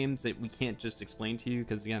fighting games that we can't just explain to you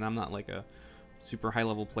because again, I'm not like a super high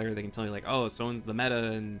level player that can tell you like, oh, so the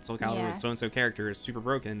meta and Soul Calibur so and so character is super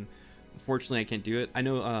broken. Unfortunately, I can't do it. I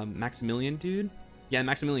know Maximilian dude. Yeah,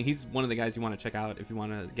 Maximilian, he's one of the guys you want to check out if you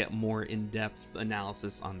want to get more in-depth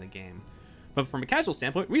analysis on the game. But from a casual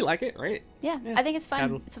standpoint, we like it, right? Yeah, I think it's fun.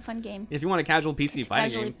 Casual. It's a fun game. If you want a casual PC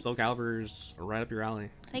fighting game, Soul Calibur's right up your alley.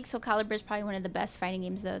 I think Soul Calibur is probably one of the best fighting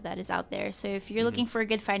games, though, that is out there. So if you're looking for a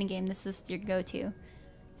good fighting game, this is your go-to. So.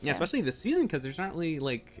 Yeah, especially this season, because there's not really,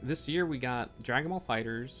 like, this year we got Dragon Ball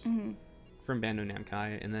FighterZ from Bandai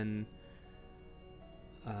Namco, and then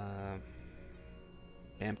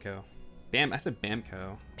Bamco. I said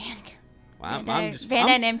Bamco. Bamco. Wow, Bandai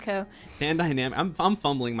Namco. Bandai Namco. I'm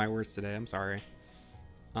fumbling my words today. I'm sorry.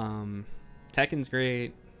 Tekken's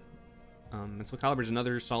great. And Soul Calibur's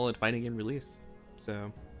another solid fighting game release.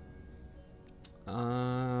 So, well,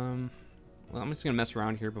 I'm just gonna mess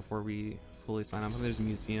around here before we fully sign up. There's a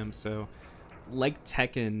museum. So, like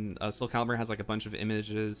Tekken, Soul Calibur has like a bunch of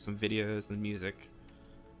images, some videos, and music.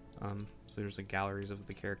 So there's like galleries of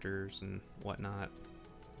the characters and whatnot.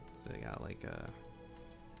 So they got like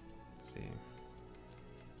let's see.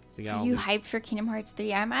 So Are you hyped for Kingdom Hearts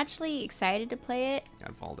 3? I'm actually excited to play it.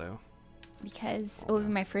 Got Valdo. Because it will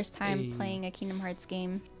be my first time playing a Kingdom Hearts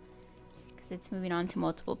game. Because it's moving on to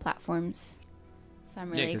multiple platforms. So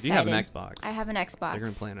I'm really excited. Yeah, because you have an Xbox. I have an Xbox. So you're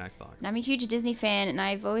going to play an Xbox. And I'm a huge Disney fan, and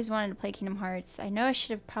I've always wanted to play Kingdom Hearts. I know I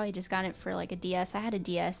should have probably just gotten it for like a DS. I had a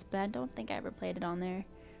DS, but I don't think I ever played it on there.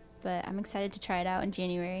 But I'm excited to try it out in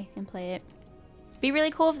January and play it. Be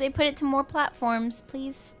really cool if they put it to more platforms,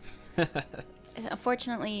 please.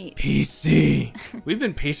 Unfortunately, PC. We've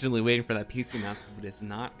been patiently waiting for that PC announcement, but it's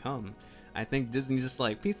not come. I think Disney's just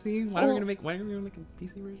like PC. Why are we gonna make a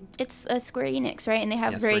PC version? It's a Square Enix, right? And they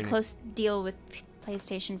have a very close deal with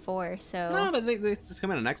PlayStation 4. So no, but it's just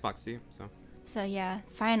coming on Xbox too. So yeah,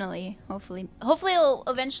 finally, hopefully it'll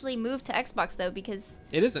eventually move to Xbox though, because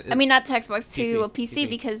it is. I mean, not to Xbox, to a PC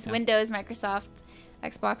because Windows, Microsoft,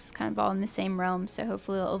 Xbox is kind of all in the same realm, so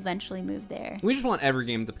hopefully it'll eventually move there. We just want every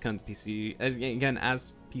game to become the PC. As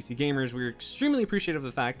PC gamers, we're extremely appreciative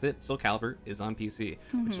of the fact that Soul Calibur is on PC,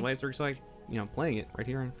 which is why we're excited, playing it right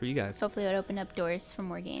here for you guys. Hopefully it would open up doors for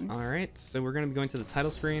more games. All right, so we're going to be going to the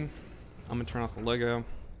title screen. I'm going to turn off the logo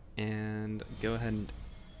and go ahead and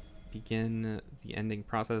begin the ending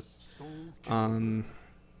process.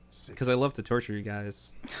 Because I love to torture you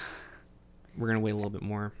guys. We're going to wait a little bit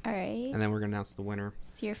more. All right. And then we're going to announce the winner.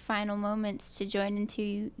 It's your final moments to join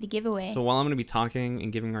into the giveaway. So while I'm going to be talking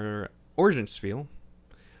and giving our origin spiel,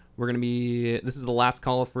 we're going to be... This is the last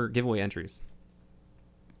call for giveaway entries.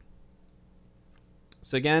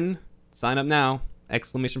 So again, sign up now. !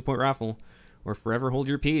 Raffle. Or forever hold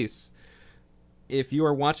your peace. If you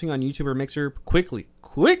are watching on YouTube or Mixer, quickly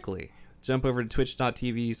jump over to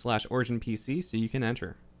twitch.tv/originpc so you can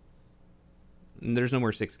enter. And there's no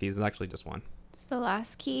more 6 keys. It's actually just one. It's the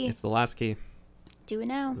last key. It's the last key. Do it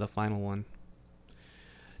now. The final one.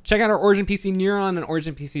 Check out our Origin PC Neuron and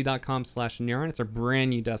originpc.com/Neuron. It's a brand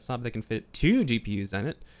new desktop that can fit 2 GPUs in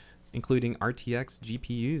it, including RTX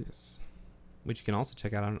GPUs, which you can also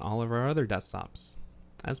check out on all of our other desktops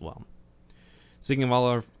as well. Speaking of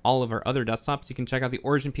all of our other desktops, you can check out the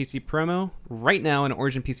Origin PC promo right now on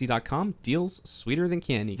originpc.com. Deals sweeter than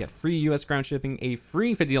candy. You get free US ground shipping, a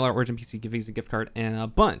free $50 Origin PC Visa gift card, and a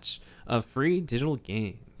bunch of free digital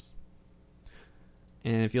games.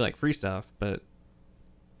 And if you like free stuff, but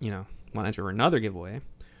want to enter another giveaway,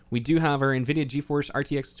 we do have our NVIDIA GeForce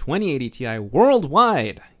RTX 2080 Ti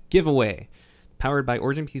worldwide giveaway, powered by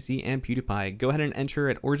Origin PC and PewDiePie. Go ahead and enter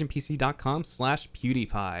at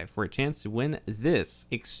originpc.com/PewDiePie for a chance to win this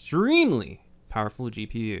extremely powerful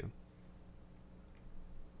GPU.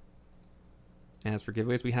 As for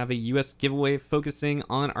giveaways, we have a US giveaway focusing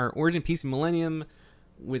on our Origin PC Millennium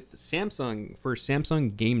with Samsung for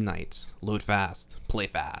Samsung Game Night. Load fast, play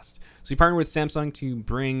fast. So we partnered with Samsung to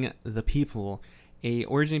bring the people a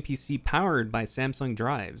Origin PC powered by Samsung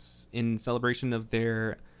drives in celebration of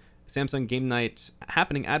their Samsung Game Night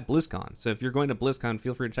happening at BlizzCon. So if you're going to BlizzCon,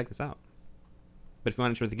 feel free to check this out. But if you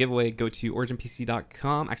want to enter the giveaway, go to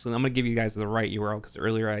originpc.com. Actually, I'm going to give you guys the right URL because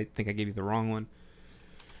earlier I think I gave you the wrong one.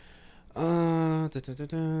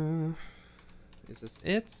 Is this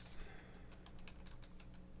it?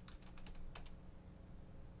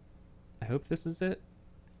 I hope this is it.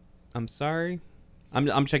 I'm sorry.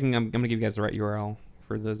 I'm checking. I'm going to give you guys the right URL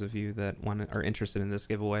for those of you that are interested in this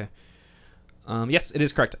giveaway. Yes, it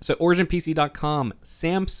is correct. So originpc.com,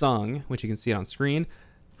 Samsung, which you can see it on screen,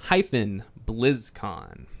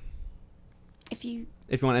 -BlizzCon. If you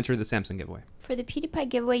want to enter the Samsung giveaway. For the PewDiePie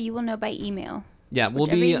giveaway, you will know by email. Yeah, we'll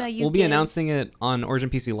be announcing it on Origin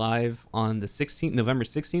PC Live on the 16th, November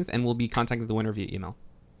 16th, and we'll be contacting the winner via email.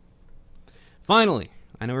 Finally,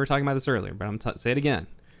 I know we were talking about this earlier, but I'm say it again.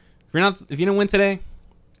 If you didn't win today,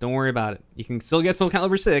 don't worry about it. You can still get Soul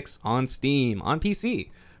Calibur 6 on Steam, on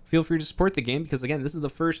PC. Feel free to support the game because, again, this is the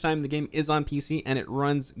first time the game is on PC and it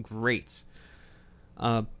runs great.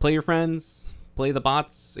 Play your friends, play the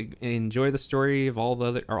bots, enjoy the story of all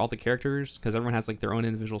the characters because everyone has like their own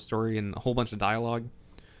individual story and a whole bunch of dialogue.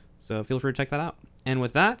 So feel free to check that out. And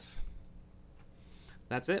with that,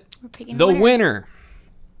 that's it. We're picking the winner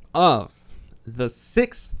of the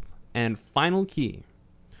 6th and final key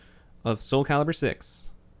of Soul Calibur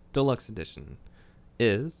 6 Deluxe Edition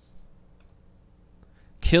is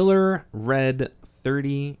Killer Red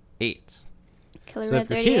 38. Killer Red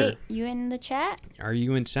 38, you in the chat? Are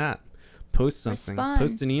you in chat? Post something. Respond.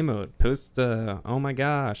 Post an emote. Post oh my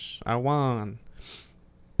gosh, I won.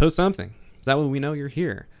 Post something. Is that way we know you're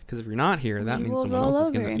here? Because if you're not here, that means someone else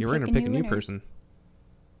is gonna. You're gonna pick a new person.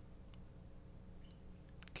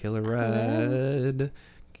 Killer Red. Hello.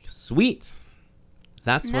 Sweet.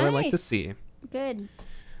 That's what I like to see. Good.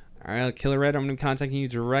 All right, Killer Red, I'm gonna be contacting you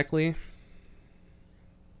directly.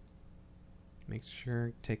 Make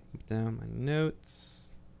sure take down my notes.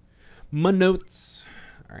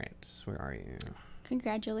 All right, where are you?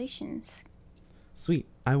 Congratulations. Sweet,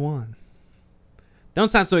 I won. Don't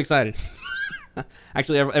sound so excited.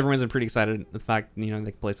 Actually, everyone's been pretty excited at the fact they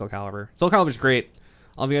can play Soul Calibur. Soul Calibur's great.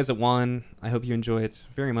 All of you guys that won, I hope you enjoy it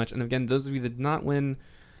very much. And again, those of you that did not win,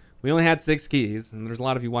 we only had 6 keys, and there's a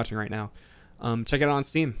lot of you watching right now. Check it out on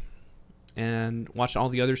Steam and watch all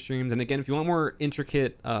the other streams. And again, if you want more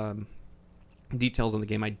intricate details on the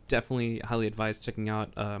game, I definitely highly advise checking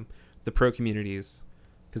out the pro communities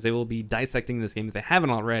because they will be dissecting this game if they haven't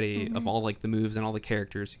already of all like the moves and all the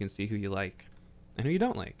characters. You can see who you like and who you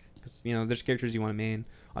don't like because there's characters you want to main.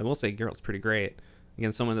 I will say Geralt's pretty great.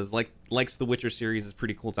 Again, someone that's likes the Witcher series is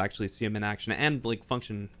pretty cool to actually see him in action and like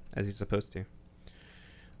function as he's supposed to.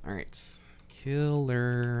 All right,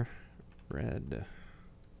 Killer Red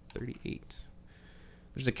 38.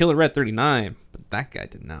 There's a Killer Red 39, but that guy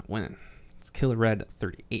did not win. It's Killer Red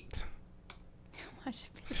 38. Watch it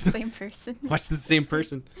be the same person. Watch the same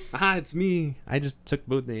person. Ah, it's me. I just took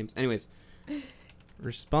both names. Anyways,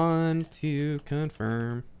 respond to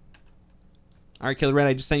confirm. All right, Killer Red,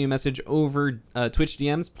 I just sent you a message over Twitch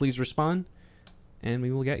DMs. Please respond, and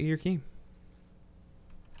we will get you your key.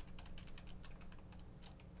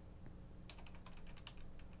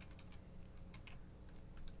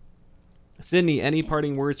 Sydney, any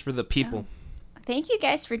parting words for the people? Thank you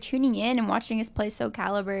guys for tuning in and watching us play Soul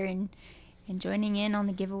Calibur and joining in on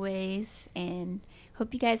the giveaways. And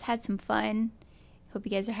hope you guys had some fun. Hope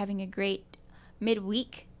you guys are having a great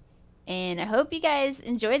midweek. And I hope you guys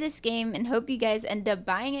enjoy this game and hope you guys end up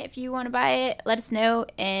buying it if you want to buy it. Let us know.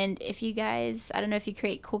 And if you guys, I don't know if you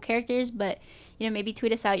create cool characters, but you know, maybe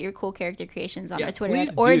tweet us out your cool character creations on our Twitter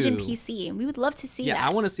at Origin PC. And we would love to see that. Yeah,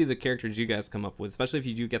 I want to see the characters you guys come up with, especially if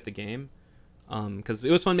you do get the game. Because it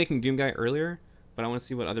was fun making Doom Guy earlier, but I want to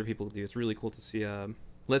see what other people do. It's really cool to see.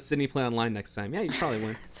 Let Sydney play online next time. Yeah, you probably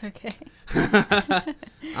win. It's okay.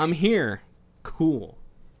 I'm here. Cool.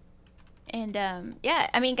 And yeah,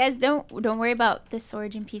 I mean, guys, don't worry about this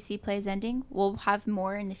Origin PC plays ending. We'll have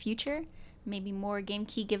more in the future. Maybe more game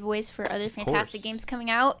key giveaways for other fantastic games coming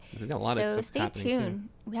out. We've got a lot of stuff stay too. tuned.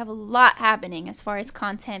 We have a lot happening as far as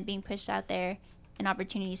content being pushed out there and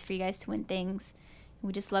opportunities for you guys to win things.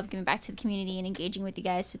 We just love giving back to the community and engaging with you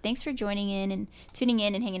guys. So thanks for joining in and tuning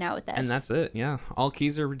in and hanging out with us. And that's it. Yeah. All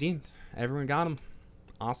keys are redeemed. Everyone got them.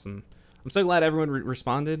 Awesome. I'm so glad everyone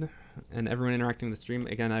responded and everyone interacting with the stream.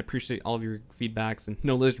 Again, I appreciate all of your feedbacks. And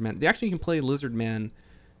no Lizard Man. They actually can play Lizard Man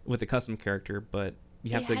with a custom character, but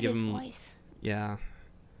you have to give him voice. Yeah.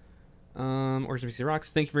 Origin PC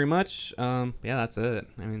rocks. Thank you very much. Yeah, that's it.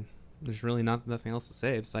 I mean, there's really nothing else to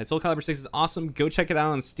say besides Soul Calibur 6 is awesome. Go check it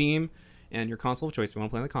out on Steam and your console of choice if you want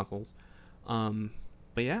to play on the consoles.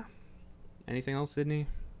 But yeah. Anything else, Sydney?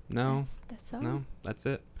 No? That's all. No? That's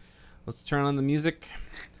it. Let's turn on the music.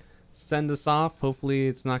 Send us off. Hopefully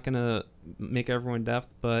it's not going to make everyone deaf,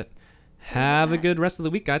 but have a good rest of the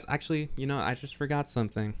week, guys. Actually, you know, I just forgot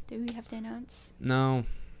something. Do we have to announce? No.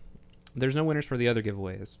 There's no winners for the other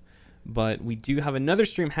giveaways. But we do have another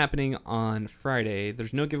stream happening on Friday.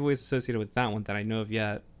 There's no giveaways associated with that one that I know of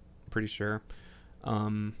yet. I'm pretty sure.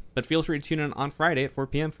 But feel free to tune in on Friday at 4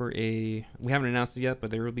 p.m. for we haven't announced it yet,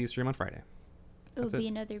 but there will be a stream on Friday. It will be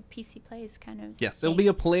another PC Plays kind of Yes, thing. it'll be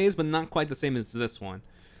a Plays, but not quite the same as this one.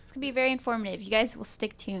 It's going to be very informative. You guys will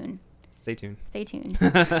stick tuned. Stay tuned. Stay tuned.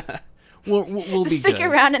 we'll be stick good.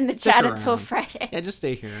 around in the Stick chat around. until Friday. Yeah, just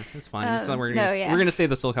stay here. It's fine. We're yeah. going to stay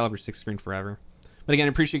the Soul Calibur 6 screen forever. But again, I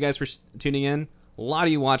appreciate you guys for tuning in. A lot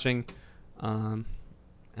of you watching. And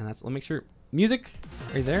let me make sure. Music,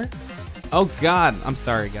 are you there? Oh, God. I'm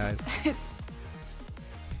sorry, guys.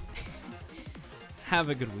 Have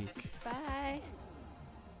a good week.